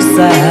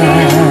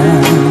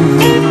aside.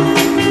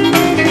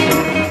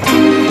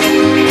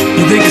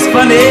 You think it's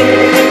funny,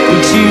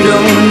 but you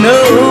don't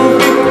know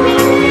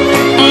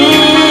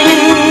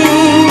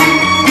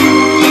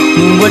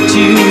what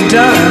you've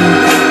done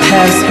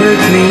has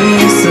hurt me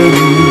so.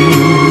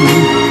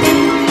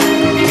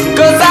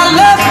 'Cause I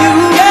love you,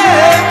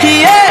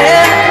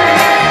 yeah,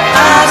 I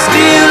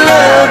still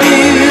love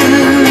you.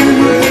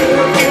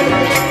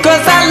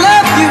 'Cause I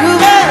love you,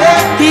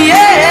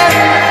 yeah,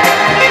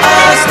 I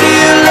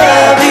still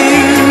love you.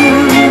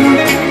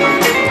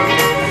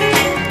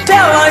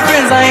 Tell all my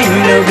friends I ain't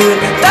no good,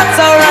 that's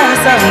alright,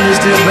 it's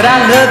understood, but I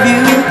love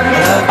you,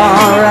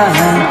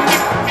 alright.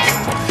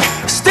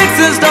 Sticks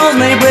and stones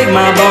may break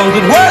my bones,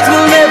 but words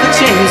will never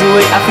change the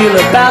way I feel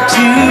about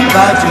you,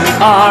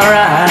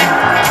 alright.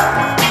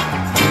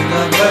 You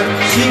love her,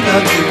 she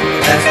loves you,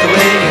 that's the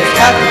way it's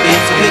got to be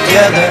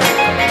together.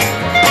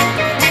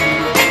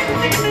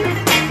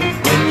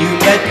 When you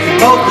met, you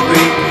both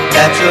agree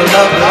that your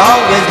love will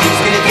always be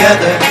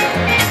together.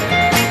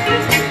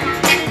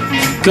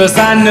 'Cause I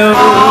know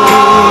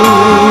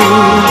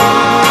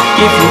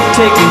if you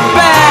take me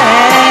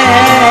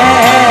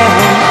back,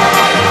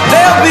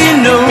 there'll be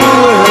no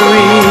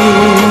worry,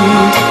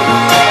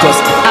 'cause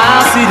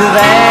I'll see to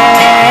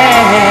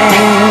that.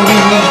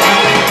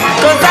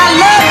 'Cause I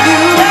love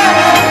you,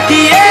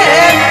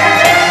 yeah,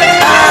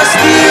 I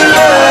still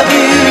love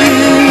you.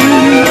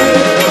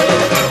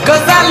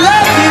 'Cause I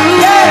love you,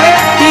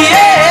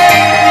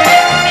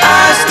 yeah, I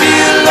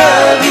still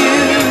love you.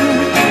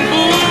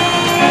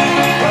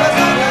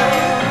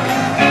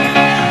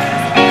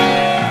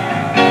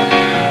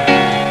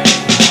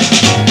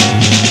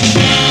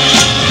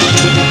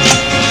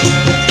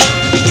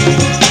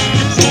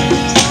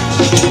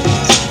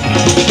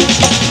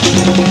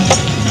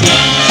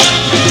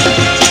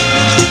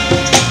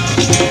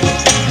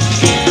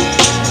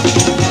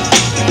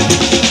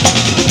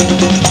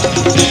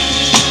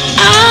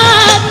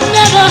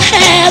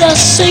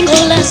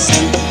 Single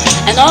lesson,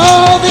 and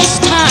all this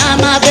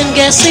time I've been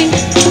guessing,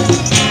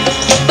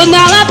 but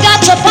now I've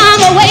got to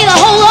find a way to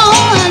hold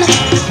on.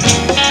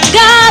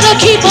 Gotta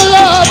keep a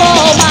love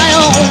all my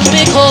own,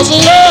 because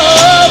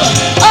love,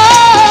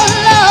 oh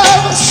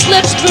love,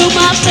 slips through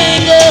my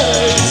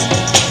fingers.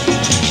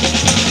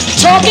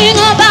 Talking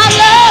about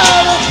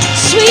love,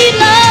 sweet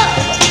love,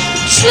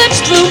 slips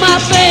through my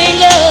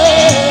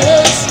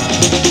fingers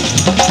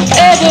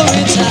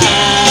every time.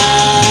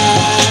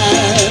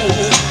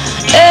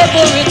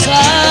 Every time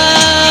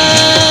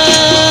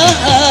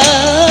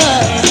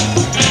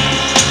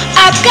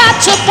I've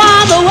got to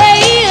find a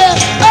way,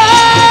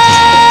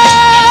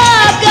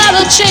 I've got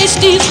to chase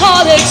these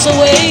heartaches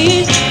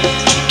away.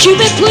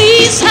 Cupid,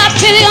 please have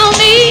pity on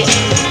me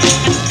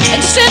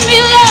and send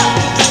me love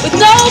with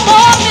no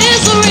more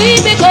misery,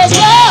 because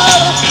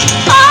love,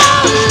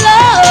 oh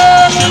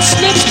love,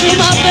 slips through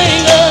my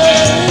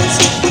fingers.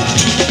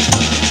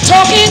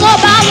 Talking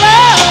about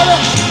love,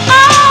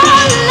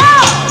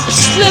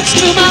 slips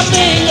through my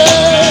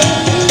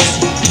fingers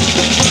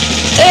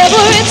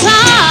every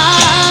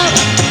time,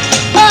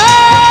 oh,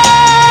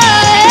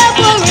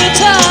 every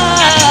time.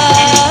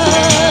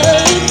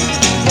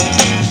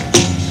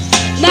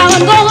 Now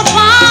I'm gonna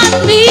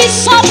find me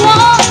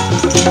someone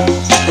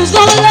who's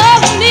gonna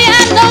love me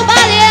and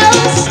nobody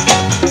else,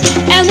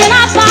 and when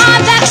I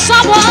find that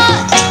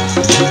someone,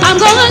 I'm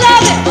gonna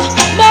love it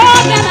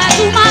more than I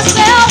do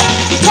myself.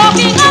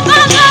 Talking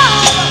about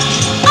love,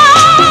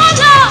 oh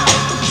love,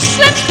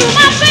 slips through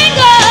my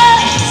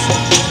fingers.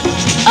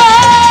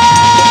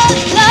 Oh,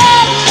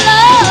 love,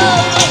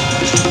 love,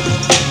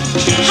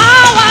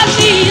 how I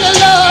need a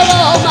love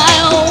all my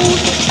own.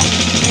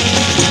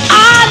 I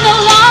no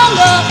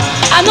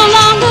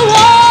longer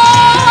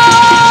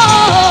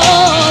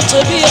want to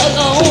be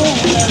alone.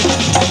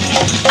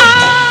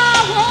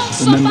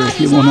 Remember, if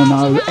you want to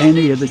know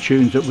any of the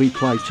tunes that we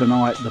play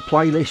tonight, the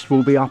playlist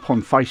will be up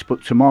on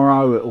Facebook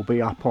tomorrow. It will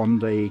be up on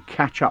the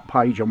catch-up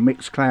page on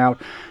Mixcloud.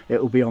 It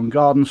will be on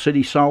Garden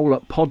City Soul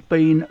at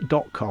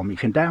podbean.com. You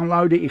can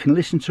download it, you can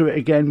listen to it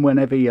again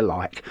whenever you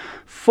like.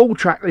 Full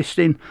track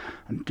listing,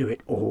 and do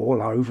it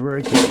all over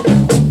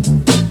again.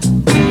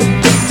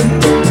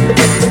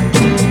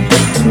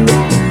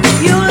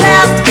 You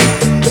left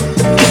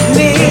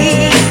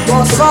me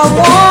for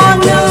someone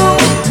new.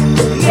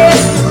 Yes,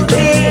 you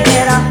did.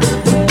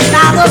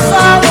 Now the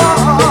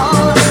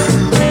someone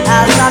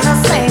has done the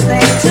same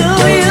thing to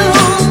you.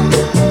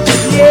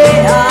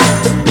 Yeah.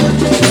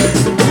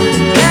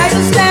 Now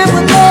you stand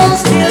with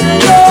those tears in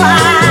your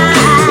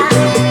eyes,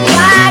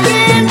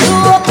 crying to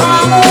a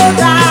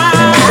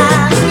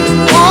paradise.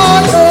 All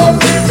those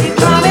things keep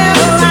coming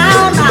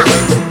around now,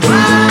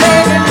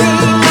 begging me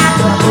not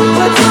to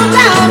put you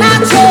down. I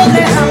told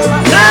them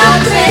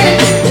nothing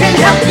can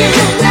help you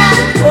now.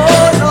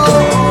 Oh,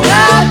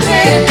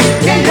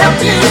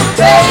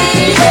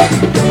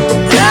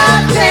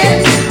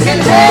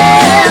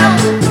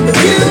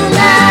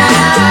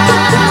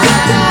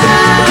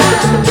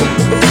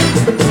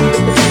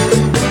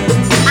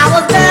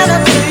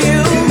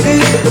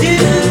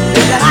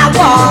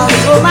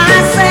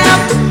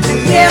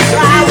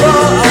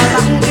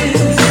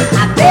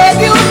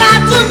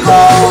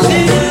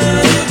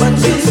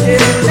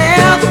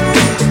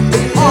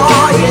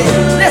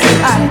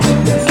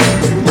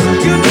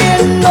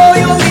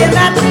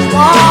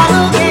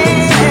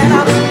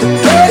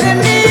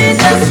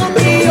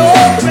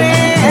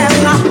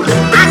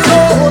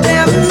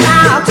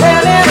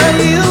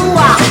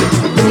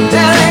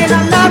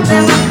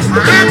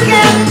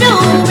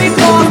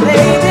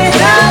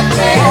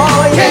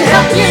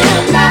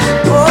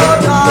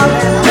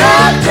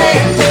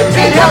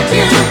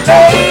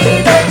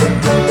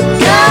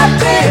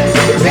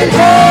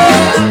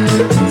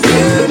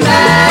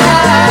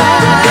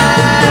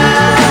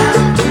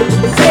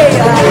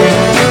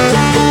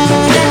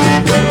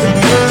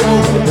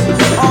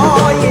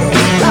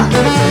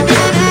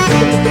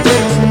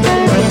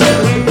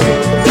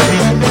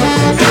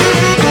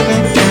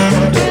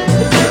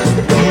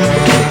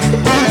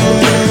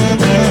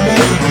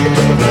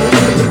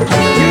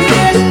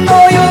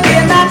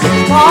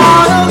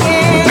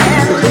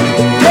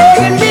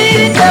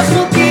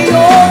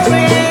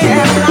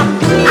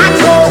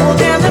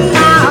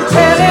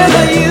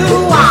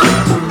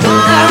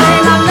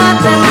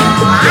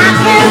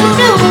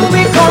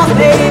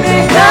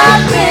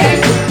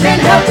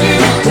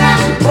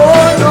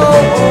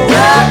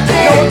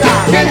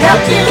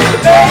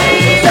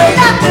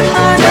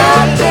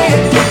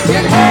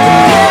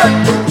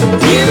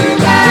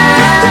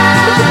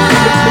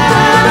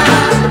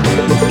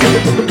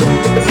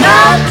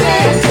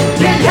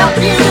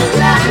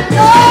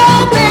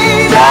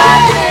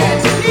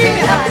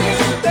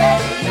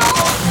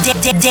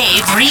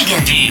 Dave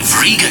Regan. Dave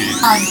Regan.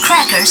 On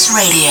Crackers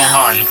Radio.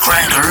 On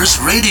Crackers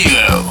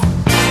Radio.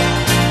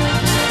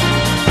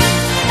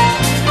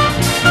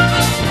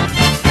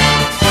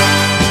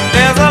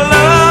 There's a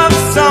love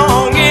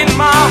song in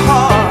my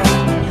heart.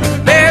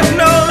 There's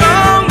no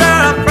longer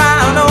a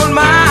frown on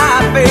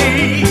my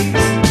face.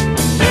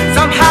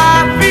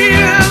 Somehow I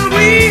feel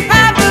we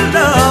have a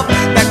love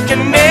that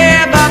can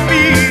never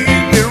be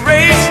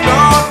erased.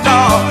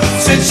 No,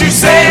 since you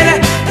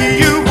said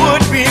you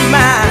would be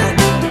mine,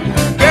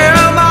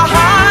 girl, my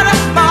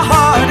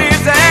heart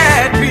is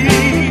at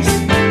peace.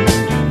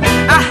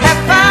 I have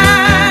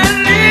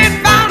finally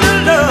found a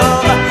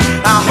love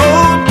I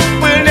hope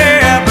will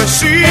never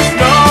cease.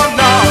 No,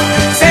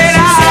 said I.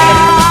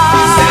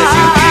 Said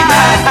you'd be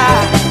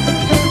mine.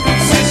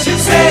 Since you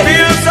said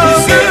feels so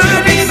good to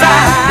be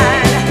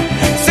mine.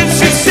 Since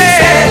you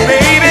said,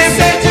 baby,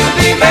 said you'd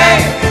be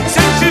mine.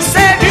 Since you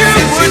said you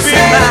would be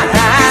mine.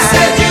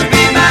 Said you'd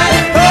be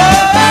mine.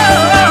 Oh,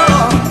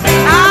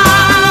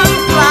 I'm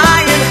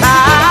flying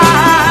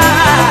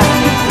high,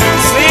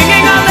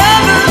 singing a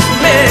lover's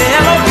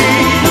melody.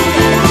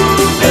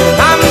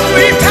 I'm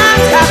 3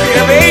 times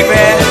happier,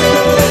 baby,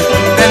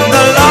 than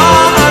the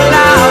law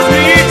allows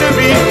me to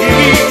be.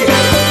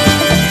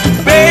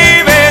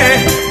 Baby,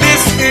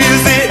 this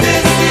is it.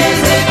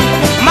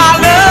 My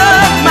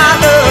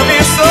love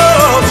is so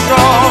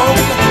strong.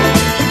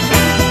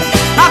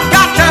 I've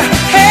got to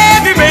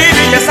have you,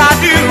 baby, yes I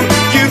do.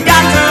 You've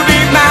got to be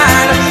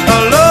mine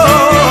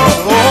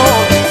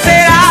alone.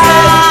 Said I.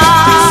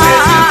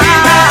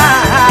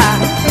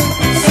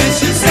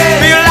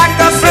 Feel like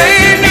a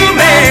brand new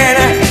man.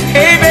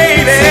 Hey,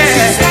 baby,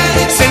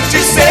 since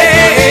you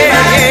said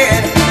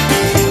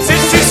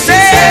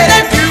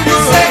that you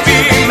would be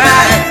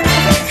mine.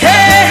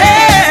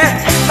 Hey,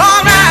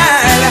 all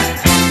right,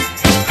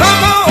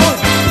 come on.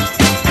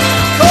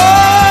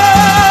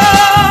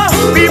 Oh,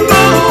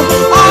 people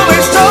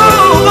always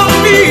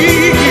told me,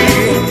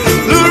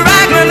 Lou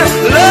Raglan,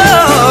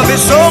 love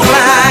is so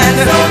blind.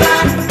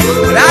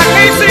 But I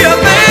can't see a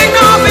thing,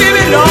 no,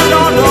 baby, no.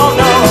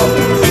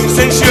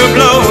 Since you've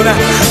blown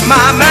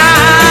my mind,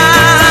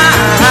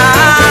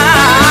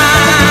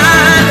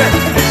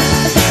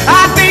 I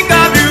think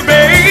of you,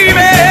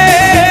 baby,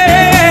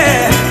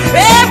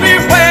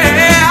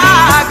 everywhere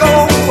I go.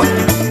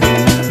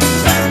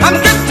 I'm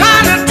just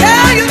trying to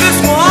tell you this,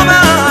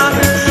 woman,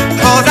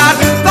 'cause I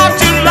thought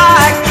you'd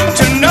like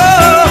to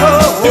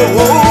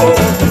know.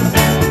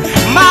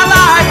 My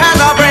life has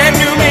a brand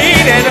new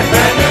meaning.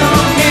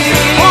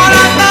 What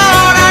I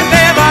thought I'd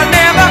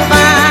never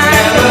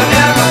find.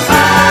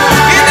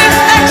 In this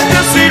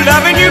ecstasy,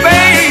 loving you,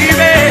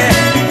 baby,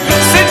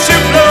 since you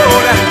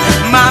blowed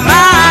my mind.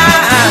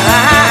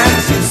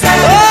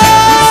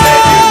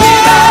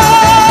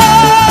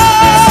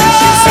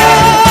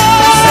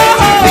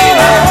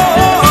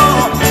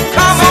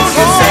 Come on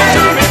home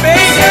to me,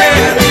 baby,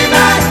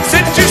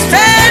 since you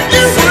said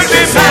you would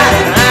be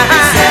mine. I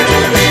feel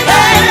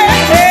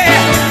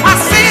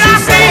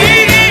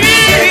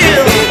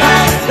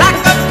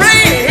like a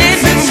brand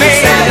new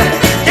man.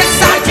 Yes,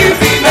 I do,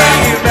 baby.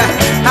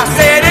 I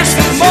said it's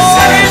more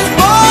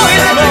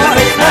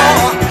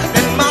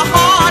than my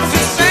heart to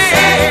say.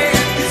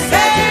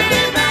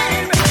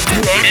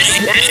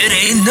 It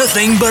ain't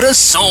nothing but a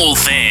soul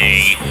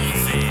thing.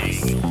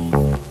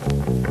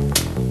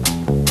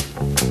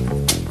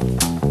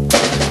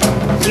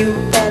 You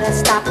better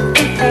stop and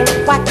think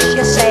what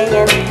you're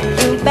saying.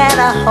 You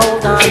better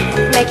hold on,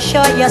 make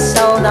sure you're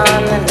sold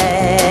on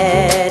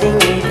letting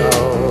me go.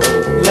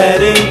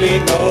 Letting me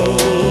go.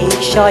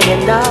 Make sure you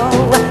know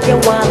you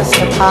want us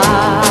to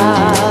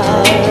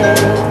part.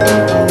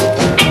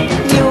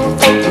 You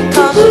think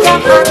because your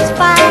heart's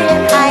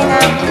flying high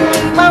now, he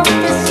won't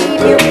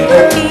deceive you,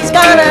 but he's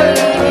gonna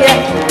leave you.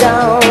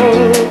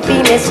 Don't be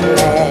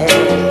misled.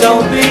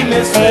 Don't be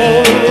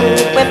misled.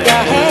 Think with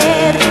your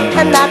head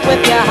and not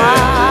with your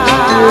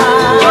heart.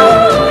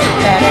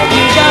 Better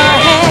use your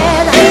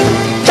head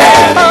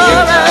for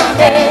a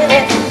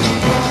minute.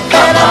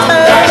 Better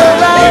turn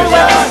around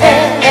what's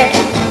said.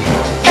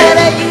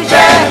 Better use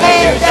your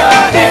head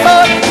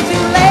before it's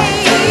too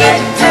late.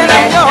 And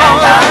I'm gone.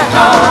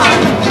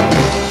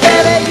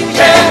 Better use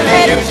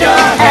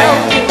your head.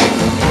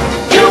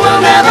 You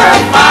will never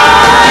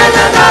find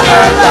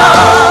another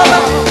love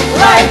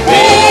like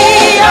me.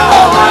 Your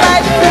whole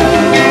life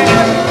through.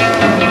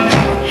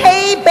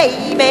 Hey,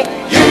 baby,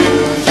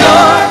 use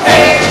your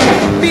head.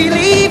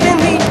 Believe in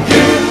me.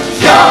 Use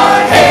your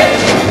head,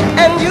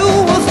 and you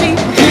will see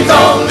he's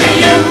only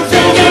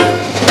using you.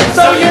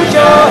 So use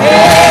your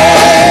head.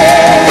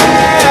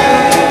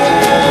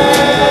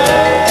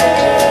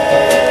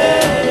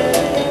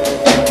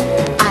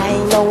 I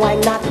know I'm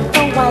not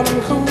the one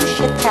who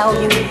should tell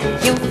you.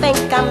 You think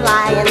I'm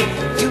lying.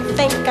 You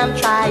think I'm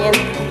trying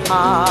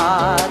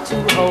hard to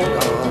hold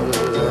on.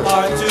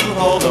 Hard to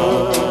hold on.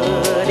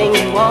 Putting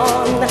you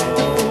on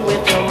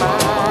with your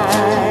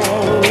mind.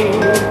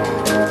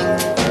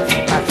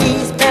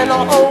 He's been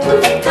all over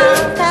the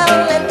town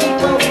telling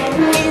people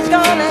he's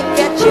gonna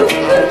get you.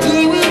 He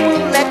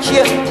won't let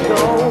you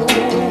go.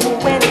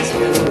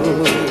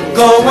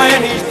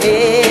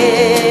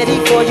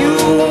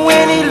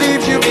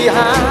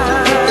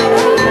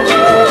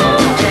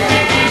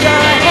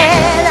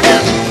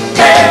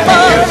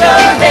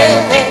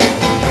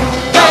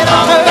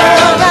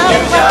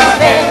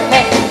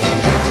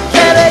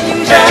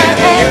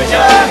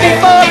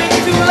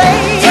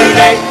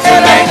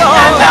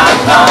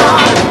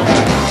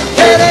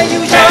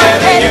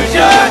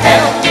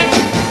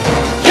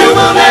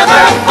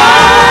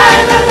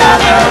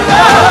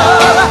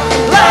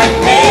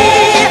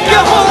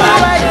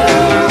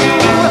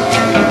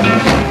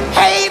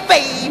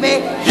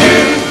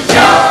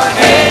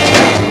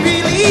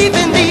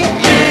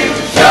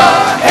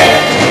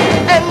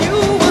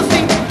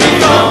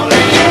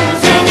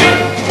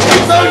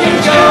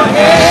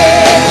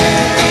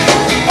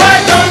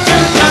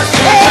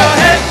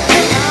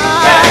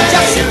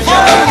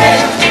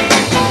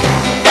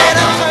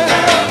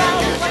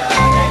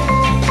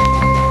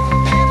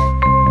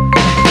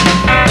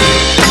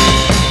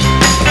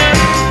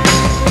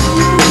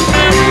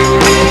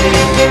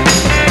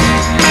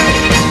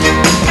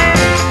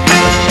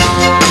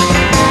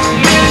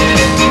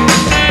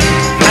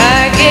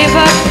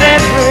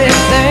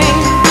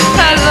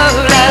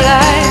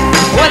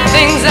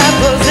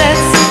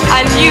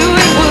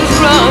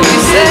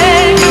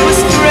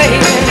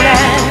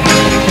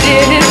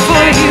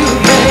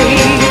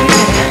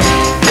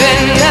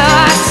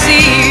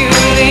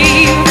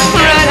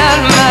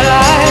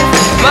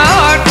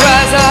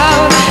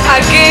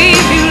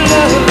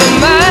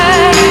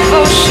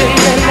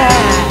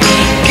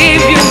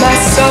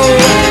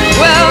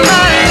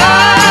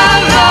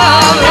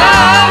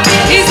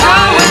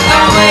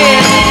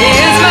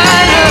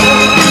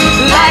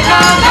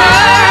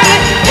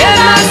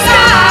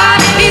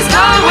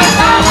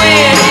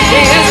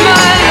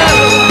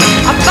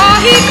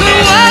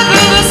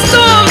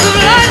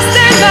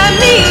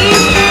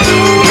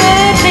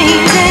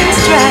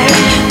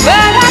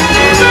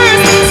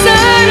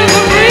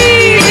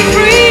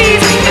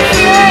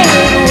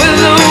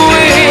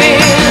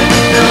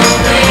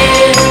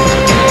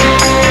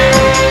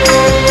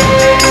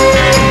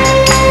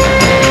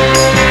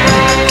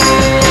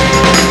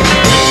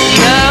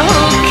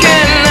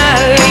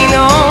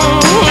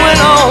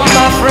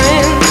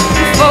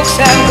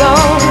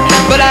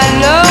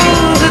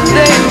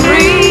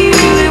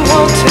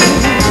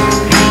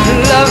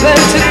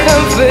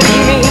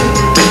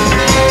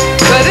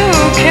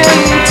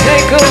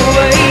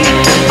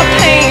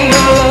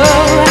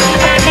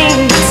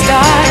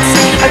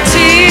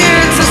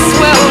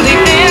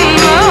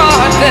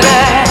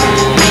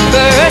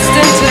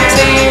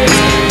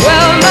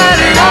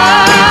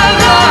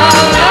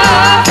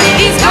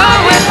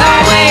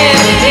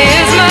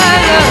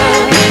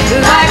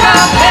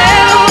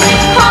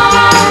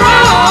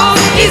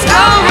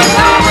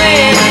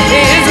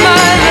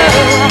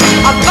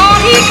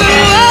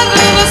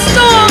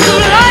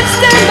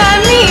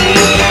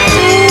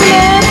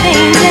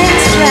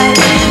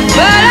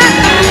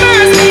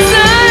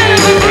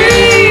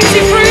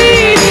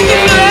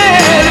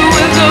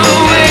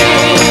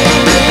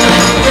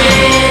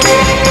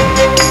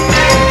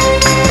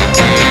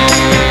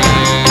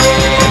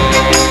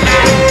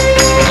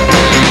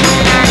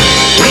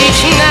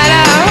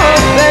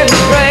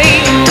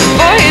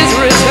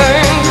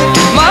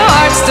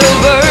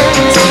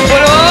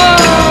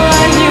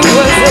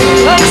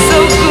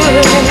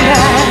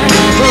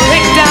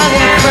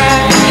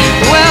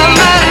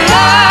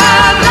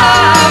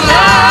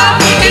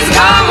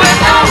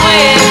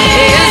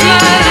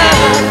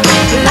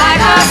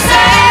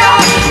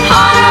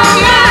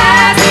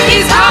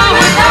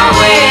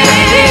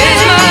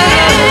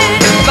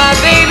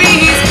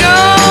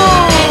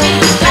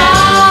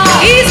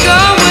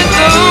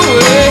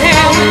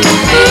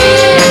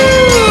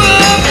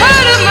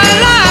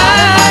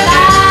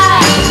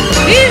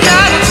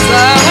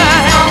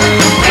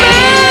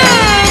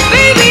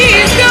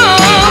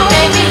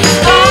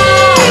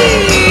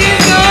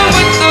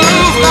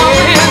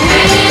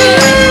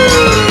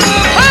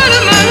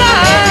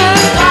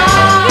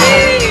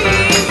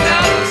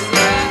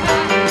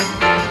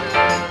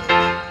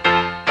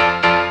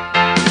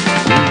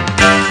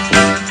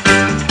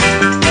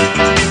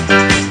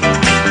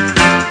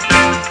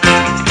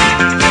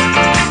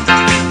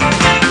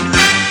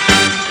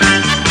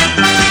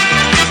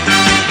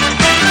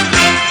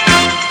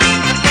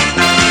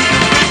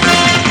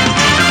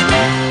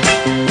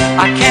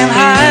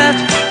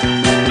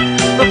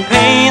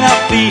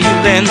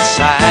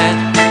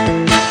 inside.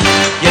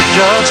 You're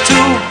just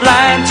too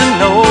blind to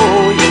know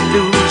you're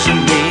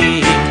losing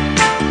me.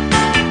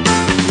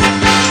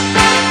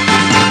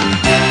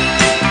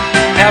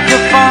 Have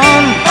your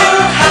fun,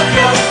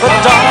 but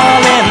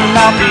darling,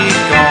 I'll be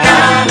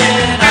gone.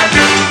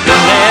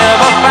 You'll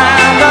never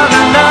find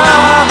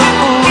another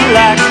fool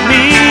like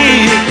me.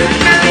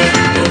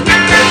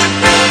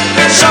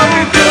 So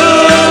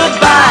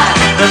goodbye,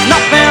 there's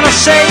nothing to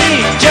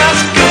say,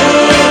 just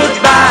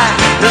goodbye.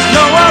 There's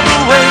no other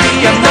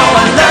way, I know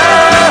I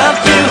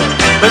love you,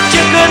 but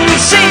you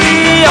couldn't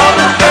see all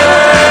the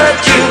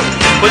hurt you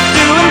were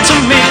doing to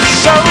me.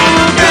 So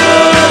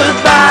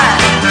goodbye,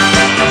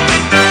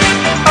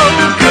 oh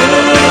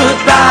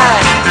goodbye.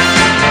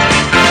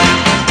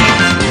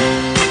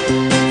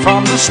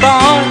 From the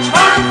start,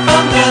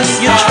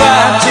 you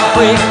tried to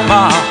break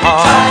my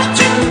heart,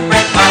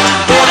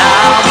 but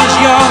I was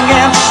young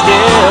and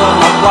still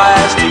not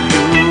wise to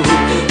you.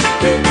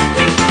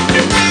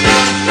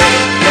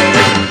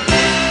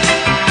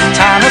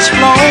 Time has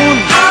flown,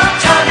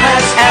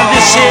 and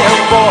this here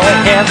boy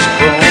has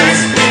grown,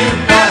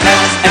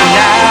 and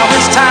now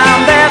it's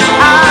time that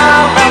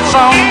I found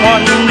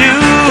someone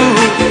new.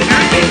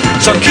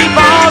 So keep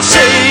on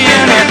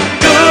saying it,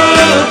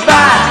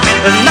 goodbye.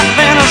 There's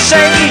nothing to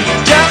say,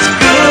 just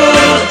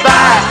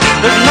goodbye.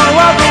 There's no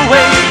other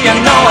way, you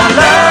know I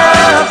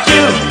loved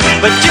you,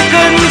 but you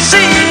couldn't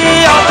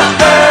see all the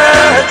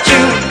hurt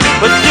you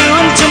were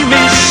doing to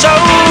me. So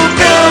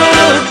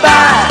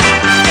goodbye,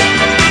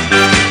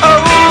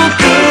 oh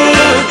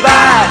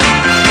goodbye.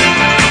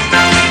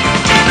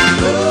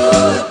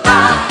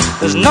 Goodbye.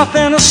 There's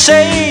nothing to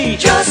say,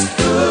 just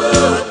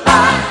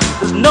goodbye.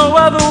 There's no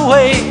other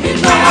way,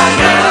 you know I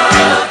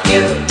love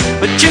you,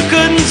 but you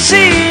couldn't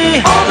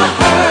see all the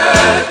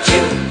hurt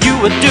you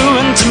were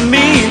doing to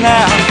me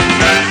now.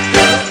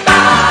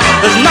 Goodbye.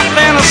 There's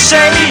nothing to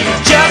say,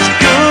 just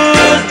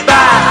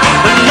goodbye.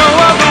 There's no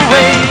other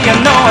way, you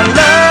know I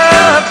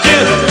loved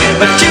you,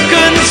 but you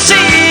couldn't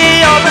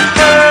see all the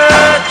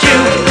hurt you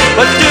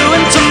were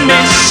doing to me.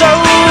 So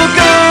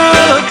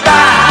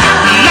goodbye.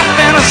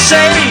 Nothing to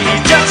say,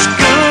 just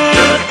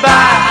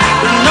goodbye.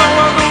 There's no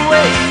other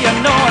way, you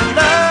know I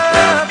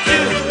loved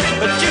you,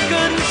 but you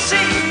couldn't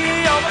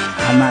see all the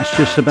hurt. And that's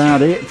just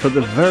about it for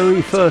the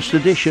very first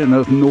edition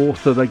of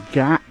North of the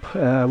Gap.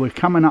 We're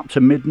coming up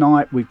to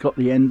midnight. We've got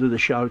the end of the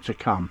show to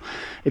come.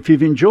 If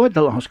you've enjoyed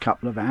the last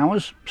couple of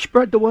hours,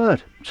 spread the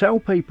word. Tell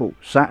people.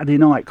 Saturday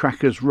night,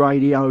 Crackers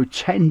Radio,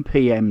 10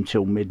 p.m.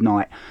 till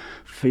midnight.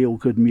 Feel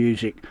good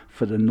music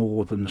for the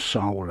northern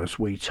soul as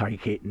we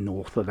take it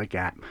north of the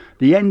Gap.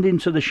 The ending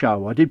to the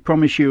show. I did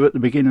promise you at the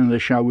beginning of the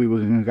show we were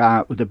going to go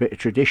out with a bit of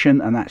tradition,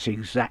 and that's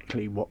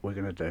exactly what we're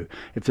going to do.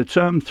 If the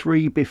term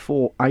 3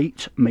 before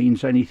 8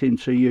 means anything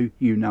to you,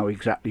 you know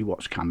exactly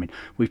what's coming.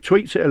 We've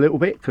tweaked it a little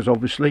bit because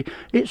obviously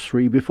it's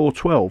 3 before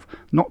 12,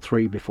 not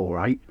 3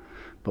 before 8.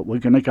 But we're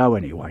going to go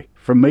anyway.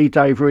 From me,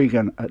 Dave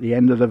Regan, at the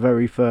end of the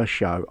very first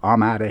show,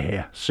 I'm out of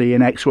here. See you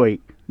next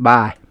week.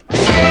 Bye.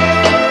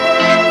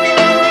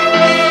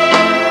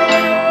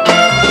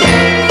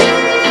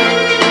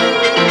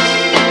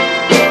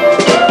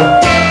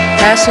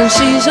 Passing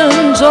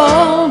seasons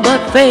all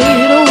but fade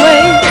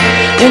away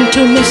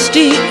into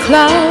misty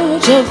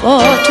clouds of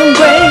autumn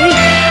gray.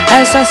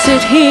 As I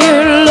sit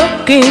here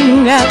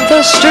looking at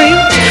the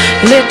street,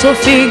 little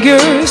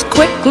figures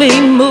quickly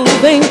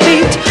moving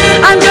feet.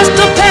 I'm just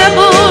a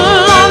pebble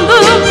on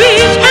the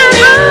beach, and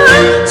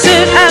I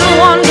sit and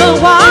wonder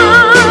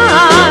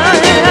why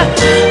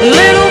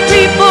little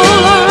people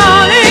are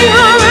running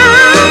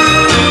around,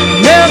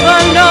 never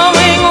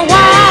knowing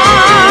why.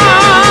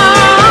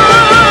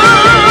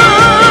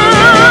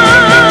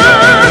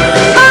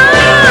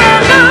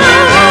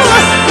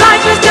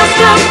 Life is just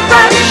a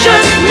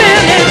precious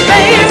minute,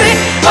 baby.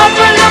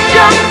 Open up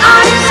your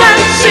eyes and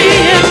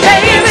see it,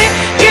 baby.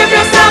 Give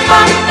yourself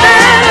a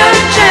better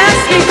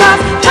chance,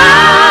 because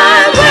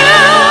time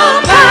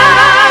will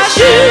pass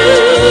you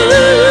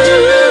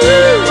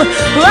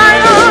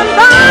right on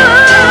by.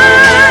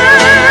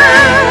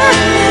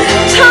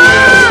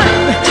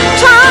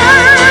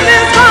 Time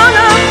is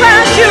gonna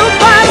pass you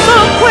by so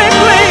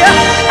quickly,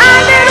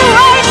 and it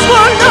waits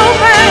for no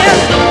man.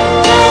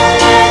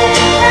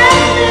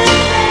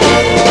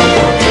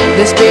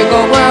 This big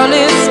old world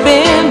is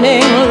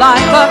spinning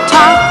like a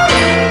top.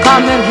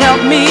 Come and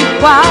help me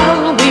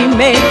while we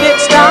make it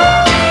stop.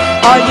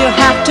 All you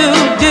have to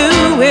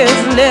do is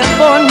live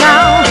for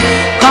now.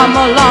 Come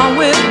along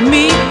with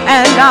me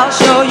and I'll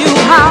show you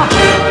how.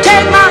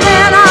 Take my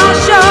hand, I'll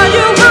show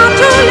you how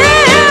to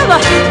live.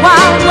 Why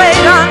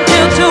wait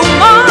until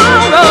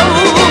tomorrow?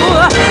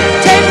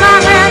 Take my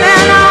hand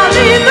and I'll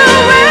lead the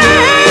way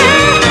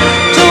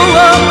to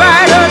a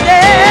brighter day.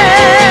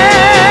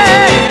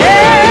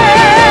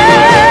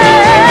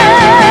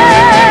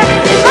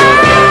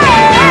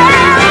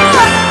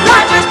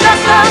 Life is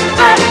just a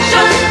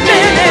precious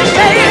minute,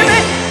 baby.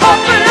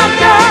 Open up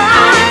your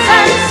eyes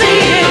and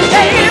see it,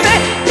 baby.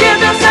 Give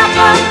yourself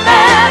a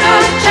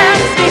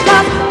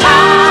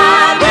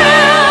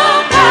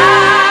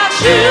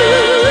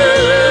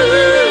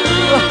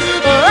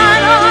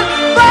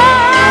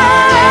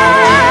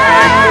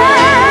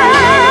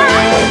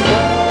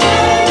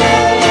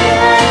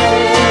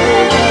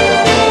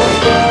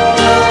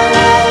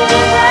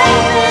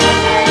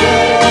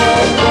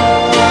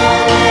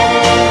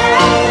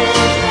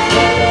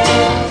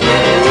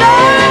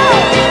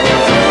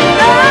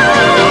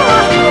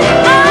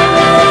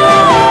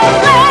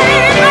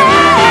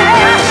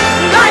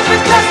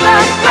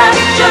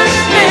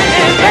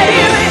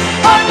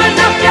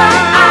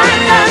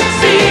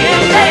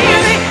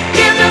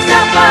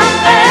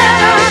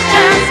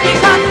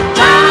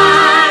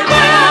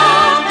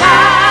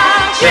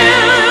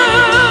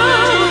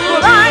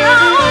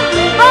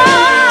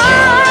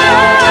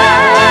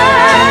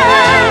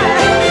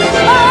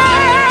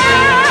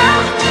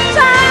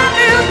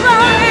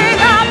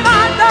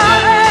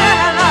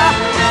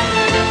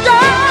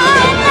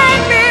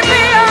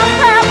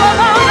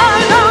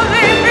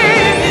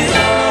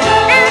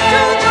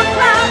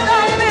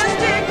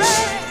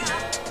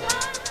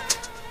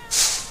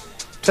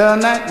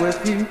Tonight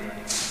with you,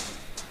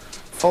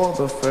 for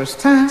the first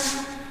time,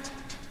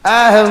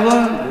 I have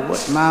learned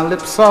what my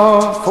lips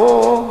are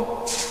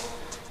for.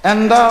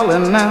 And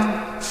darling,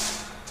 now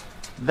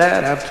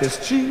that I've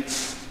kissed you,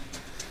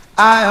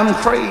 I am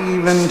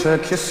craving to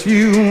kiss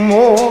you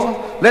more.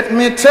 Let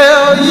me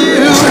tell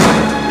you,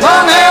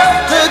 long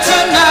after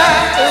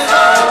tonight is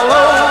all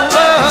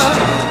over,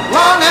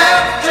 long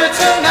after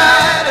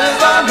tonight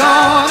is all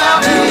gone, I'll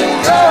be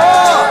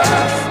yours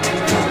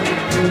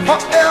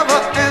forever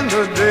and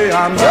a day.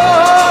 I'm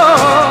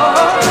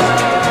yours.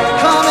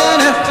 Come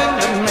anything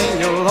that may,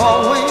 you'll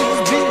always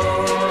be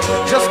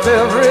just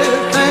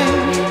everything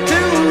to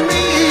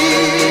me.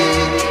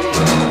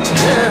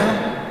 Yeah,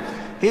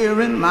 here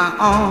in my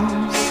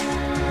arms,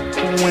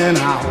 when I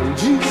hold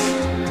you,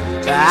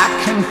 I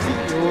can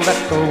feel that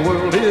the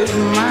world is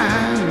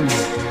mine.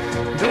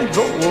 Don't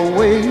go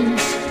away,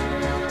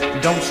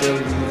 don't you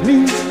leave me,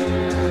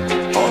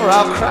 or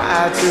I'll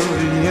cry till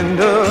the end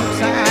of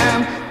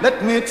time. Let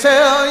me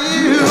tell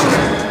you,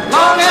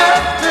 long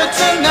after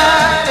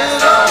tonight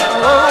is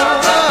all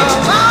over,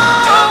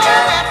 long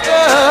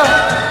after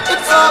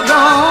it's all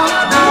gone,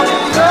 I'll be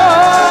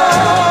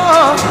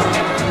yours.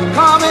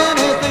 Come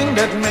anything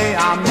that may,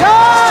 I'm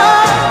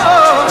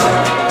yours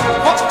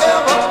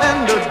forever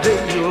and a day.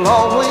 You'll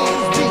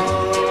always be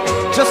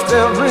just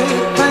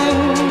everything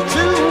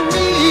to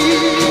me.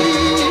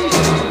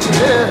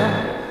 Yeah.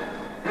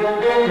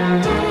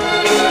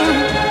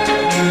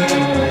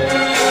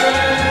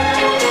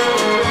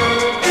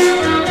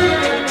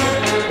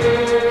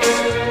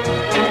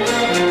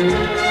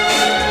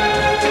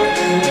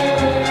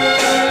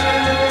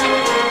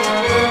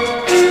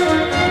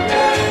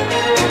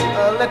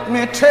 Let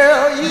me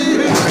tell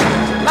you,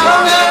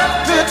 long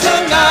after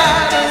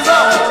tonight is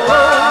all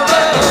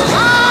over,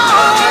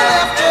 long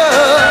after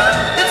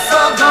it's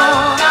all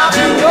gone, I'll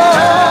be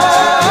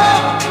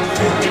yours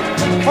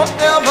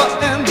forever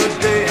and a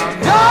day. I'm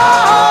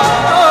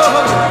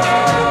yours.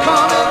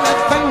 Come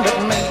anything that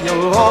may,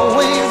 you'll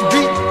always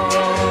be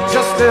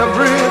just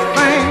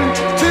everything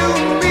to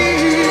me.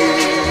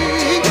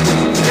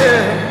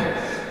 Yeah.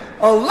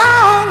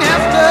 Long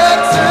after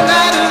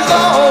tonight is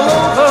all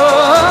over,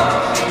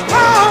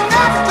 long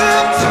after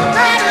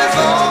tonight is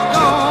all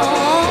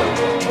gone,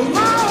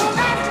 long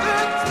after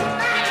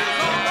tonight is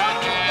all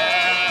over.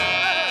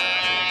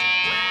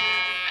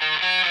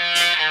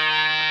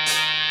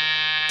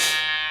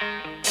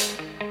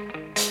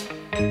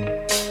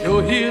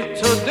 You're here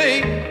today,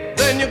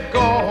 then you're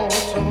gone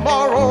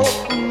tomorrow.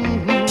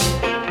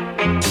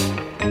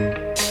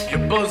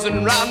 You're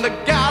buzzing round the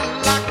guy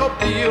like a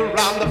bee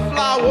around the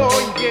flower,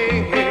 yeah.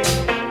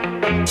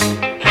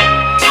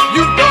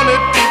 You've done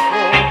it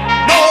before,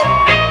 no,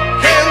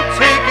 can't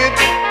take it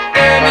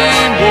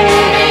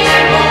anymore.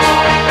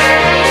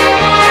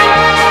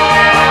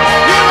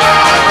 Here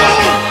I go,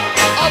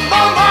 I'm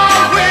on my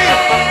way,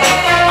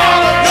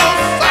 out of your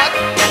sight,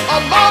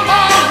 I'm on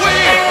my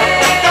way,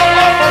 you're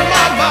off of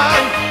my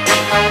mind.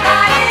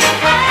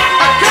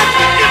 I can't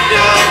think if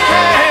you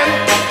can,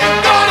 it's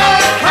gonna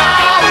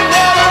cry,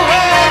 what a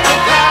way to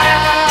die.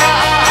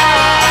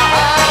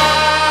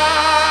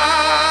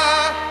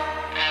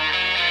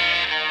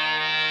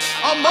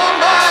 I'm on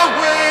my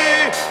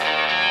way,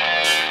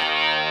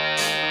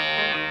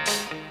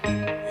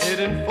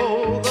 heading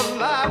for the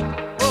light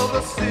of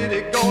the city,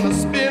 gonna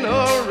spin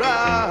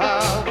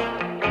around.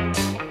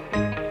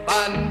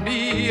 Find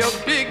me a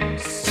big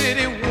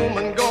city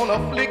woman, gonna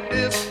flick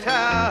this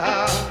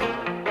town.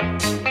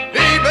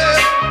 Baby,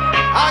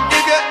 I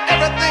give you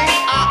everything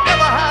I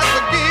ever had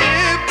to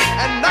give,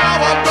 and now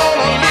I'm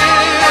gonna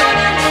live.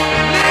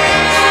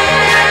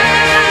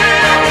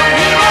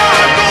 Here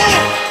I go,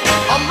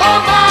 I'm on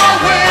my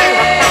way,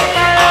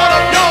 out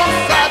of your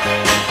sight,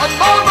 I'm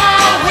on my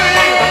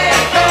way,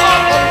 you're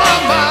off of my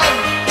mind.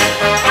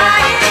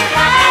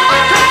 I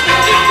can't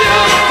think if you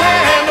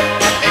can,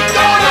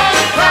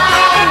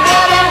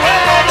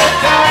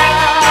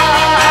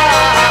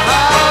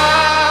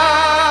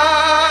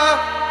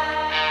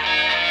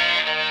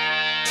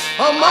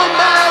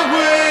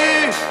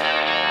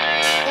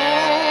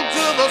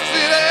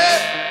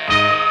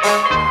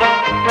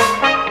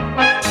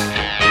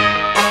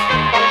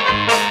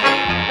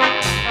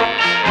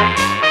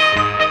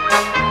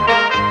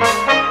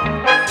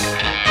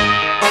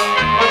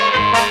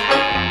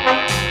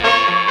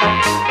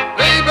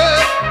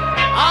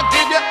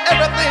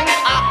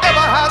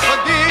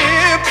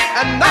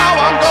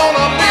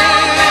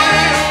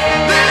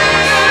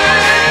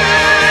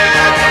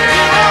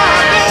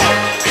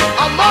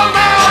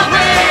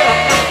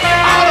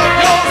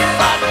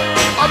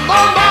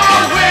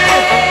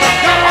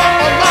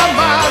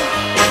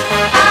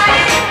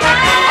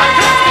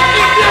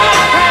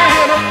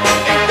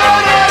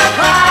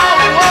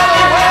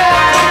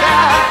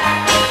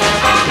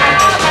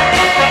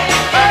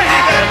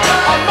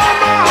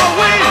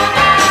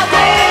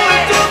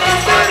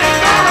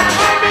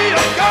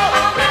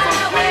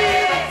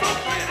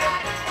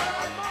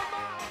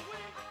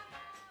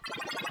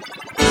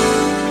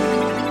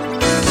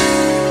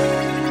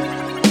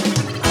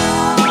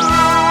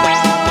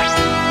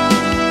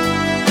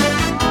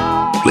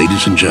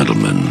 Ladies and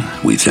gentlemen,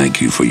 we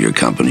thank you for your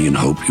company and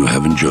hope you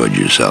have enjoyed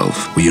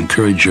yourself. We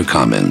encourage your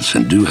comments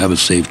and do have a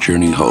safe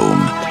journey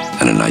home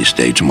and a nice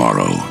day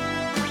tomorrow.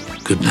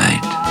 Good night.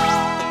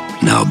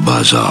 Now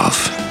buzz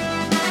off.